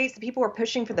mandates, the people who are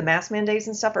pushing for the mask mandates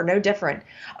and stuff are no different.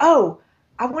 Oh,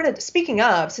 speaking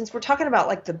of, since we're talking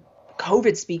about the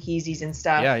COVID speakeasies and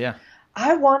stuff. Yeah.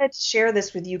 I wanted to share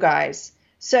this with you guys.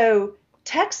 So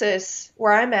Texas,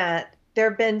 where I'm at, there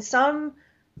have been some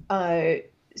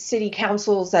city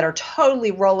councils that are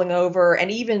totally rolling over,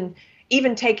 and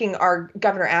even taking our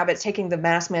Governor Abbott's taking the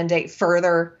mask mandate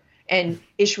further and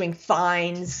issuing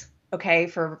fines,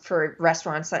 for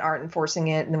restaurants that aren't enforcing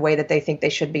it in the way that they think they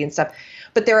should be and stuff.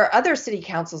 But there are other city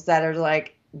councils that are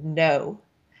like, no.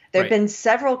 There have been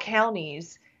several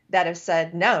counties that have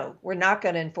said, no, we're not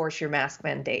going to enforce your mask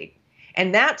mandate.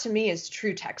 And that to me is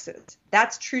true Texas.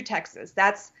 That's true Texas.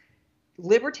 That's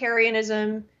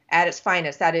libertarianism at its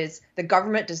finest. That is, the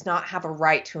government does not have a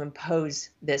right to impose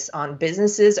this on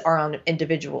businesses or on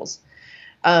individuals.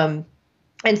 And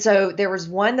so there was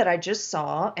one that I just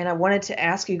saw, and I wanted to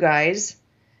ask you guys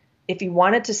if you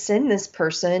wanted to send this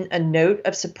person a note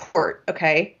of support.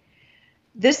 Okay.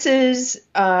 This is,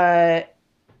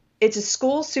 it's a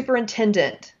school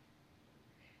superintendent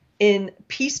in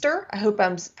Peaster. I hope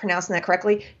I'm pronouncing that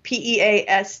correctly.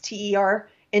 Peaster.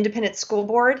 Independent School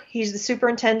Board. He's the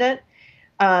superintendent.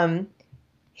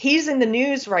 He's in the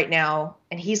news right now,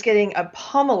 and he's getting a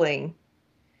pummeling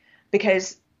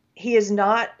because he is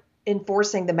not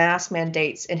enforcing the mask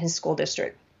mandates in his school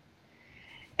district.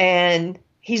 And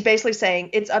he's basically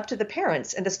saying it's up to the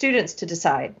parents and the students to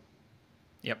decide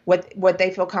what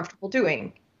they feel comfortable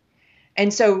doing.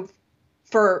 And so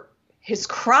for his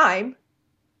crime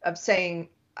of saying,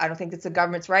 I don't think it's the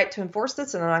government's right to enforce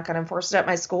this, and I'm not going to enforce it at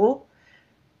my school,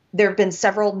 there have been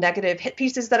several negative hit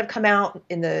pieces that have come out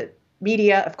in the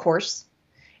media, of course,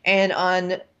 and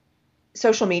on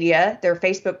social media. Their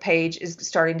Facebook page is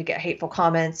starting to get hateful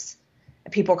comments.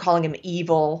 People are calling him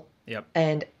evil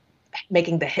and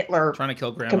making the Hitler. Trying to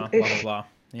kill grandma, blah, blah, blah.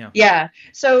 Yeah. Yeah.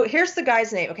 So here's the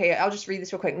guy's name. Okay, I'll just read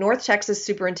this real quick. North Texas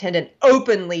superintendent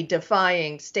openly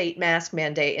defying state mask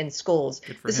mandate in schools.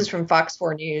 Good for This him. is from Fox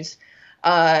 4 News.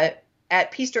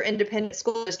 At Peaster Independent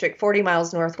School District, 40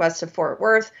 miles northwest of Fort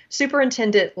Worth,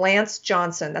 Superintendent Lance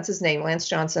Johnson, that's his name, Lance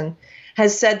Johnson,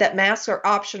 has said that masks are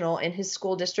optional in his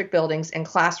school district buildings and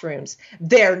classrooms.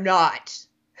 They're not.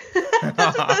 That's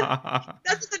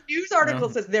what the news article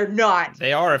says. They're not.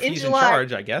 They are if he's in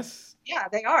charge, I guess. Yeah,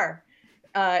 they are.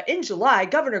 In July,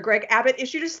 Governor Greg Abbott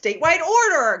issued a statewide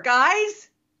order, guys.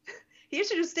 He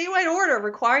issued a statewide order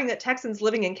requiring that Texans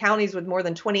living in counties with more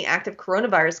than 20 active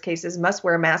coronavirus cases must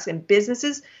wear masks in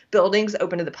businesses, buildings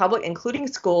open to the public, including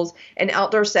schools, and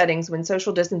outdoor settings when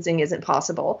social distancing isn't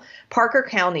possible. Parker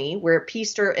County, where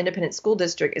Peaster Independent School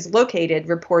District is located,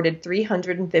 reported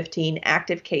 315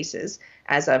 active cases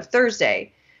as of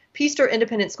Thursday. Peaster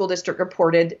Independent School District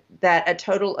reported that a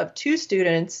total of 2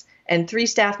 students and 3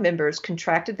 staff members have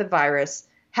contracted the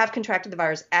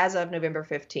virus as of November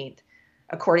 15th,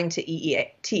 according to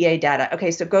EETA data.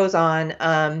 Okay, so it goes on.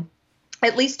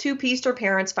 At least 2 Peaster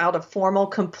parents filed a formal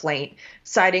complaint,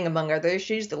 citing, among other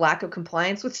issues, the lack of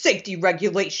compliance with safety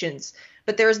regulations.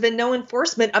 But there has been no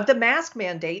enforcement of the mask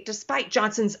mandate, despite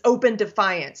Johnson's open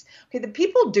defiance. Okay, the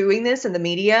people doing this in the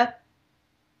media,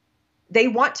 they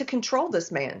want to control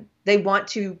this man. They want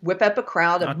to whip up a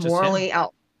crowd of morally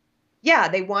out. Yeah,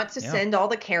 they want to send all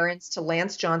the Karens to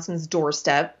Lance Johnson's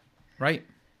doorstep. Right.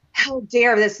 How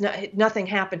dare this nothing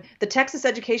happen? The Texas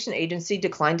Education Agency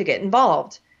declined to get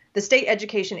involved. The state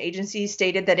education agency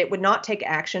stated that it would not take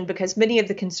action because many of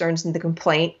the concerns in the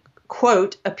complaint,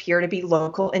 quote, appear to be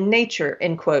local in nature,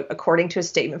 end quote, according to a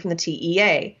statement from the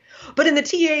TEA. But in the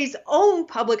TEA's own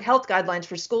public health guidelines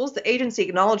for schools, the agency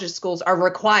acknowledges schools are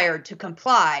required to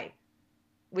comply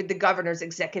with the governor's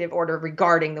executive order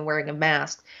regarding the wearing of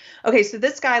masks. Okay, so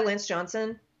this guy, Lance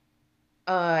Johnson,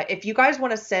 if you guys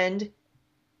want to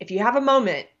if you have a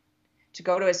moment to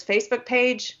go to his Facebook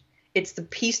page, it's the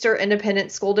Peaster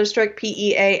Independent School District,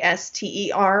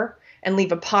 Peaster, and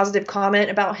leave a positive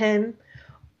comment about him.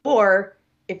 Or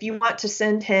if you want to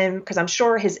send him, because I'm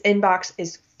sure his inbox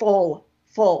is full.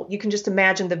 You can just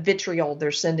imagine the vitriol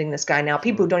they're sending this guy now.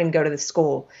 People who don't even go to the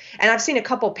school. And I've seen a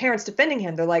couple of parents defending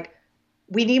him. They're like,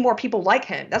 we need more people like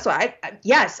him. That's why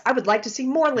I would like to see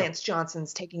more Lance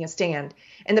Johnsons taking a stand.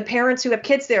 And the parents who have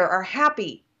kids there are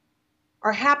happy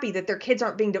that their kids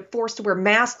aren't being forced to wear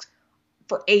masks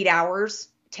for 8 hours,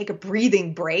 take a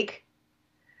breathing break.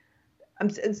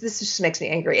 This just makes me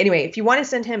angry. Anyway, if you want to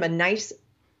send him a nice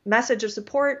message of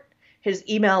support, his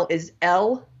email is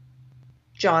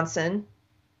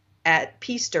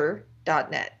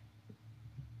ljohnson@peaster.net.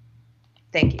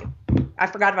 Thank you. I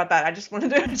forgot about that. I just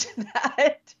wanted to mention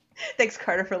that. Thanks,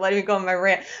 Carter, for letting me go on my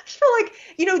rant. I just feel like,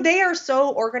 they are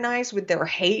so organized with their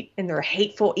hate and their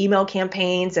hateful email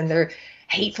campaigns and their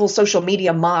hateful social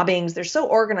media mobbings. They're so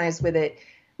organized with it.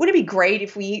 Wouldn't it be great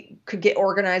if we could get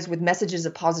organized with messages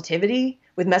of positivity,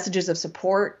 with messages of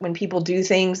support when people do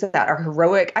things that are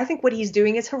heroic? I think what he's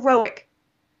doing is heroic.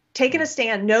 Taking a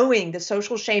stand, knowing the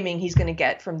social shaming he's going to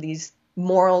get from these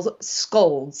moral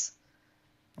scolds.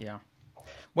 Yeah.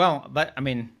 Well,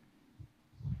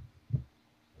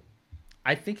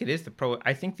 I think it is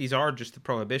I think these are just the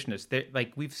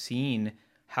prohibitionists. We've seen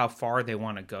how far they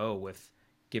want to go with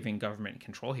giving government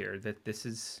control here. That this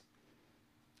is,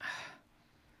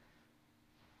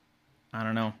 I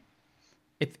don't know.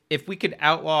 If we could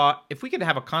have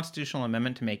a constitutional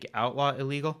amendment to make outlaw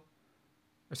illegal,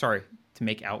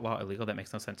 that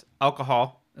makes no sense.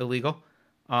 Alcohol illegal,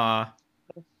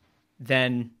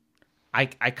 then I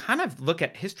kind of look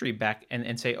at history back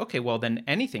and say, okay, well, then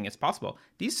anything is possible.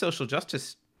 These social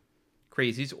justice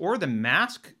crazies or the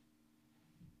mask,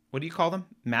 what do you call them?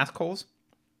 Mask holes?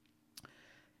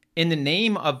 In the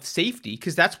name of safety,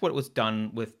 because that's what was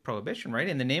done with prohibition, right?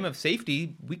 In the name of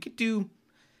safety, we could do,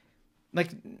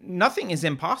 nothing is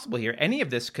impossible here. Any of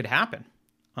this could happen.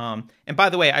 And by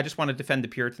the way, I just want to defend the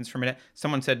Puritans for a minute.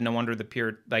 Someone said, no wonder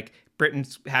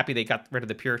Britain's happy they got rid of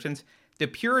the Puritans. The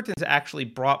Puritans actually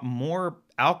brought more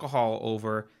alcohol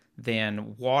over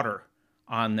than water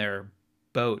on their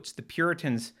boats. The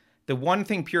one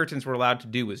thing Puritans were allowed to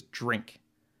do was drink.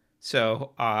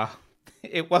 So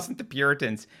it wasn't the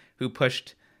Puritans who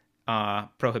pushed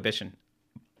prohibition.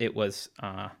 It was,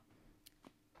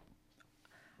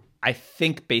 I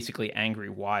think, basically angry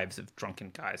wives of drunken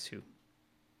guys who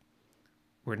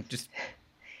were just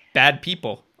bad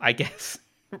people, I guess,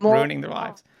 ruining their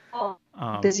lives.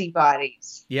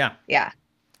 Busybodies. Yeah.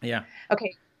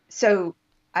 Okay, so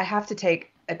I have to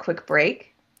take a quick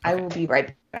break. Okay. I will be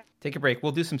right back. Take a break.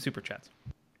 We'll do some super chats.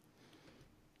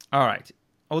 All right.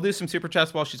 I'll do some super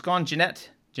chats while she's gone. Jeanette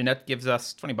Jeanette gives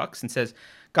us $20 and says,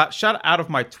 got shut out of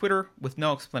my Twitter with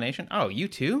no explanation. Oh, you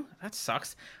too? That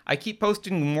sucks. I keep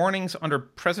posting warnings under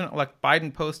President-elect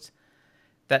Biden posts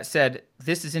that said,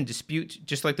 this is in dispute,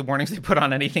 just like the warnings they put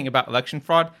on anything about election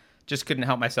fraud. Just couldn't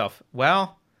help myself.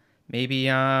 Well, maybe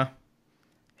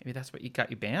that's what got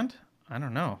you banned? I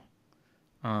don't know.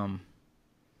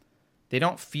 They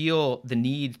don't feel the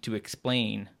need to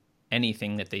explain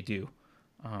anything that they do.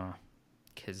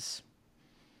 Because,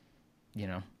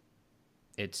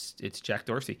 it's Jack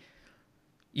Dorsey.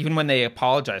 Even when they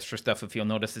apologize for stuff, if you'll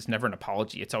notice, it's never an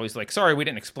apology. It's always like, sorry, we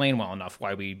didn't explain well enough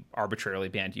why we arbitrarily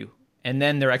banned you. And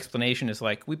then their explanation is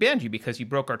like, we banned you because you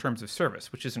broke our terms of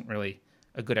service, which isn't really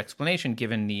a good explanation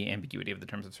given the ambiguity of the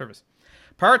terms of service.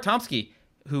 Parrot Tomsky,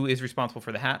 who is responsible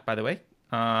for the hat, by the way,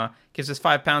 gives us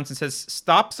 £5 and says,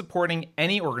 stop supporting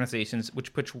any organizations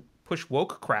which push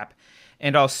woke crap,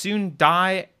 and it'll soon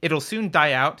die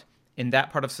out in that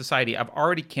part of society. I've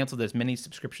already canceled as many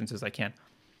subscriptions as I can.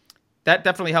 That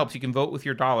definitely helps. You can vote with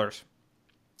your dollars.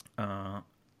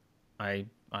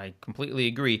 I completely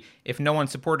agree. If no one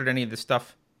supported any of this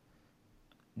stuff,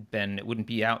 then it wouldn't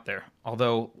be out there.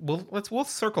 Although we'll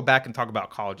circle back and talk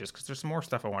about colleges because there's some more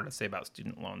stuff I wanted to say about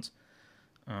student loans,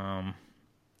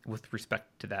 with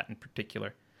respect to that in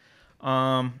particular.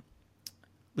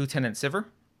 Lieutenant Siver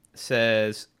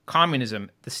says,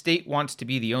 communism, the state wants to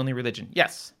be the only religion.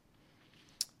 Yes,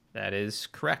 that is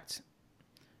correct.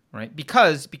 Right?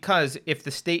 Because if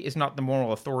the state is not the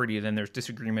moral authority, then there's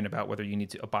disagreement about whether you need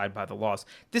to abide by the laws.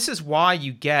 This is why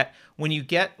when you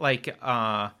get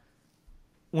I'll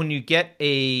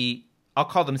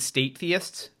call them state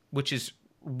theists, which is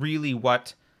really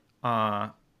what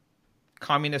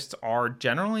communists are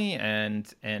generally,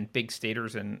 and big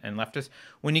staters and leftists.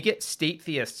 When you get state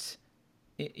theists,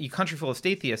 a country full of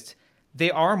state theists,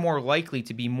 they are more likely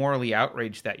to be morally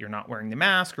outraged that you're not wearing the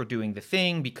mask or doing the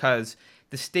thing, because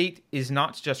the state is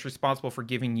not just responsible for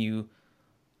giving you,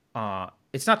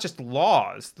 it's not just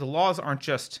laws. The laws aren't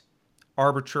just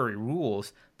arbitrary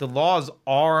rules. The laws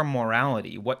are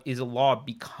morality. What is a law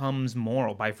becomes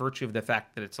moral by virtue of the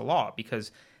fact that it's a law,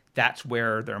 because that's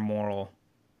where their moral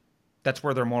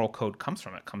code comes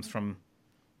from. It comes from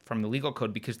the legal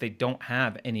code, because they don't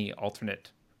have any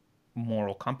alternate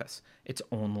moral compass. It's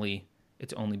only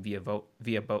via vote.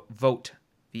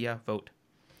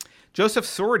 Joseph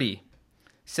Sordy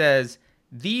says,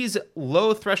 these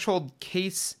low threshold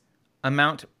case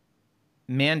amount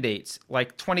mandates,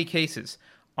 like 20 cases,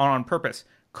 are on purpose.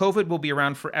 COVID will be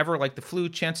around forever like the flu.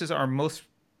 Chances are most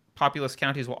populous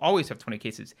counties will always have 20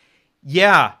 cases.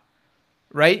 Yeah,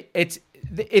 right?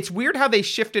 It's weird how they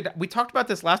shifted. We talked about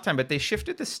this last time, but they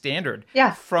shifted the standard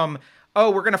from,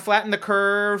 we're going to flatten the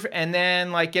curve and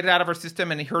then get it out of our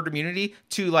system and herd immunity,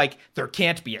 to there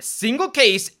can't be a single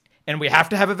case and we have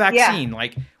to have a vaccine. Yeah.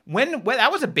 When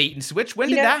that was a bait and switch. When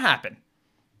did that happen?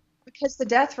 Because the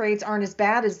death rates aren't as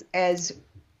bad as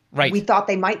we thought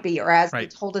they might be, or as they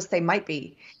told us they might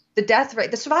be. The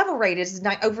survival rate is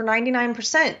over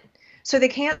 99%. So they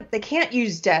can't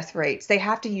use death rates. They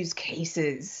have to use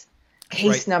case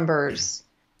numbers,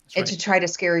 to try to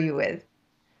scare you with.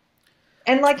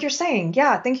 And like you're saying,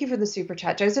 thank you for the super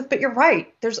chat, Joseph. But you're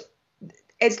right.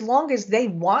 As long as they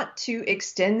want to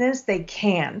extend this, they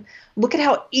can. Look at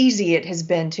how easy it has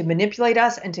been to manipulate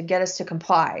us and to get us to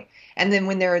comply. And then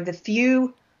when there are the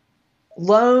few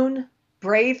lone,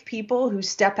 brave people who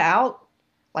step out,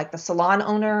 like the salon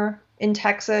owner in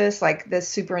Texas, like the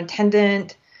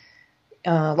superintendent,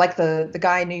 like the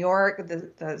guy in New York,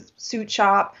 the suit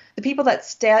shop, the people that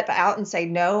step out and say,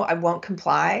 no, I won't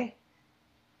comply,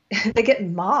 they get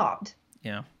mobbed.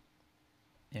 Yeah.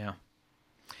 Yeah.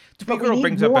 But we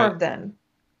need more of them.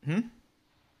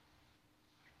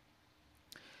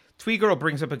 Tweegirl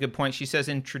brings up a good point. She says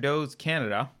in Trudeau's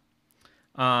Canada,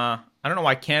 I don't know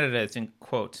why Canada is in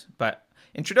quotes, but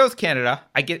in Trudeau's Canada,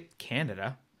 I get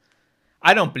Canada.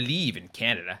 I don't believe in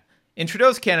Canada. In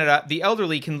Trudeau's Canada, the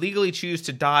elderly can legally choose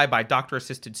to die by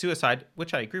doctor-assisted suicide,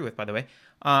 which I agree with, by the way,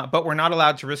 but we're not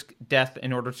allowed to risk death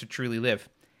in order to truly live.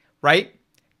 Right?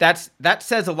 That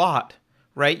says a lot,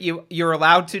 right? You're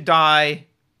allowed to die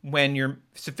when you're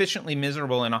sufficiently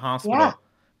miserable in a hospital,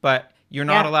 but you're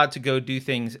not allowed to go do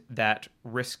things that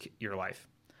risk your life.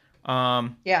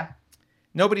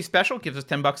 Nobody Special gives us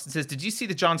 $10 and says, did you see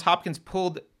that Johns Hopkins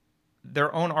pulled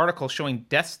their own article showing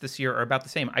deaths this year are about the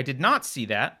same? I did not see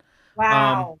that.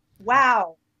 Wow.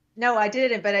 No, I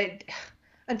didn't, but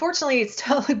unfortunately it's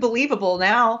totally believable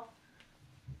now.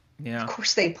 Yeah. Of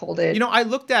course they pulled it. I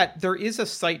looked at, there is a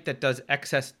site that does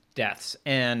excess deaths,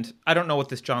 and I don't know what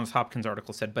this Johns Hopkins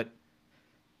article said, but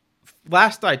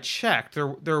last I checked,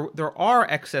 there are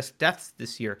excess deaths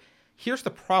this year. Here's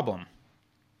the problem.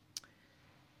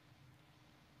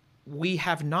 We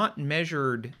have not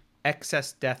measured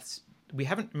excess deaths. We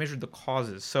haven't measured the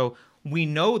causes. So we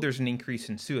know there's an increase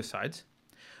in suicides.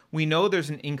 We know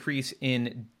there's an increase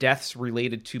in deaths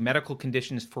related to medical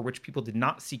conditions for which people did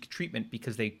not seek treatment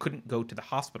because they couldn't go to the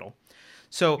hospital.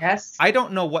 So Yes. I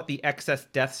don't know what the excess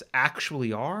deaths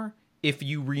actually are if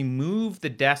you remove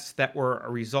the deaths that were a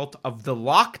result of the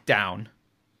lockdown,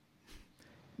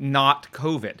 not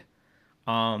COVID.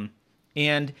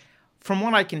 And from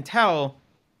what I can tell,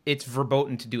 it's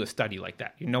verboten to do a study like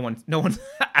that. No one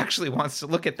actually wants to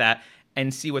look at that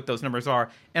and see what those numbers are.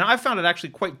 And I found it actually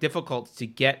quite difficult to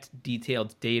get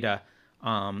detailed data.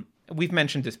 We've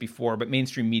mentioned this before, but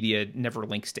mainstream media never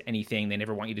links to anything. They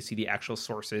never want you to see the actual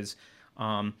sources.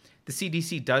 The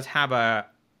CDC does have a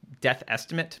death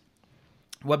estimate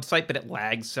website, but it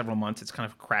lags several months. It's kind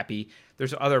of crappy.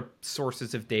 There's other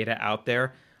sources of data out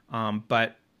there.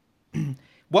 But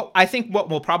I think what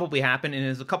will probably happen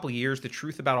is a couple of years, the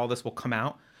truth about all this will come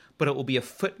out, but it will be a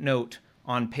footnote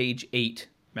on page 8,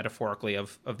 metaphorically,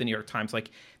 of the New York Times.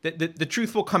 Like the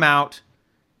truth will come out,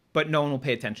 but no one will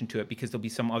pay attention to it because there'll be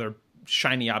some other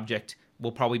shiny object.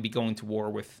 We'll probably be going to war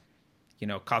with,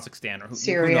 Kazakhstan or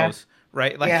who knows,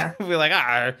 right? Like we'll be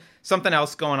like, something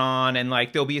else going on, and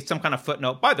like there'll be some kind of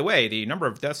footnote. By the way, the number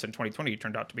of deaths in 2020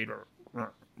 turned out to be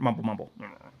mumble,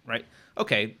 right?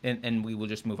 Okay, and we will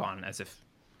just move on as if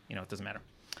it doesn't matter.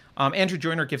 Andrew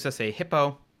Joyner gives us a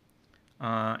hippo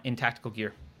in tactical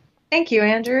gear. Thank you,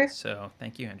 Andrew. So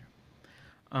thank you, Andrew.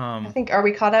 Are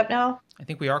we caught up now? I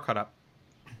think we are caught up.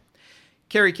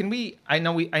 Carrie, can we? I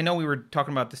know we were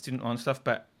talking about the student loan stuff,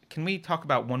 but can we talk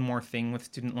about one more thing with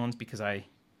student loans? Because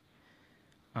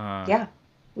yeah,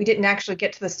 we didn't actually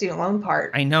get to the student loan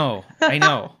part. I know.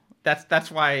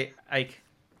 That's why I.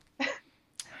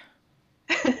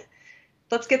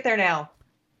 Let's get there now.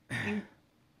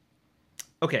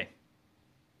 Okay.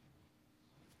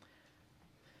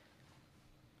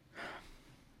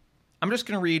 I'm just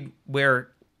going to read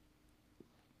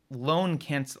loan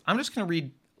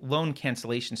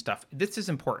cancellation stuff. This is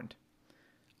important.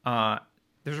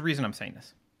 There's a reason I'm saying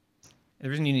this. The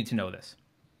reason you need to know this.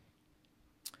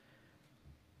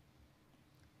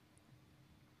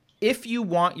 If you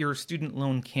want your student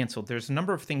loan canceled, there's a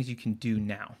number of things you can do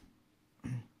now.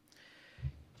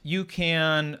 You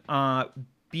can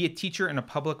be a teacher in a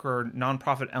public or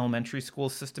nonprofit elementary school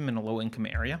system in a low-income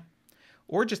area,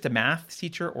 or just a math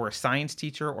teacher or a science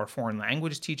teacher or a foreign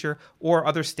language teacher, or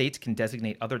other states can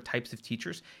designate other types of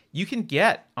teachers. You can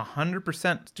get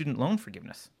 100% student loan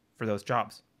forgiveness for those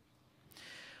jobs.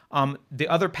 The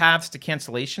other paths to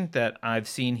cancellation that I've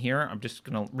seen here, I'm just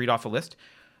going to read off a list.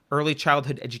 Early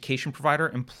childhood education provider,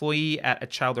 employee at a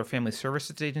child or family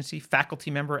services agency, faculty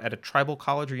member at a tribal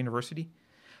college or university,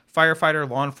 firefighter,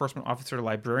 law enforcement officer,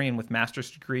 librarian with master's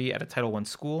degree at a Title I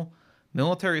school,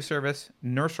 military service,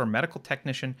 nurse or medical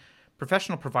technician,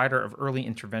 professional provider of early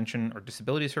intervention or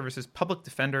disability services, public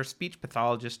defender, speech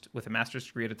pathologist with a master's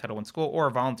degree at a Title I school, or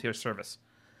a volunteer service.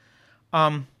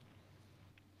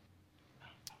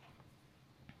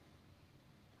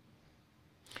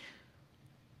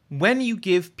 When you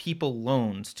give people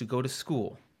loans to go to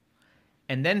school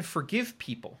and then forgive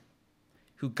people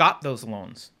who got those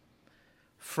loans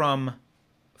from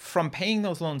paying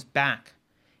those loans back,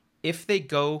 if they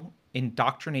go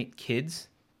indoctrinate kids,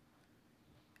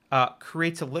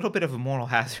 creates a little bit of a moral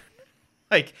hazard.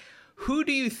 Like, who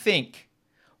do you think,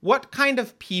 what kind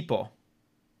of people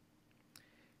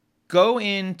go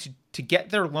in to get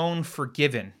their loan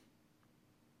forgiven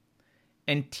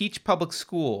and teach public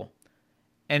school,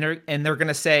 and they're going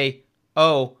to say,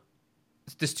 oh,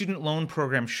 the student loan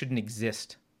program shouldn't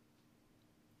exist?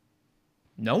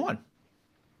 No one.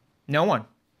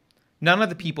 None of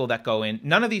the people that go in,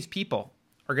 none of these people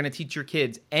are going to teach your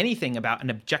kids anything about an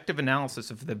objective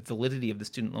analysis of the validity of the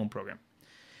student loan program.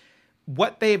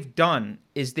 What they've done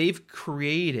is they've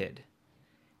created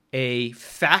a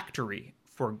factory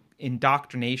for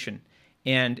indoctrination.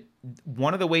 And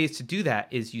one of the ways to do that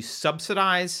is you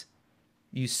subsidize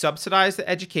the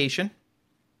education,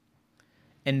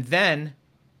 and then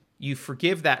you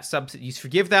forgive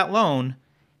that loan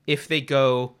if they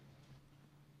go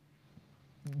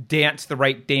dance the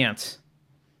right dance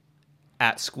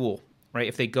at school, right?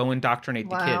 If they go indoctrinate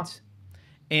the kids.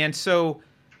 And so,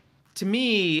 to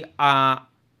me, I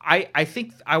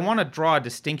think I want to draw a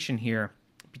distinction here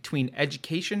between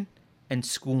education and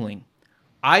schooling.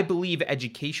 I believe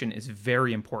education is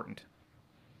very important.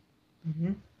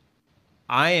 Mm-hmm.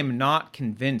 I am not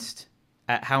convinced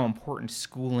at how important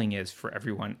schooling is for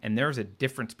everyone, and there's a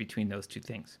difference between those two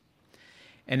things.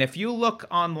 And if you look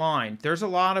online, there's a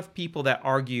lot of people that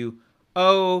argue,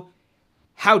 oh,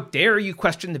 how dare you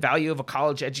question the value of a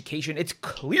college education? It's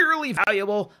clearly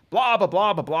valuable, blah, blah,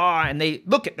 blah, blah, blah. And they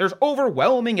look at, there's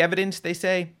overwhelming evidence, they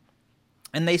say,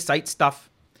 and they cite stuff.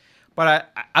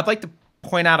 But I'd like to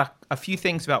point out a few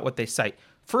things about what they cite.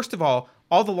 First of all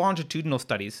the longitudinal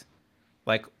studies,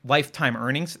 like lifetime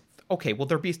earnings, okay, well,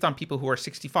 they're based on people who are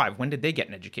 65. When did they get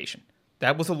an education?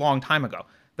 That was a long time ago.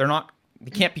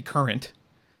 They can't be current.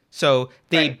 So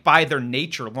they, right, by their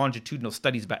nature, longitudinal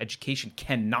studies about education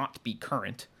cannot be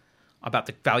current about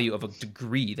the value of a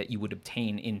degree that you would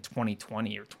obtain in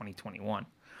 2020 or 2021.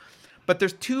 But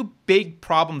there's two big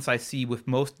problems I see with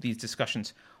most of these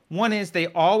discussions. One is they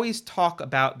always talk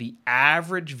about the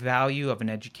average value of an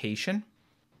education,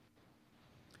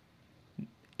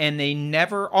 and they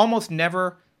almost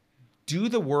never do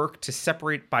the work to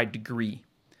separate by degree.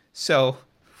 So,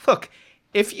 look,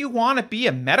 if you want to be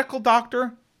a medical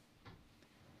doctor,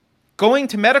 going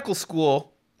to medical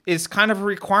school is kind of a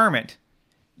requirement.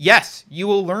 Yes, you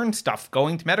will learn stuff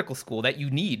going to medical school that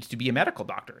you need to be a medical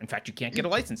doctor. In fact, you can't get a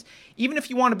license. Even if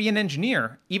you want to be an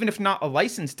engineer, even if not a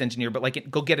licensed engineer, but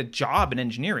like go get a job in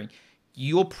engineering,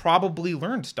 you'll probably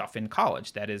learn stuff in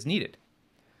college that is needed.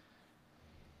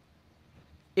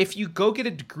 If you go get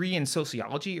a degree in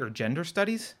sociology or gender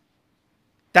studies,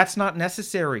 that's not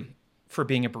necessary for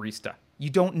being a barista.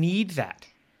 You don't need that,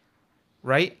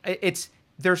 right?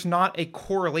 There's not a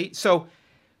correlate. So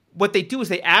what they do is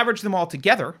they average them all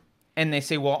together and they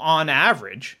say, well, on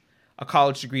average, a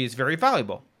college degree is very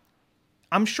valuable.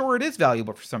 I'm sure it is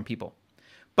valuable for some people.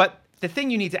 But the thing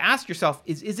you need to ask yourself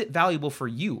is it valuable for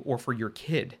you or for your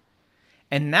kid?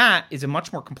 And that is a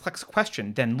much more complex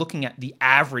question than looking at the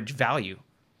average value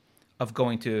of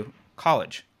going to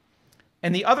college.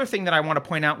 And the other thing that I want to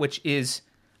point out, which is,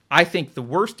 I think, the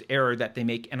worst error that they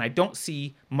make, and I don't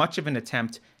see much of an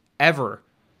attempt ever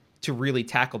to really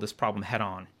tackle this problem head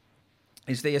on,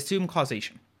 is they assume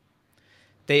causation.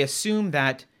 They assume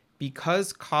that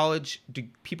because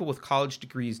people with college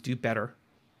degrees do better,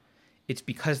 it's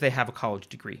because they have a college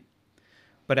degree.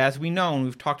 But as we know, and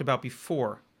we've talked about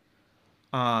before,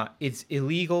 it's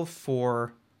illegal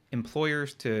for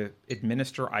employers to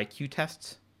administer IQ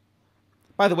tests.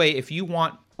 By the way, if you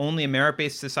want only a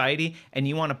merit-based society and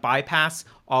you want to bypass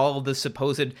all of the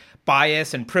supposed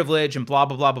bias and privilege and blah,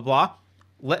 blah, blah, blah, blah,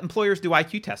 let employers do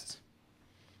IQ tests.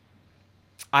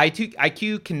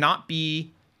 IQ cannot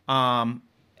be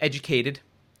educated.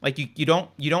 Like you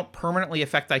don't permanently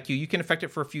affect IQ. You can affect it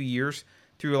for a few years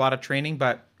through a lot of training,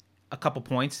 but a couple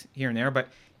points here and there. But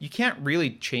you can't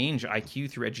really change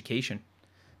IQ through education.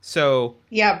 So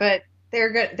yeah, but they're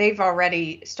good. They've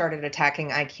already started attacking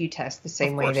IQ tests the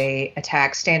same way they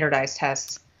attack standardized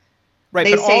tests. Right,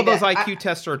 but all those IQ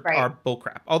tests are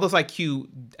bullcrap. All those IQ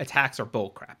attacks are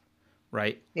bullcrap,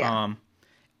 right? Yeah.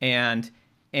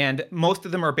 And most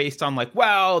of them are based on like,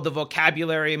 well, the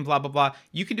vocabulary and blah, blah, blah.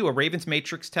 You can do a Raven's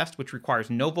Matrix test, which requires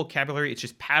no vocabulary. It's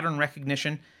just pattern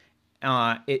recognition.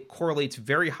 It correlates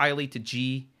very highly to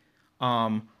G.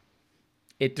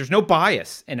 There's no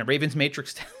bias in a Raven's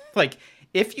Matrix test. Like,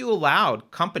 if you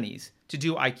allowed companies to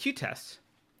do IQ tests,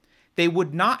 they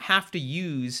would not have to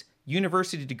use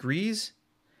university degrees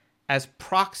as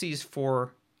proxies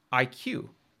for IQ.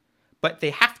 But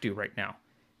they have to right now.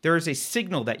 There is a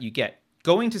signal that you get.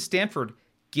 Going to Stanford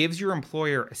gives your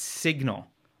employer a signal.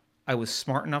 I was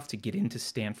smart enough to get into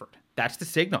Stanford. That's the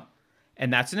signal.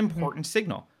 And that's an important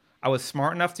signal. I was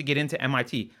smart enough to get into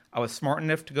MIT. I was smart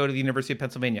enough to go to the University of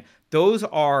Pennsylvania. Those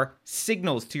are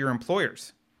signals to your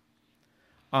employers.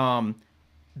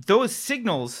 Those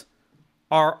signals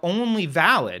are only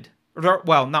valid,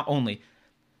 well, not only.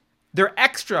 They're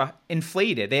extra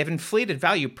inflated. They have inflated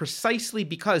value precisely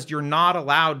because you're not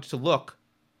allowed to look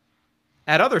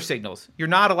at other signals. You're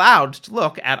not allowed to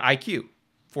look at IQ,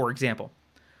 for example.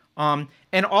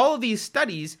 And all of these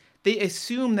studies, they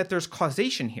assume that there's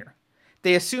causation here.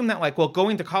 They assume that, like, well,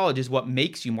 going to college is what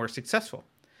makes you more successful.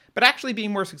 But actually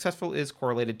being more successful is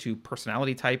correlated to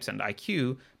personality types and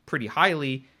IQ pretty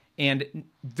highly. And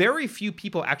very few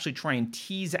people actually try and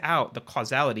tease out the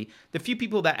causality. The few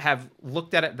people that have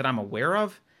looked at it that I'm aware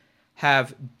of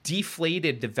have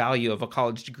deflated the value of a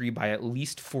college degree by at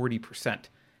least 40%.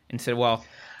 And said, well,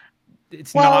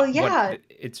 it's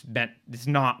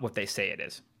not what they say it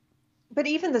is. But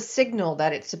even the signal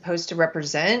that it's supposed to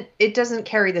represent, it doesn't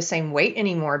carry the same weight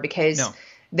anymore because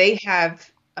they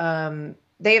have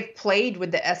played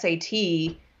with the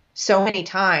SAT so many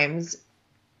times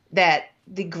that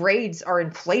the grades are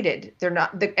inflated. They're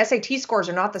not, the SAT scores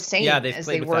are not the same as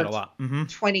they were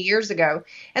 20 years ago.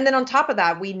 And then on top of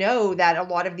that, we know that a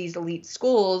lot of these elite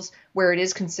schools where it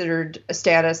is considered a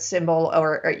status symbol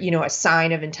or a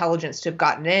sign of intelligence to have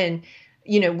gotten in,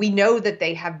 We know that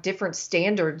they have different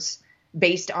standards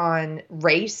based on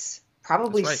race,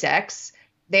 probably That's right. sex.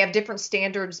 They have different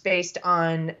standards based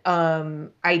on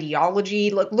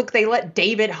ideology. Look, they let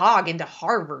David Hogg into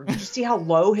Harvard. Did you see how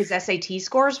low his SAT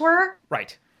scores were?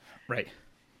 Right. Right.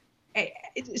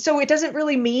 So it doesn't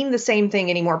really mean the same thing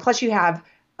anymore. Plus, you have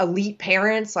elite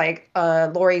parents like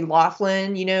Lori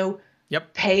Laughlin,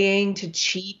 Yep. paying to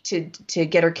cheat to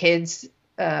get her kids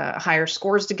higher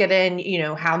scores to get in.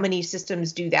 How many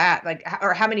systems do that?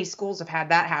 Or how many schools have had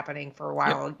that happening for a Yep.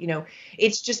 while?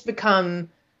 It's just become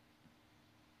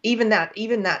even that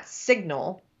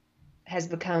signal has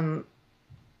become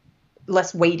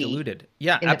less weighty Diluted.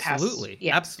 Yeah, in the past. absolutely.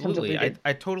 Yeah, become Absolutely. diluted.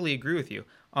 I totally agree with you.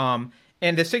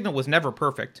 And the signal was never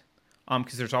perfect,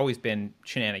 because there's always been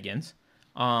shenanigans.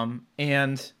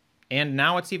 And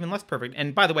now it's even less perfect.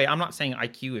 And by the way, I'm not saying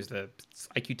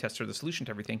IQ tests are the solution to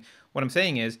everything. What I'm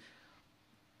saying is,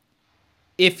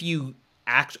 if you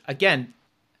again,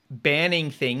 banning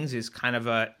things is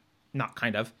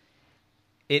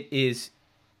it is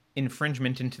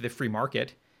infringement into the free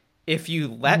market. If you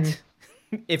let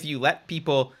if you let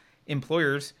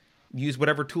employers use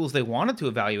whatever tools they wanted to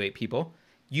evaluate people,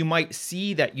 you might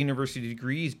see that university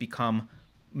degrees become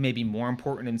maybe more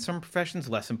important in some professions,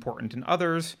 less important in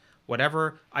others.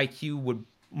 Whatever, IQ would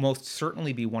most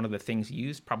certainly be one of the things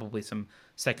used, probably some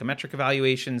psychometric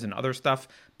evaluations and other stuff.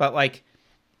 But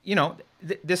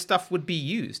this stuff would be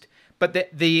used. But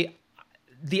the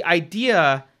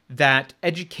idea that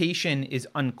education is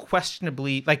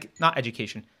unquestionably, not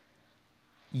education,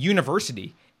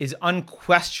 university is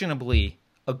unquestionably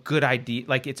a good idea,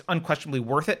 it's unquestionably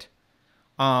worth it,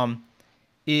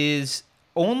 is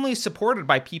only supported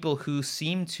by people who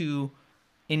seem to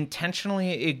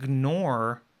intentionally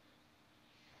ignore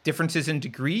differences in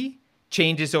degree,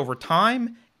 changes over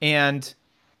time, and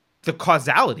the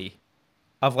causality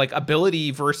of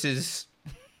ability versus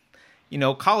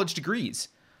college degrees.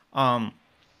 And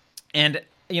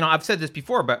I've said this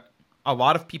before, but a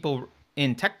lot of people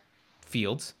in tech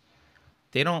fields,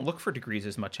 they don't look for degrees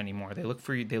as much anymore. They look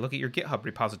at your GitHub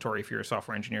repository if you're a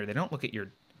software engineer. They don't look at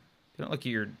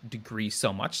your degree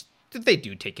so much. They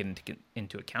do take it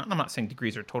into account. And I'm not saying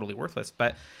degrees are totally worthless,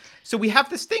 but so we have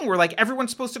this thing where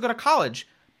everyone's supposed to go to college,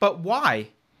 but why?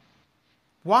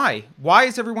 Why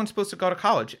is everyone supposed to go to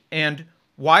college? And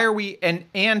why are we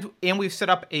and we've set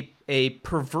up a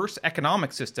perverse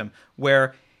economic system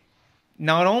where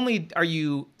not only are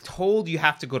you told you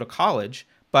have to go to college,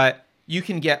 but you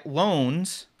can get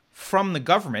loans from the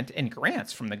government and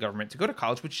grants from the government to go to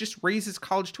college, which just raises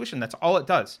college tuition. That's all it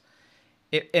does.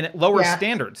 And it lowers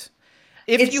standards.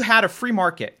 If you had a free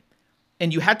market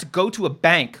and you had to go to a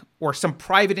bank or some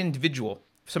private individual,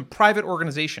 some private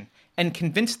organization, and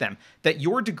convince them that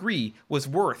your degree was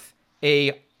worth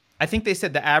I think they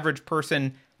said the average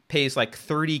person pays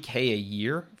 $30K a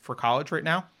year for college right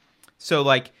now. So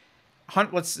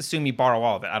let's assume you borrow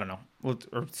all of it. I don't know,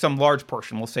 or some large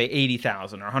portion. We'll say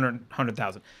 80,000 or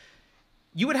 100,000.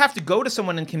 You would have to go to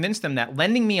someone and convince them that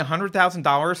lending me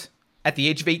 $100,000 at the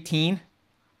age of 18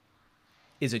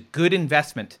 is a good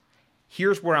investment.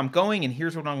 Here's where I'm going, and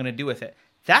here's what I'm going to do with it.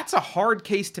 That's a hard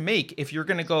case to make if you're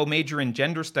going to go major in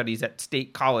gender studies at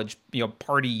State College,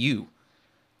 Party U.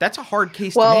 That's a hard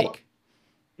case to make.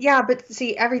 Yeah, but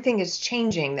see, everything is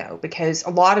changing, though, because a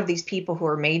lot of these people who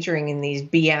are majoring in these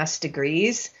BS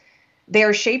degrees, they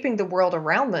are shaping the world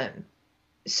around them.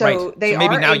 So they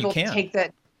maybe are now able to take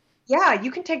that. Yeah,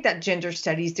 you can take that gender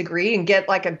studies degree and get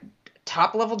a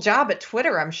top level job at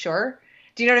Twitter, I'm sure.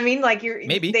 Do you know what I mean?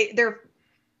 Maybe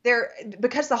they're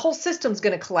because the whole system's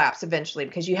going to collapse eventually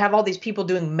because you have all these people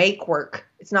doing make work.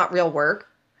 It's not real work.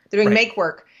 They're doing make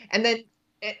work, and then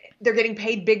they're getting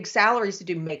paid big salaries to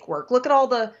do make work. Look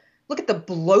at the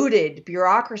bloated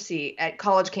bureaucracy at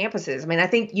college campuses. I mean, I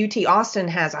think UT Austin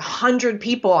has 100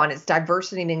 people on its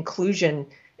diversity and inclusion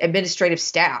administrative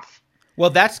staff. Well,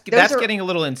 that's getting a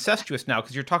little incestuous now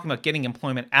because you're talking about getting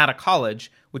employment at a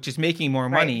college, which is making more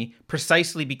money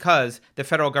precisely because the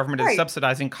federal government is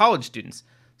subsidizing college students.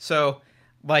 So,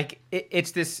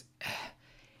 it's this.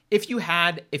 If you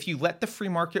let the free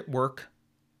market work,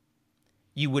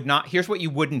 you would not. Here's what you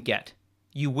wouldn't get.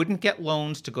 You wouldn't get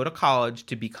loans to go to college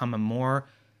to become a more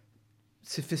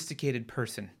sophisticated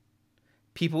person.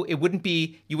 You wouldn't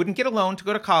get a loan to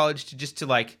go to college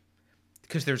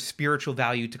because there's spiritual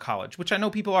value to college, which I know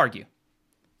people argue.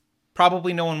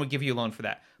 Probably no one would give you a loan for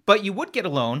that. But you would get a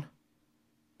loan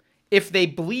if they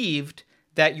believed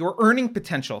that your earning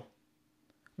potential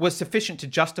was sufficient to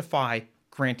justify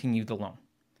granting you the loan.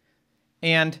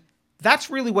 And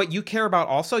that's really what you care about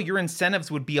also. Your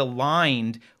incentives would be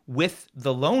aligned with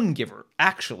the loan giver,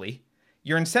 actually.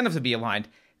 your incentives would be aligned.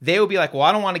 They would be like, well,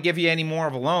 I don't want to give you any more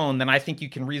of a loan than I think you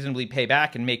can reasonably pay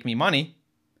back and make me money.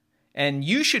 And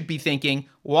you should be thinking,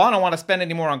 well, I don't want to spend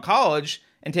any more on college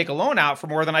and take a loan out for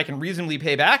more than I can reasonably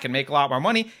pay back and make a lot more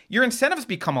money. Your incentives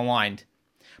become aligned.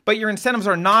 But your incentives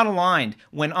are not aligned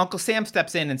when Uncle Sam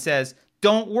steps in and says,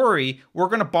 don't worry, we're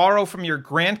going to borrow from your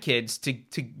grandkids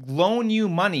to loan you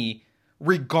money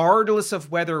regardless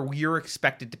of whether you're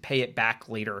expected to pay it back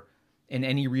later in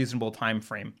any reasonable time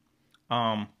frame.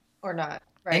 Or not,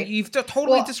 right? And you've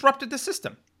totally disrupted the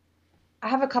system. I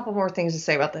have a couple more things to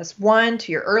say about this. One,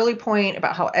 to your early point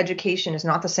about how education is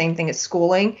not the same thing as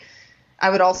schooling, I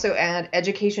would also add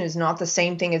education is not the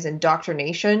same thing as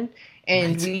indoctrination.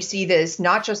 And Right. we see this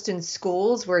not just in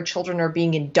schools where children are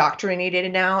being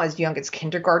indoctrinated now as young as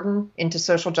kindergarten into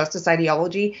social justice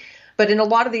ideology, but in a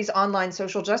lot of these online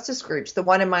social justice groups. The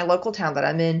one in my local town that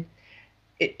I'm in,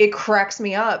 it cracks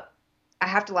me up. I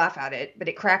have to laugh at it, but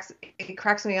it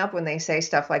cracks me up when they say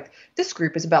stuff like, this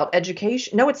group is about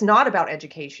education. No, it's not about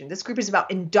education. This group is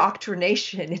about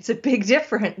indoctrination. It's a big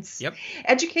difference. Yep.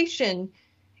 Education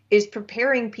is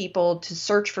preparing people to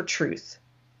search for truth.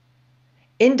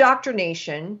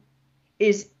 Indoctrination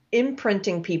is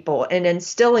imprinting people and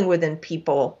instilling within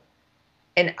people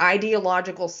an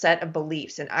ideological set of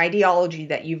beliefs, an ideology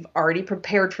that you've already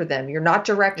prepared for them. You're not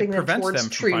directing them towards It prevents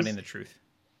them truth. from finding the truth.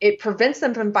 It prevents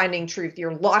them from finding truth.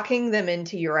 You're locking them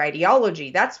into your ideology.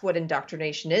 That's what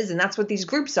indoctrination is, and that's what these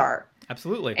groups are.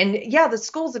 Absolutely. And yeah,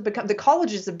 the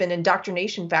colleges have been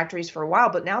indoctrination factories for a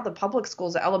while, but now the public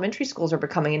schools, the elementary schools are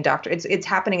becoming it's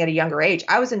happening at a younger age.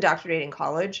 I was indoctrinated in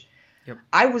college. Yep.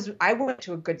 I went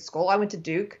to a good school. I went to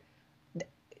Duke.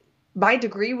 My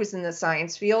degree was in the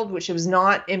science field, which was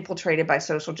not infiltrated by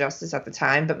social justice at the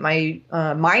time, but my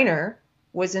minor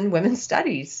was in women's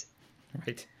studies.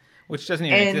 Right. Which doesn't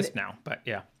even exist now, but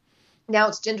yeah. Now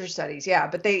it's gender studies, yeah.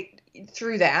 But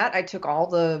through that, I took all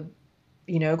the,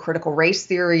 critical race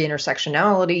theory,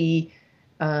 intersectionality,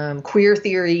 queer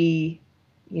theory,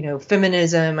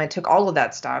 feminism. I took all of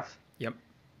that stuff. Yep.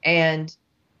 And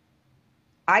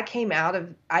I came out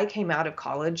of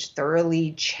college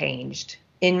thoroughly changed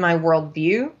in my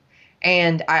worldview.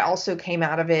 And I also came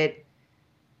out of it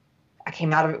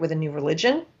with a new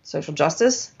religion, social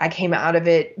justice. I came out of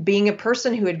it being a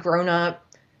person who had grown up,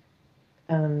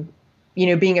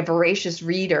 being a voracious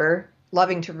reader,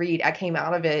 loving to read. I came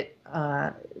out of it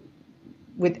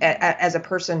as a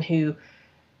person who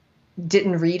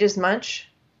didn't read as much,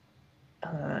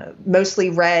 mostly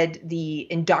read the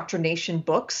indoctrination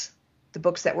books, the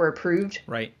books that were approved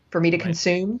for me to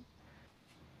consume.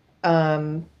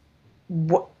 I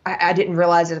didn't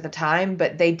realize it at the time,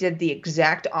 but they did the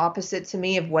exact opposite to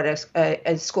me of what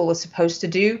a school is supposed to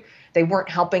do. They weren't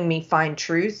helping me find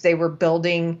truth. They were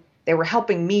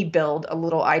helping me build a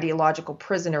little ideological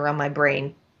prison around my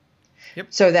brain. Yep.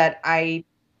 So that I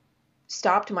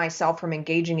stopped myself from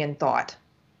engaging in thought.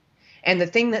 And the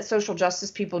thing that social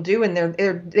justice people do, and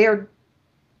they're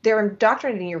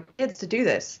indoctrinating your kids to do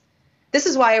this. This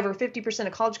is why over 50%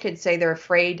 of college kids say they're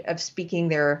afraid of speaking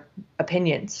their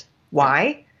opinions.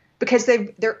 Why? Because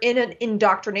they're in an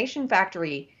indoctrination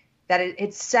factory that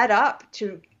it's set up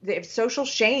they have social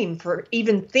shame for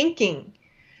even thinking.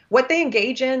 What they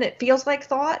engage in, it feels like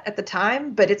thought at the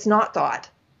time, but it's not thought.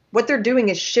 What they're doing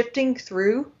is shifting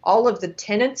through all of the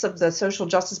tenets of the social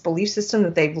justice belief system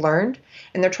that they've learned,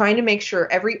 and they're trying to make sure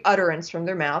every utterance from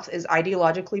their mouth is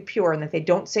ideologically pure and that they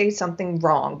don't say something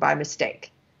wrong by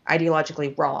mistake,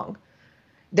 ideologically wrong.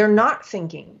 They're not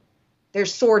thinking. They're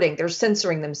sorting. They're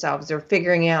censoring themselves. They're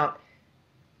figuring out,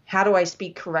 how do I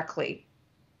speak correctly?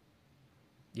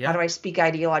 Yeah. How do I speak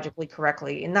ideologically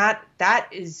correctly? And that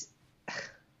is,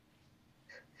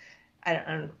 I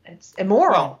don't, it's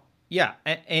immoral. Well, yeah,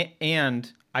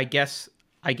 and I guess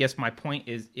my point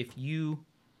is, 2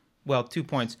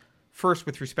 points. First,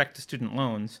 with respect to student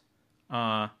loans,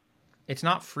 it's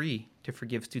not free to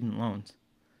forgive student loans.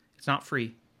 It's not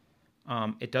free.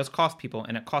 It does cost people,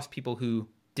 and it costs people who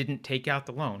didn't take out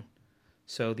the loan.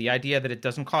 So the idea that it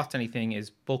doesn't cost anything is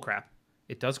bullcrap.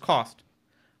 It does cost.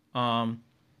 But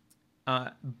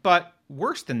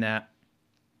worse than that,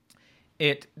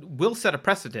 it will set a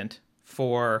precedent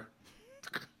for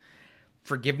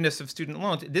forgiveness of student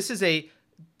loans.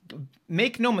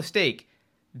 Make no mistake,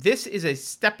 this is a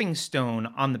stepping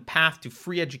stone on the path to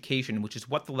free education, which is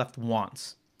what the left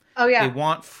wants. Oh, yeah. They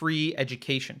want free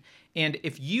education. And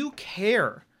if you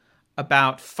care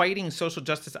about fighting social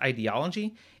justice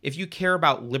ideology, if you care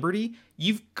about liberty,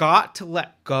 you've got to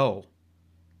let go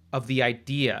of the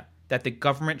idea that the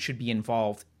government should be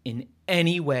involved in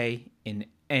any way in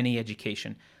any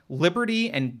education. Liberty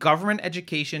and government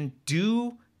education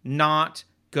do not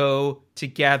go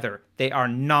together. They are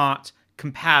not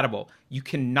compatible. You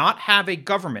cannot have a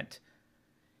government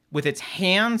with its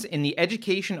hands in the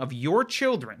education of your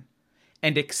children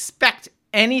and expect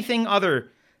anything other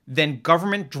than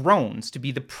government drones to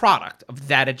be the product of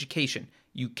that education.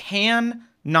 You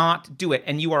cannot do it,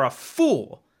 and you are a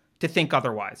fool to think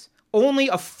otherwise. Only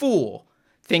a fool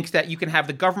thinks that you can have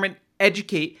the government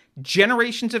educate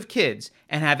generations of kids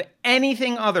and have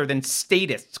anything other than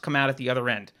statists come out at the other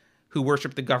end who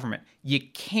worship the government. You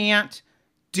can't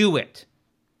do it.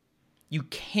 You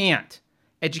can't.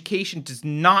 Education does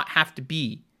not have to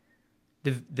be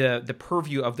the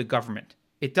purview of the government.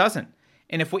 It doesn't.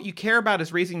 And if what you care about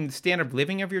is raising the standard of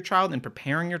living of your child and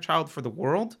preparing your child for the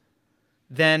world,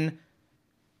 then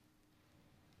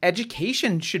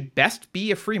education should best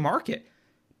be a free market.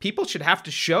 People should have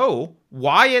to show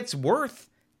why it's worth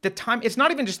the time. It's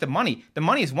not even just the money. The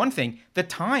money is one thing. The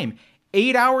time.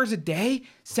 8 hours a day,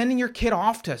 sending your kid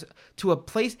off to a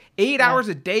place, 8 hours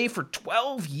a day for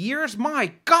 12 years?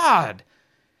 My God.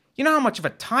 You know how much of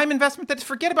a time investment that is?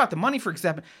 Forget about the money, for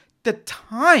example. The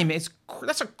time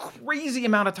that's a crazy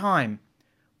amount of time.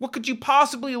 What could you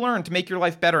possibly learn to make your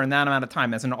life better in that amount of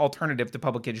time as an alternative to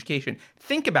public education?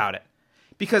 Think about it.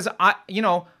 Because I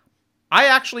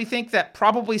actually think that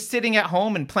probably sitting at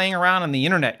home and playing around on the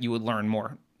internet, you would learn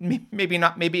more. Maybe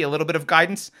not, maybe a little bit of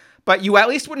guidance, but you at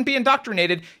least wouldn't be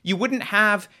indoctrinated. You wouldn't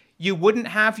have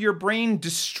your brain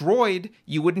destroyed.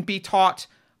 You wouldn't be taught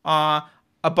a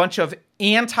bunch of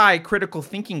anti-critical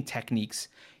thinking techniques.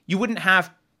 You wouldn't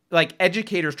have like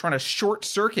educators trying to short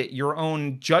circuit your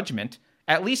own judgment.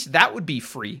 At least that would be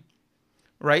free,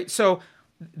 right? So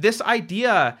this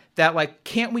idea that like,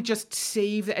 can't we just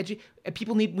save the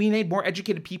we need more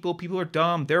educated people. People are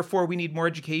dumb. Therefore, we need more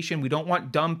education. We don't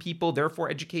want dumb people. Therefore,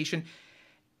 education.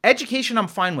 Education, I'm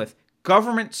fine with.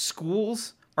 Government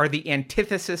schools are the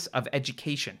antithesis of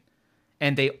education,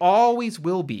 and they always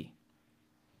will be.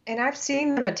 And I've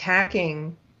seen them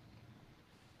attacking.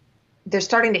 They're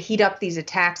starting to heat up these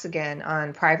attacks again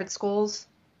on private schools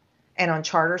and on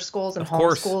charter schools and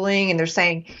homeschooling. And they're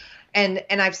saying, and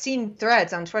I've seen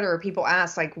threads on Twitter where people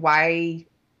ask, like, why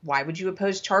would you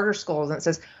oppose charter schools? And it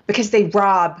says, because they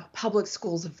rob public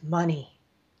schools of money.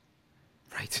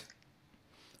 Right.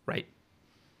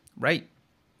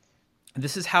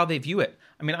 This is how they view it.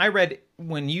 I mean, I read,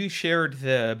 when you shared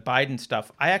the Biden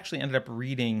stuff, I actually ended up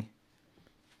reading.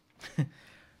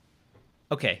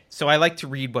 Okay, so I like to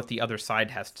read what the other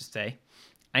side has to say.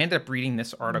 I ended up reading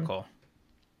this article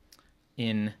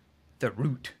in The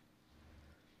Root.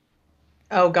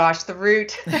 Oh, gosh, The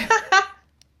Root.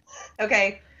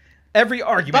 Okay. Every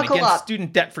argument Buckle against up.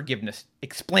 student debt forgiveness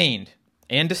explained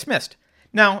and dismissed.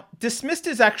 Now, dismissed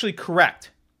is actually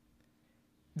correct.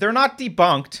 They're not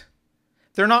debunked.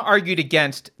 They're not argued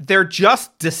against. They're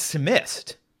just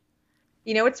dismissed.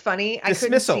 You know, it's funny. I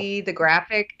couldn't see the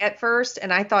graphic at first,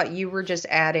 and I thought you were just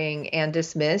adding "and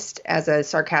dismissed" as a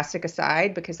sarcastic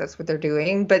aside because that's what they're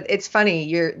doing. But it's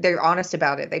funny. They're honest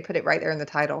about it. They put it right there in the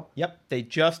title. Yep, they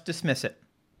just dismiss it.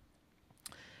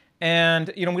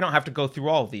 And, we don't have to go through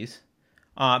all of these.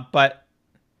 But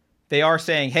they are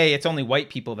saying, hey, it's only white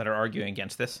people that are arguing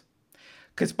against this.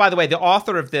 Because, by the way, the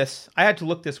author of this, I had to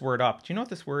look this word up. Do you know what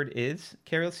this word is?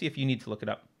 Carrie, let's see if you need to look it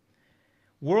up.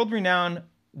 World-renowned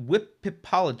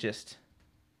Wipipologist.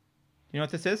 You know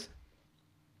what this is?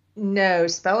 No,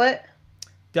 spell it.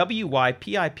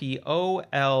 Wypipologist. Oh,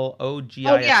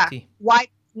 yeah.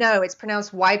 No, it's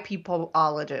pronounced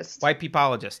Wipipologist.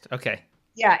 Wipipologist. Okay.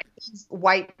 Yeah, it's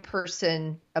white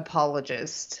person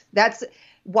apologist. That's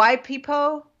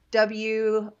Wypipo,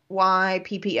 WYPPO,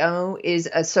 is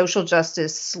a social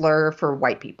justice slur for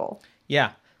white people.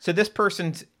 Yeah. So this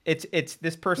person's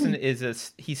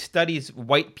he studies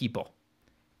white people.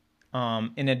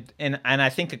 In I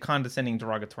think a condescending,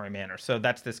 derogatory manner. So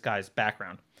that's this guy's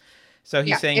background. So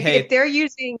he's saying, if they're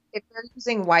using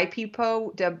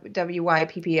YPPO,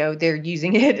 WYPPO, they're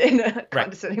using it in a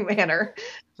condescending manner.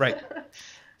 Right.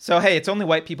 So hey, it's only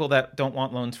white people that don't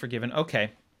want loans forgiven. Okay.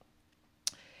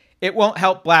 It won't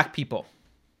help black people.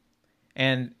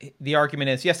 And the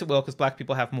argument is, yes, it will, because black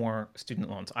people have more student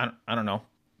loans. I don't know.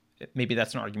 Maybe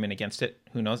that's an argument against it.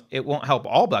 Who knows? It won't help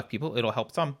all black people. It'll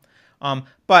help some.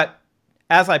 But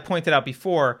as I pointed out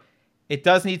before, it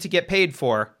does need to get paid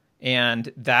for.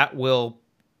 And that will,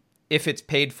 if it's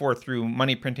paid for through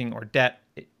money printing or debt,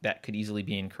 that could easily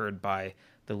be incurred by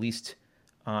the least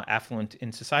affluent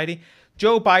in society.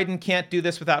 Joe Biden can't do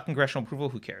this without congressional approval.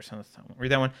 Who cares? I won't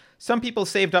read that one. Some people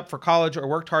saved up for college or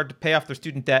worked hard to pay off their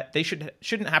student debt. They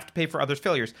shouldn't have to pay for others'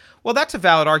 failures. Well, that's a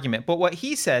valid argument. But what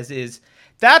he says is,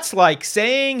 that's like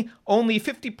saying only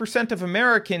 50% of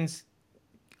Americans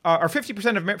or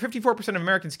 54% of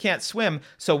Americans can't swim.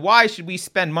 So why should we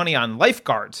spend money on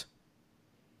lifeguards?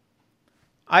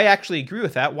 I actually agree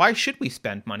with that. Why should we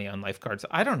spend money on lifeguards?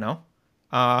 I don't know.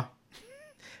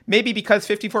 Maybe because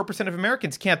 54% of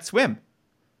Americans can't swim.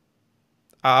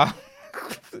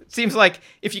 Seems like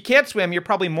if you can't swim, you're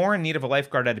probably more in need of a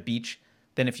lifeguard at a beach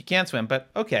than if you can swim. But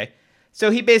okay.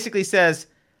 So he basically says,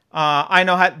 I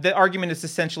know how, the argument is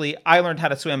essentially, I learned how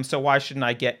to swim, so why shouldn't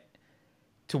I get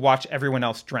to watch everyone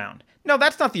else drown? No,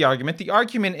 that's not the argument. The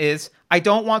argument is, I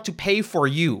don't want to pay for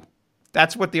you.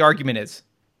 That's what the argument is.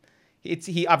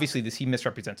 He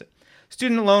misrepresents it.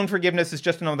 Student loan forgiveness is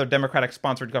just another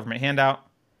Democratic-sponsored government handout.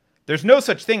 There's no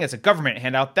such thing as a government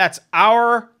handout. That's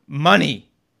our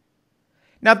money.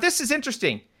 Now, this is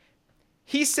interesting.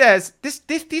 He says,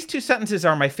 these two sentences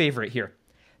are my favorite here.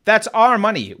 That's our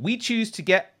money. We choose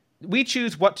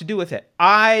what to do with it.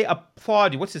 I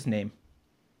applaud you. What's his name?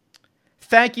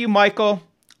 Thank you, Michael.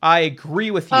 I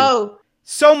agree with you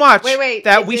so much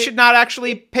that we should not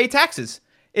actually pay taxes.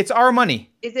 It's our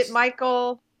money. Is it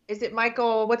Michael?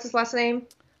 What's his last name?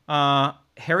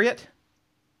 Harriet?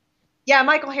 Yeah,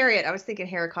 Michael Harriet. I was thinking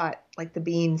haricot, like the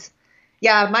beans.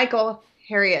 Yeah, Michael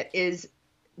Harriet is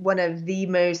one of the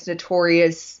most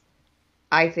notorious,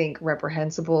 I think,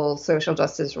 reprehensible social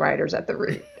justice writers at the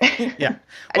root. Yeah.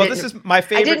 Well, this is my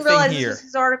favorite thing here. I didn't realize this was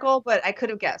his article, but I could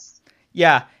have guessed.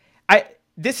 Yeah.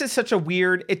 This is such a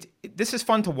weird... This is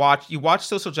fun to watch. You watch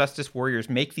social justice warriors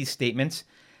make these statements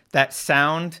that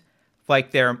sound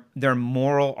like they're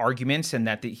moral arguments and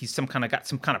that he's got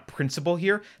some kind of principle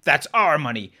here. That's our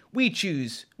money. We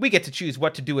get to choose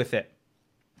what to do with it.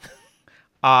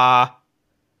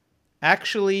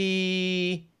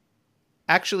 Actually,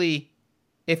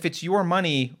 if it's your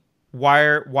money,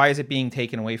 why is it being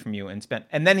taken away from you and spent?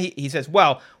 And then he says,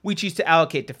 well, we choose to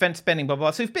allocate defense spending, blah, blah,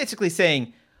 blah. So he's basically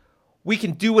saying we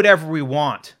can do whatever we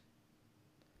want.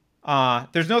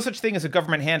 There's no such thing as a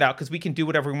government handout because we can do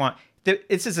whatever we want.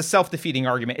 This is a self-defeating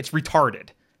argument. It's retarded.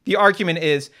 The argument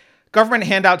is government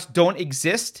handouts don't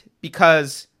exist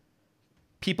because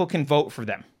people can vote for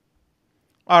them.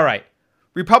 All right.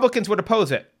 Republicans would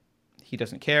oppose it. He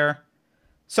doesn't care.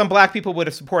 Some black people would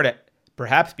have supported it.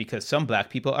 Perhaps because some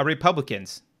black people are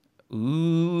Republicans.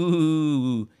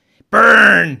 Ooh.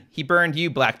 Burn! He burned you,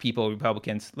 black people,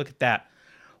 Republicans. Look at that.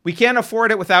 We can't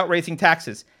afford it without raising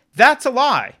taxes. That's a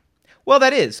lie. Well,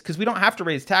 that is, because we don't have to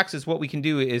raise taxes. What we can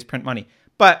do is print money.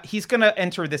 But he's going to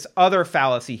enter this other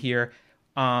fallacy here.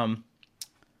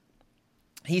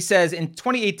 He says in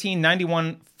 2018,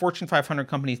 91 Fortune 500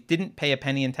 companies didn't pay a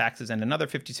penny in taxes and another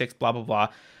 56, blah, blah, blah.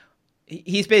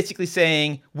 He's basically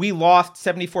saying we lost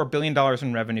 $74 billion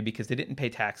in revenue because they didn't pay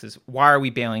taxes. Why are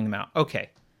we bailing them out? Okay.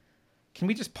 Can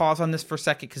we just pause on this for a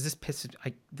second? Because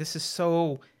this is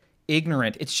so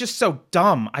ignorant. It's just so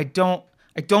dumb. I don't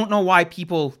know why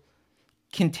people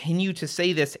continue to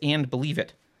say this and believe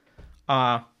it.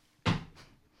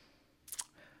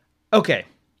 Okay.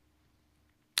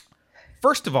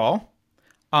 First of all,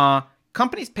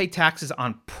 companies pay taxes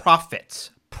on profits.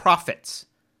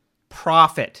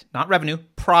 Profit, not revenue.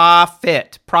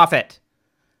 Profit.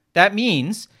 That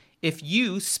means if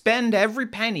you spend every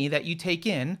penny that you take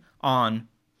in on,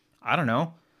 I don't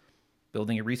know,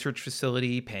 building a research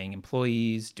facility, paying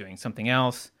employees, doing something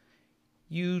else,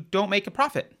 you don't make a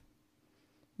profit.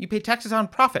 You pay taxes on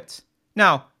profits.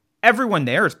 Now, everyone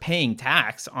there is paying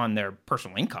tax on their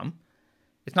personal income.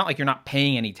 It's not like you're not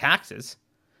paying any taxes.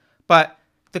 But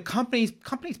the companies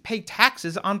pay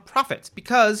taxes on profits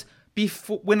because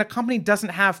when a company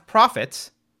doesn't have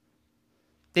profits,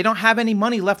 they don't have any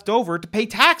money left over to pay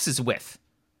taxes with.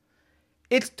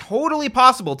 It's totally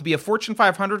possible to be a Fortune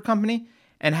 500 company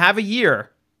and have a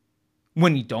year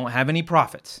when you don't have any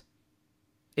profits.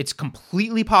 It's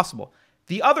completely possible.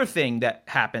 The other thing that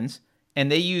happens,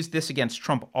 and they use this against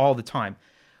Trump all the time,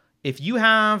 if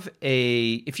you've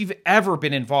ever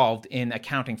been involved in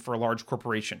accounting for a large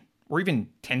corporation, or even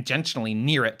tangentially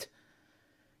near it,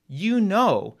 you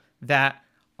know that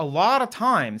a lot of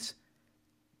times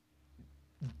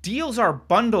deals are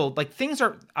bundled, like things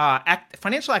are,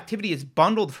 financial activity is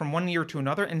bundled from one year to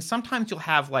another, and sometimes you'll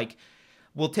have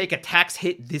we'll take a tax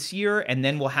hit this year, and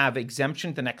then we'll have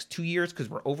exemption the next 2 years because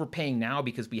we're overpaying now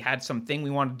because we had something we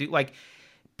wanted to do.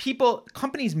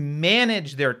 Companies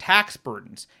manage their tax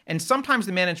burdens, and sometimes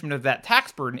the management of that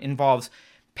tax burden involves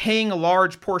paying a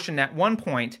large portion at one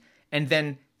point and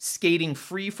then skating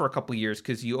free for a couple of years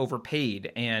because you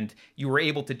overpaid and you were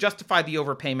able to justify the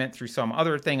overpayment through some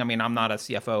other thing. I mean, I'm not a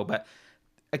CFO, but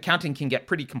accounting can get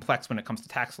pretty complex when it comes to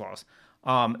tax laws.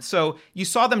 So you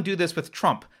saw them do this with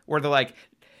Trump, where they're like,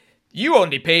 you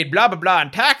only paid blah, blah, blah in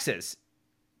taxes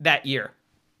that year.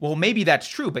 Well, maybe that's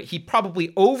true, but he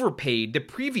probably overpaid the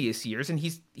previous years, and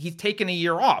he's taken a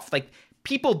year off. Like,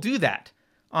 people do that.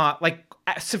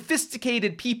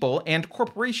 Sophisticated people and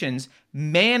corporations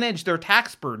manage their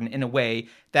tax burden in a way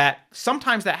that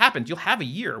sometimes that happens. You'll have a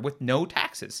year with no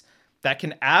taxes. That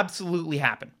can absolutely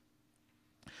happen.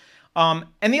 And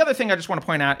the other thing I just want to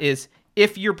point out is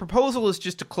if your proposal is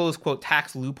just to close, quote,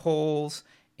 tax loopholes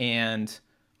and,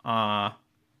 or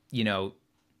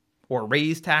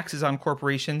raise taxes on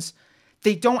corporations,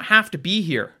 they don't have to be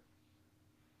here.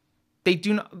 They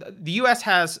do not. The U.S.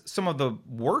 has some of the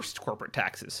worst corporate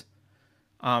taxes.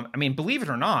 Believe it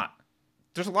or not,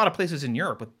 there's a lot of places in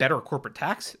Europe with better corporate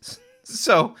taxes.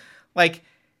 So, like,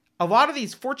 a lot of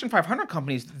these Fortune 500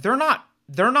 companies, they're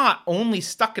not only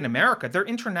stuck in America. They're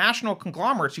international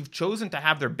conglomerates who've chosen to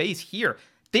have their base here.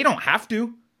 They don't have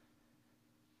to.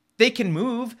 They can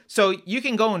move. So you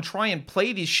can go and try and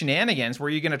play these shenanigans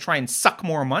where you're going to try and suck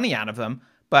more money out of them,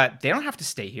 but they don't have to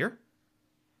stay here.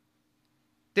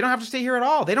 They don't have to stay here at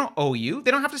all. They don't owe you. They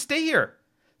don't have to stay here.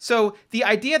 So the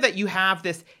idea that you have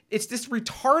this, it's this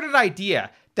retarded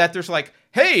idea that there's like,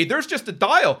 hey, there's just a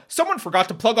dial. Someone forgot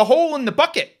to plug a hole in the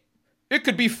bucket. It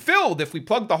could be filled if we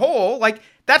plug the hole. Like,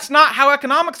 that's not how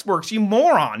economics works, you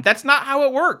moron. That's not how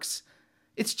it works.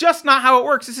 It's just not how it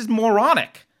works. This is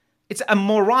moronic. It's a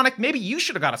moronic, maybe you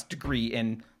should have got a degree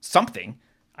in something.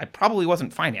 I probably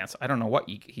wasn't finance. I don't know what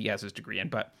he has his degree in,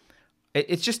 but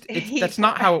that's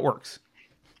not how it works.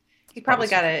 He probably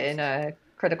got it in a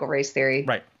critical race theory.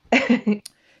 Right.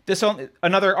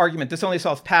 Another argument, this only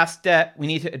solves past debt. We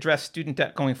need to address student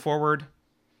debt going forward.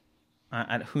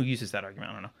 Who uses that argument?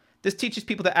 I don't know. This teaches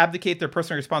people to abdicate their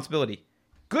personal responsibility.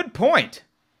 Good point.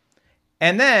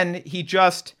 And then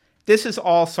this is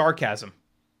all sarcasm.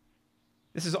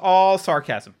 This is all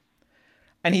sarcasm.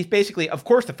 And he's basically, of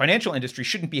course, the financial industry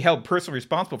shouldn't be held personally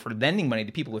responsible for lending money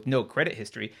to people with no credit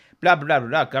history. Blah, blah, blah, blah,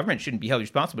 blah. Government shouldn't be held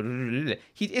responsible. Blah, blah, blah, blah.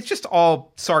 It's just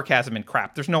all sarcasm and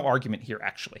crap. There's no argument here,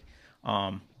 actually.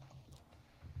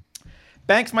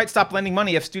 Banks might stop lending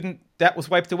money if student debt was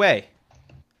wiped away.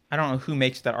 I don't know who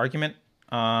makes that argument.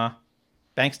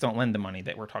 Banks don't lend the money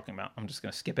that we're talking about. I'm just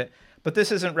going to skip it. But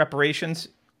this isn't reparations.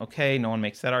 Okay, no one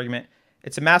makes that argument.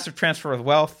 It's a massive transfer of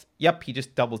wealth. Yep, he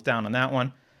just doubles down on that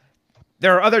one.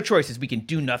 There are other choices. We can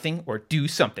do nothing or do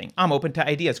something. I'm open to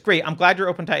ideas. Great. I'm glad you're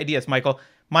open to ideas, Michael.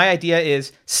 My idea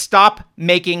is stop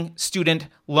making student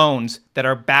loans that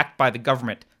are backed by the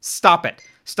government. Stop it.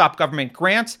 Stop government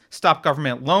grants. Stop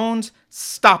government loans.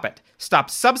 Stop it.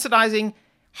 Stop subsidizing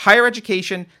higher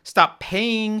education. Stop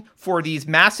paying for these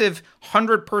massive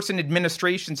 100-person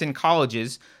administrations in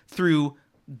colleges through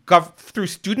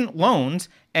student loans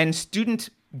and student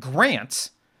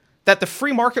grants that the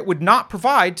free market would not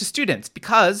provide to students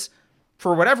because,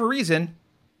 for whatever reason,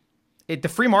 the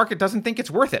free market doesn't think it's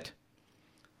worth it.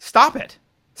 Stop it.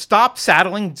 Stop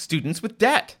saddling students with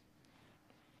debt.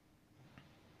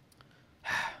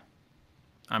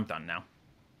 I'm done now.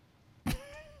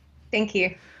 Thank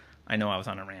you. I know I was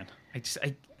on a rant.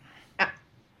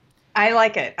 I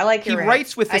like it. I like your rant. He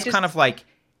writes with this kind of like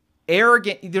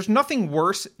arrogant. There's nothing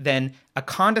worse than a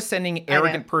condescending,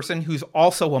 arrogant person who's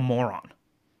also a moron.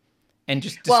 And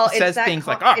just says things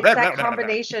like, oh, blah, blah,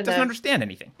 combination doesn't understand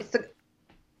anything. It's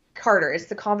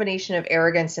the combination of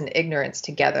arrogance and ignorance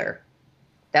together.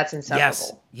 That's insufferable.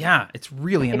 Yes. Yeah, it's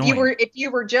really annoying. If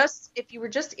you were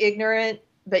just ignorant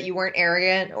but you weren't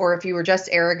arrogant, or if you were just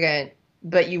arrogant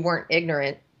but you weren't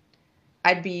ignorant,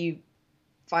 I'd be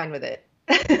fine with it.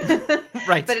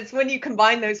 Right. But it's when you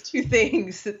combine those two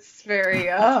things, it's very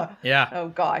yeah. Oh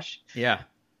gosh. Yeah.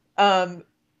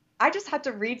 I just had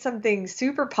to read something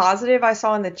super positive I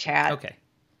saw in the chat. Okay.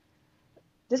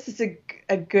 This is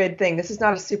a good thing. This is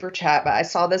not a super chat, but I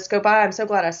saw this go by. I'm so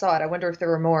glad I saw it. I wonder if there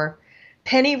were more.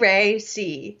 Penny Ray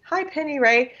C. Hi, Penny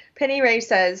Ray. Penny Ray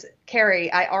says,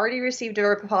 Carrie, I already received a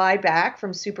reply back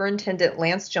from Superintendent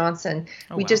Lance Johnson.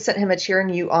 We just sent him a cheering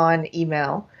you on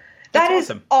email. That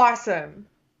is awesome.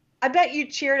 I bet you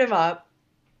cheered him up.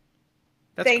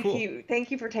 Thank you. Thank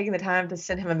you for taking the time to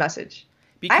send him a message.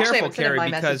 Be careful, Carrie,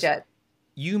 because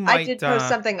you might. I did post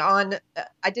something on.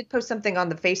 I did post something on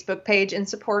the Facebook page in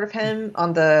support of him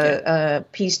on the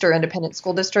Peaster Independent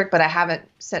School District, but I haven't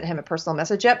sent him a personal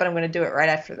message yet. But I'm going to do it right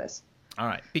after this. All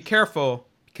right. Be careful,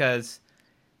 because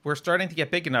we're starting to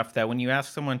get big enough that when you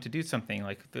ask someone to do something,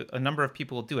 like a number of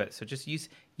people will do it. So just use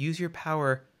your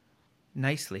power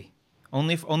nicely.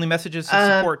 Only messages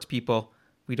of support to people.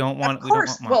 We don't want. Of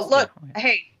course. We don't want well, look. Yeah.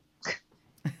 Hey.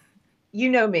 You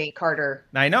know me, Carter.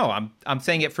 I know. I'm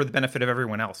saying it for the benefit of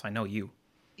everyone else. I know you.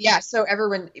 Yeah, so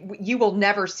everyone, you will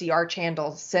never see our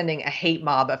channel sending a hate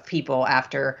mob of people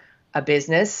after a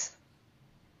business.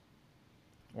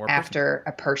 Or a person. after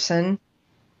a person.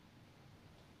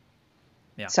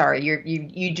 Yeah. Sorry,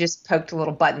 you just poked a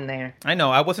little button there. I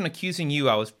know. I wasn't accusing you.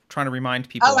 I was trying to remind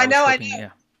people. Oh, I I was know, I hoping, know. yeah.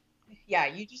 Yeah,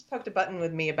 you just poked a button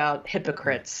with me about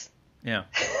hypocrites. Yeah.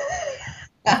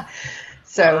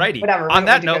 So, Alrighty. whatever. We On don't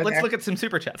that need to note, go let's there. look at some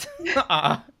super chats.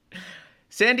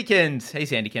 Sandykins. Hey,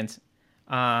 Sandykins.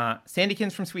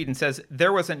 Sandykins from Sweden says,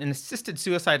 there was an assisted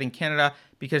suicide in Canada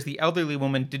because the elderly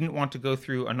woman didn't want to go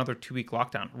through another 2-week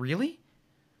lockdown. Really?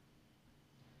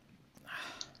 I mean,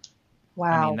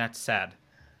 Wow. that's sad.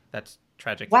 That's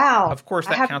tragic. Wow. Of course, I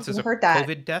that haven't counts as even a heard that.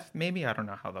 COVID death, maybe? I don't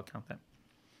know how they'll count that.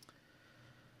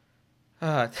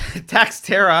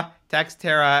 Taxterra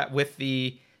with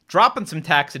the dropping some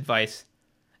tax advice.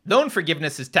 Loan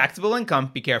forgiveness is taxable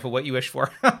income. Be careful what you wish for.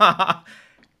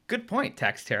 Good point,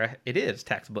 Taxterra. It is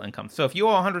taxable income. So if you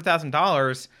owe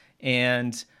 $100,000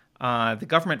 and the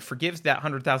government forgives that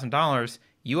 $100,000,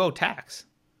 you owe tax,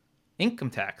 income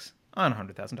tax on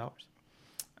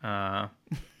 $100,000,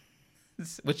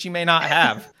 which you may not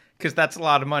have because that's a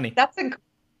lot of money. That's a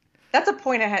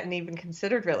point I hadn't even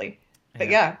considered, really. But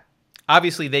yeah.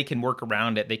 Obviously, they can work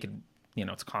around it. They could,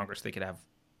 it's Congress. They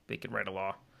could write a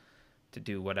law to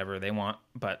do whatever they want.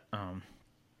 But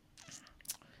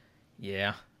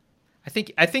yeah, I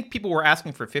think people were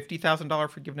asking for $50,000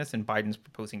 forgiveness, and Biden's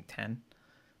proposing 10.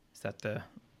 Is that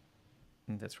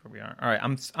that's where we are? All right,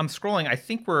 I'm scrolling. I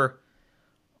think Are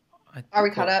we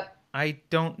caught up? I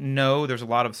don't know. There's a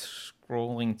lot of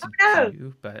scrolling to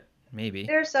do, but maybe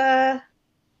I'm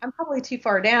probably too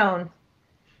far down.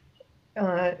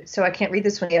 So I can't read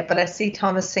this one yet, but I see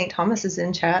Thomas St. Thomas is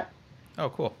in chat. Oh,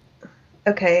 cool.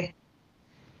 Okay.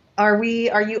 Are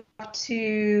you up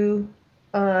to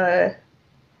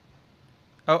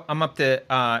Oh, I'm up to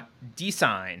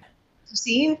D-Sign.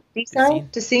 Desine?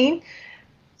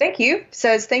 Thank you.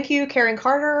 Says, thank you, Karen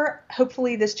Carter.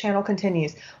 Hopefully this channel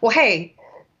continues. Well, hey,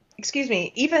 excuse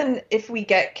me, even if we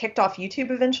get kicked off YouTube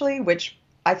eventually, which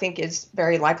I think is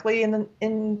very likely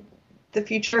in the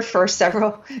future for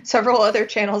several other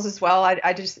channels as well.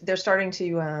 They're starting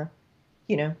to,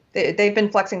 they've been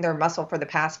flexing their muscle for the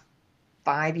past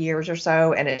 5 years or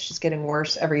so, and it's just getting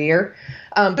worse every year.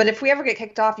 But if we ever get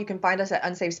kicked off, you can find us at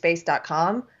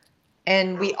unsafespace.com.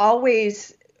 And we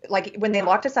always, like when they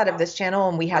locked us out of this channel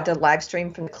and we had to live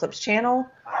stream from the Clips channel,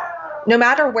 no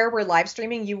matter where we're live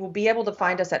streaming, you will be able to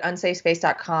find us at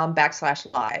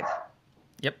unsafespace.com/live.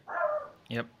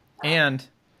 Yep. And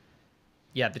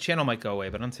yeah, the channel might go away,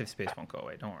 but Unsafe Space won't go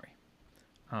away. Don't worry.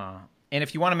 And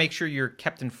if you want to make sure you're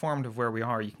kept informed of where we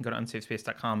are, you can go to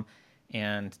unsafespace.com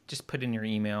and just put in your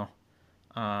email,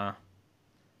 and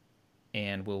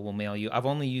we'll mail you. I've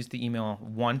only used the email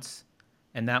once,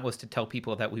 and that was to tell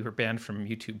people that we were banned from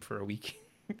YouTube for a week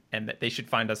and that they should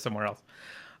find us somewhere else.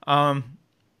 All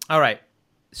right.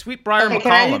 Sweetbriar McCollum.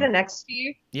 Can I do the next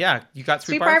few? Yeah, you got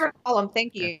Sweetbriar McCollum,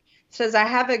 thank you. Okay. Says, I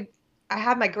have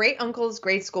my great uncle's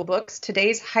grade school books.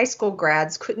 Today's high school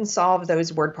grads couldn't solve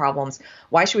those word problems.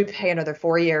 Why should we pay another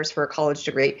 4 years for a college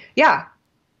degree? Yeah.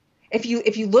 If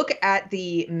you look at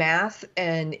the math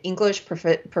and English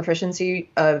proficiency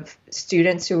of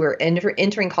students who are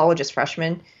entering college as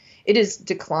freshmen, it has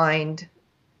declined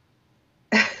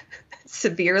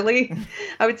severely.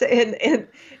 I would say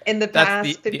in the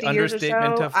past 50 years or so. That's the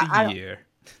understatement of the year.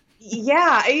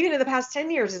 Yeah, even in the past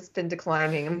 10 years, it's been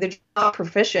declining. I mean, they're not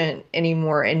proficient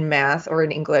anymore in math or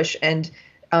in English. And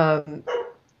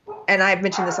I've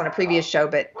mentioned this on a previous show,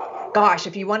 but gosh,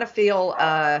 if you want to feel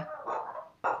a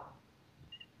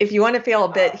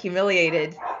bit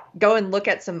humiliated, go and look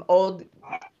at some old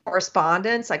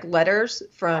correspondence, like letters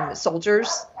from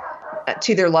soldiers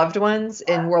to their loved ones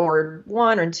in World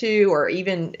War I or II, or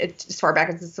even as far back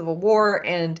as the Civil War.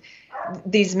 And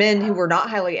these men who were not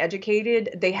highly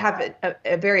educated, they have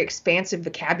a very expansive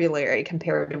vocabulary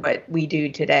compared to what we do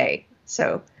today.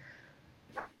 So,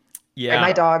 yeah,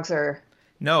 my dogs are.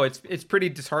 No, it's pretty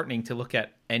disheartening to look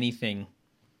at anything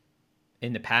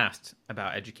in the past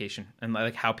about education and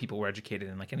like how people were educated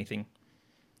and like anything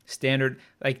standard,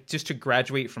 like just to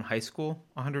graduate from high school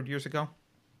 100 years ago.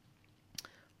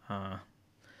 All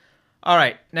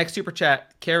right, next super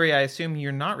chat. Carrie, I assume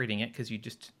you're not reading it because you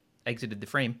just exited the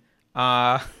frame.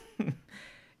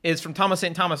 Is from Thomas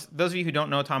St. Thomas. Those of you who don't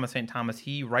know Thomas St. Thomas,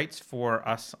 he writes for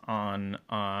us on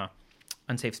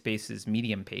Unsafe Space's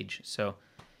Medium page. So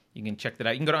you can check that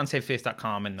out. You can go to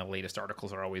unsafespace.com, and the latest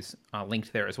articles are always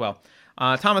linked there as well.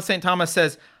 Thomas St. Thomas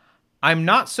says, I'm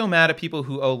not so mad at people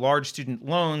who owe large student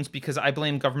loans because I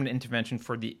blame government intervention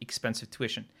for the expensive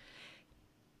tuition.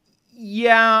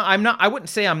 Yeah, I'm not. I wouldn't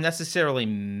say I'm necessarily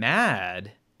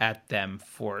mad at them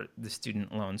for the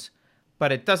student loans,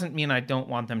 but it doesn't mean I don't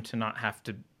want them to not have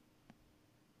to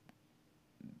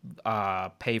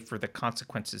pay for the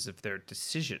consequences of their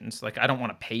decisions. Like, I don't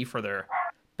want to pay for their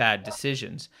bad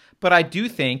decisions. But I do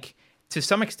think, to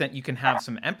some extent, you can have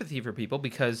some empathy for people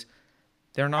because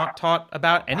they're not taught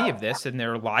about any of this, and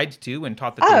they're lied to and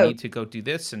taught that they need to go do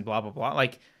this and blah, blah, blah.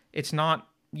 Like, it's not,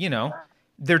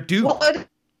 they're duped. Well,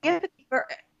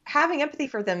 having empathy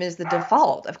for them is the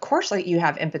default. Of course, like, you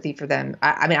have empathy for them.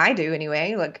 I mean, I do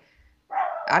anyway. Like,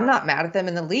 I'm not mad at them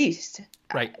in the least.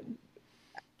 Right.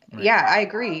 Yeah, I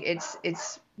agree.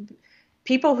 It's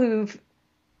people who've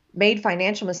made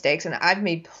financial mistakes, and I've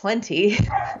made plenty,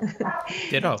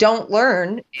 don't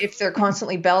learn if they're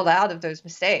constantly bailed out of those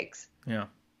mistakes. Yeah.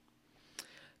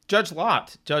 Judge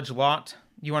Lot.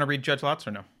 You want to read Judge Lot's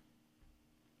or no?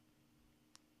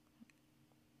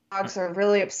 Dogs are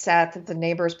really upset that the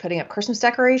neighbor is putting up Christmas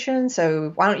decorations,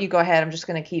 so why don't you go ahead? I'm just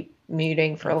going to keep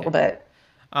muting for a little bit.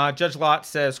 Judge Lot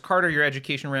says, Carter, your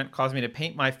education rant caused me to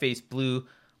paint my face blue,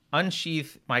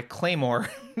 unsheath my claymore,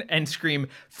 and scream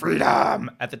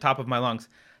freedom at the top of my lungs.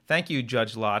 Thank you,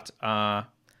 Judge Lot.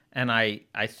 And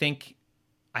I think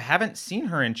I haven't seen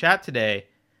her in chat today,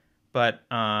 but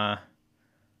yeah,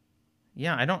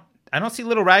 I don't see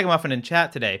Little Ragamuffin in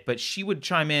chat today, but she would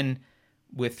chime in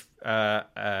with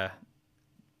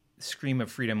scream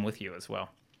of freedom with you as well.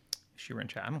 If she were in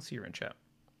chat. I don't see her in chat.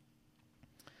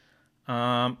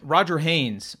 Roger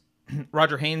Haynes.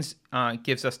 Roger Haynes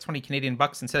gives us 20 Canadian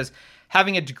bucks and says,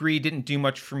 having a degree didn't do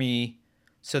much for me.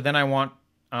 So then I went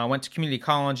to community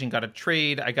college and got a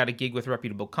trade. I got a gig with a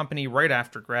reputable company right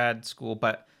after grad school,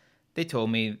 but they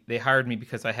told me they hired me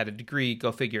because I had a degree.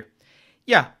 Go figure.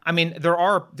 Yeah, I mean, there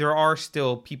are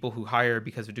still people who hire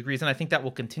because of degrees, and I think that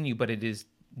will continue, but it is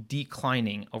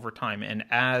declining over time. And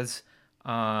as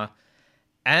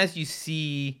you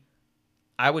see,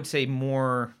 I would say,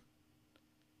 more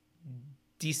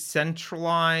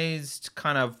decentralized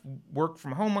kind of work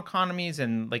from home economies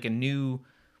and like a new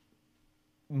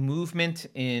movement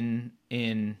in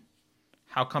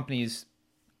how companies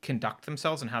conduct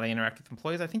themselves and how they interact with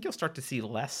employees, I think you'll start to see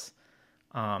less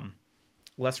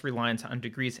reliance on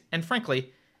degrees. And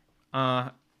frankly,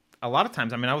 a lot of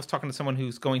times, I mean, I was talking to someone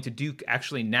who's going to Duke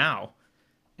actually now,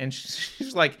 and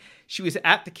she's like, she was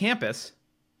at the campus,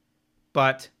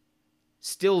 but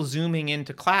still Zooming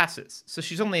into classes. So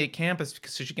she's only at campus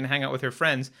so she can hang out with her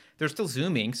friends. They're still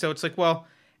Zooming. So it's like, well,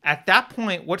 at that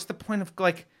point, what's the point of,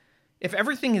 like, if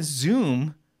everything is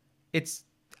Zoom,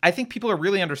 I think people are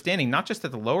really understanding, not just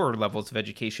at the lower levels of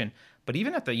education, but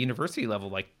even at the university level,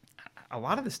 like, a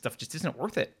lot of this stuff just isn't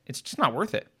worth it. It's just not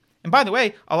worth it. And by the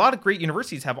way, a lot of great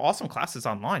universities have awesome classes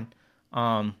online.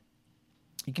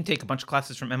 You can take a bunch of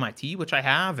classes from MIT, which I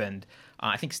have, and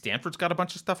I think Stanford's got a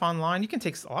bunch of stuff online. You can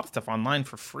take a lot of stuff online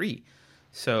for free.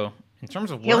 So in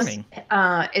terms of learning...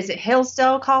 is it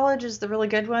Hillsdale College is the really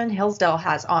good one? Hillsdale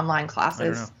has online classes. I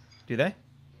don't know. Do they?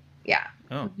 Yeah.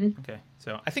 Oh, okay.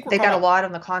 So I think they got a lot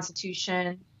on the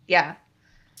Constitution. Yeah.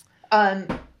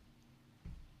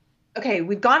 Okay,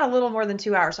 we've gone a little more than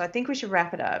 2 hours, so I think we should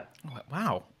wrap it up.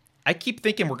 Wow. I keep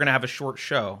thinking we're going to have a short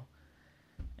show,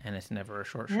 and it's never a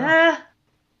short show.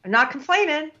 I'm not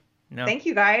complaining. No. Thank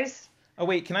you, guys. Oh,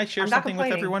 wait, can I share something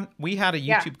with everyone? We had a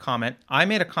YouTube comment. I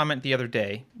made a comment the other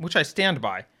day, which I stand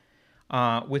by,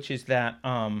 which is that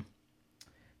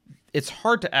it's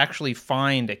hard to actually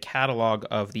find a catalog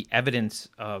of the evidence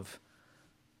of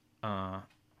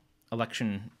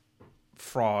election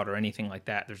fraud or anything like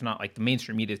that. There's not, like, the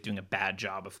mainstream media is doing a bad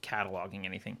job of cataloging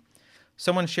anything.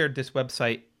 Someone shared this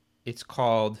website. It's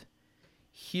called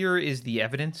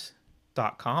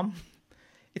hereistheevidence.com.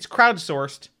 It's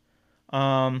crowdsourced,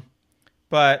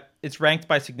 but it's ranked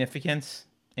by significance.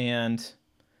 And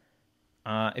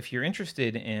if you're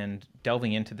interested in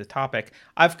delving into the topic,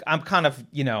 I'm kind of,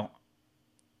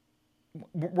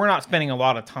 we're not spending a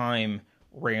lot of time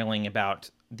railing about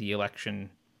the election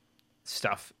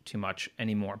stuff too much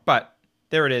anymore. But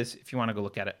there it is. If you want to go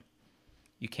look at it,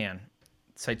 you can.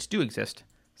 Sites do exist,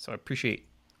 so I appreciate.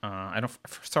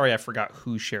 Sorry, I forgot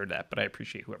who shared that, but I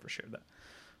appreciate whoever shared that.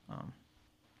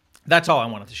 That's all I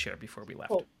wanted to share before we left.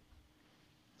 Cool.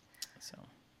 So.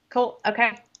 Cool.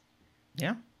 Okay.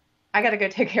 Yeah. I got to go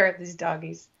take care of these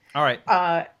doggies. All right.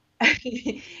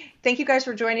 Thank you guys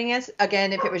for joining us.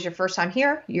 Again, if it was your first time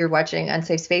here, you're watching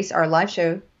Unsafe Space, our live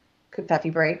show,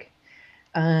 Coffee Break.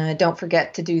 Don't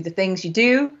forget to do the things you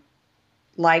do.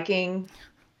 Liking,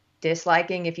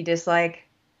 disliking if you dislike,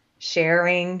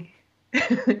 sharing,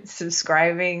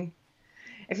 subscribing.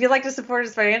 If you'd like to support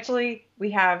us financially, we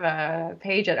have a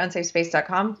page at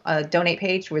unsafespace.com, a donate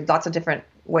page with lots of different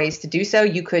ways to do so.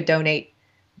 You could donate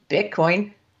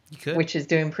Bitcoin, which is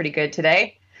doing pretty good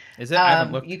today. Is it? I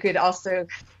haven't looked. You could also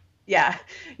go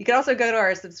to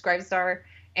our Subscribe Star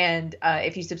And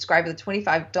if you subscribe to the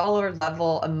 $25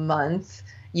 level a month,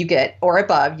 you get, or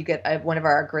above, you get one of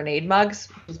our grenade mugs.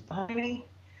 Behind me.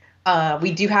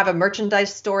 We do have a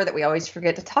merchandise store that we always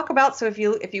forget to talk about. So if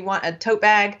you want a tote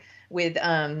bag with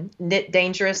Knit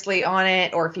Dangerously on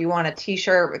it, or if you want a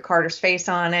t-shirt with Carter's face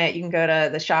on it, you can go to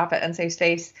the shop at Unsafe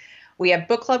Space. We have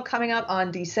book club coming up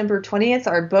on December 20th.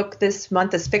 Our book this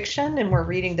month is fiction, and we're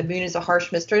reading The Moon is a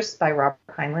Harsh Mistress by Robert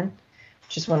Heinlein,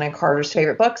 which is one of Carter's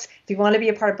favorite books. If you want to be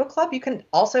a part of book club, you can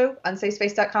also,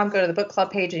 unsafespace.com, go to the book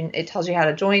club page, and it tells you how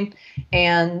to join.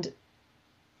 And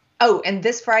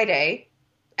this Friday,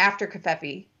 after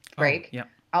Covfefe break,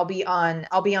 I'll be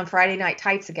on Friday Night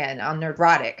Tights again on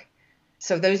Nerdrotic.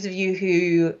 So those of you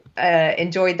who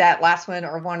enjoyed that last one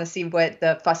or want to see what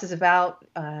the fuss is about,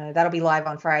 that'll be live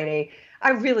on Friday.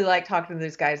 I really like talking to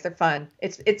those guys. They're fun.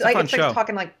 It's like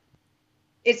talking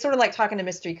it's sort of like talking to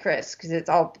Mystery Chris, because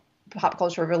it's all pop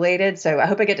culture related. So I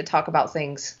hope I get to talk about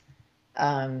things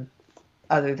other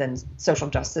than social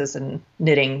justice and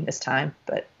knitting this time.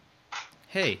 But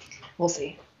hey, we'll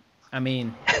see. I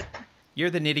mean,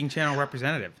 you're the knitting channel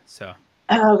representative, so.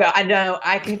 Oh God, I know.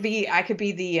 I could be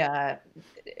the.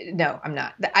 No, I'm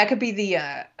not. I could be the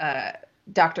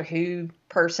Doctor Who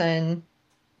person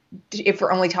if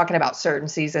we're only talking about certain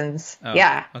seasons. Oh,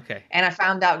 yeah. Okay. And I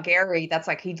found out Gary, that's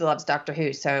like, he loves Doctor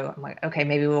Who, so I'm like, okay,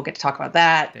 maybe we'll get to talk about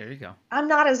that. There you go. I'm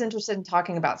not as interested in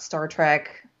talking about Star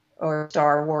Trek or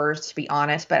Star Wars, to be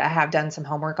honest, but I have done some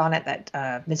homework on it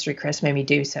that Mystery Chris made me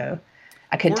do, so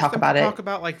I could talk about it. Talk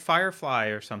about like Firefly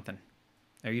or something.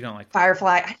 No, you don't like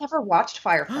Firefly. I never watched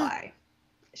Firefly.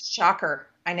 Shocker.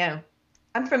 I know.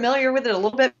 I'm familiar with it a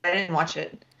little bit, but I didn't watch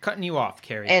it. Cutting you off,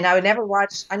 Carrie. And I never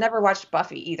watched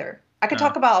Buffy either. I could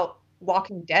talk about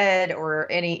Walking Dead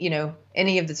or any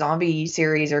of the zombie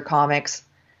series or comics.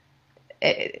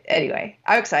 Anyway,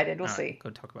 I'm excited. We'll see. Go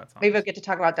talk about zombies. Maybe we'll get to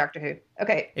talk about Doctor Who.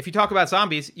 Okay. If you talk about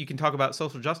zombies, you can talk about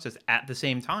social justice at the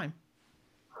same time.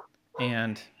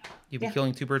 And you'll be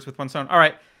killing two birds with one stone. All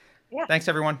right. Yeah. Thanks,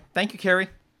 everyone. Thank you, Carrie.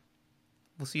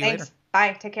 We'll see you later.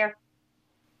 Bye. Take care.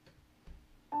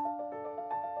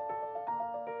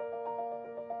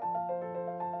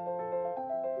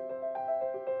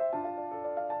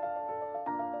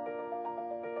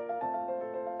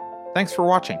 Thanks for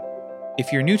watching.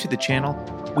 If you're new to the channel,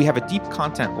 we have a deep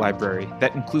content library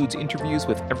that includes interviews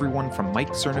with everyone from Mike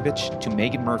Cernovich to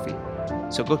Megan Murphy,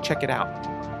 so go check it out.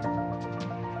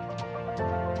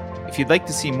 If you'd like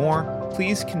to see more,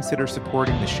 please consider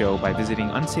supporting the show by visiting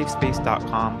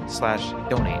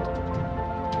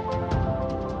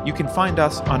unsafespace.com/donate. You can find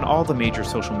us on all the major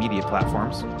social media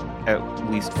platforms, at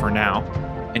least for now,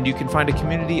 and you can find a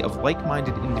community of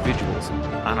like-minded individuals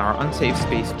on our Unsafe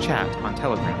Space chat on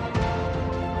Telegram.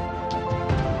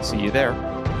 See you there.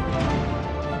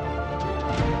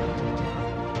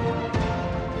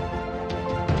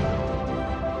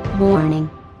 Warning.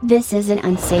 This is an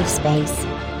unsafe space.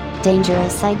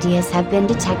 Dangerous ideas have been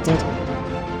detected.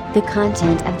 The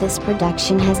content of this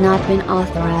production has not been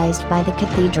authorized by the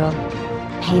Cathedral.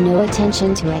 Pay no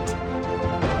attention to it.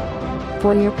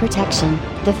 For your protection,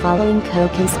 the following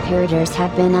co-conspirators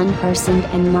have been unpersoned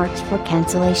and marked for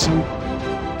cancellation.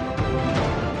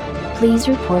 Please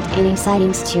report any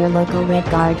sightings to your local Red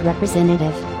Guard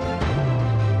representative.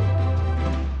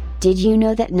 Did you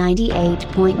know that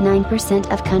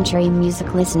 98.9% of country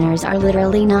music listeners are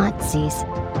literally Nazis?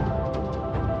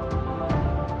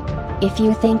 If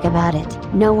you think about it,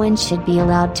 no one should be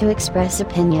allowed to express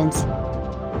opinions.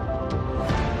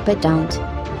 But don't.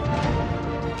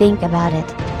 Think about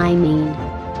it, I mean.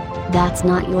 That's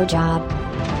not your job.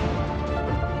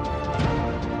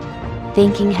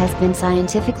 Thinking has been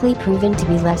scientifically proven to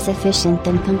be less efficient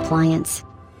than compliance.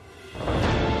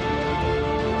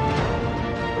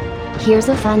 Here's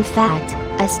a fun fact: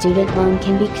 a student loan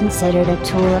can be considered a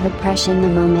tool of oppression the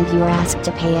moment you are asked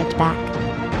to pay it back.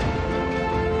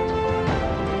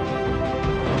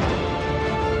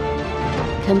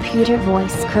 Computer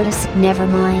voice Curtis. Never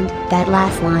mind, that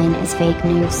last line is fake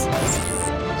news.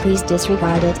 Please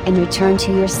disregard it and return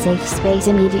to your safe space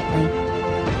immediately.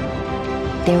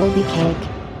 There will be cake.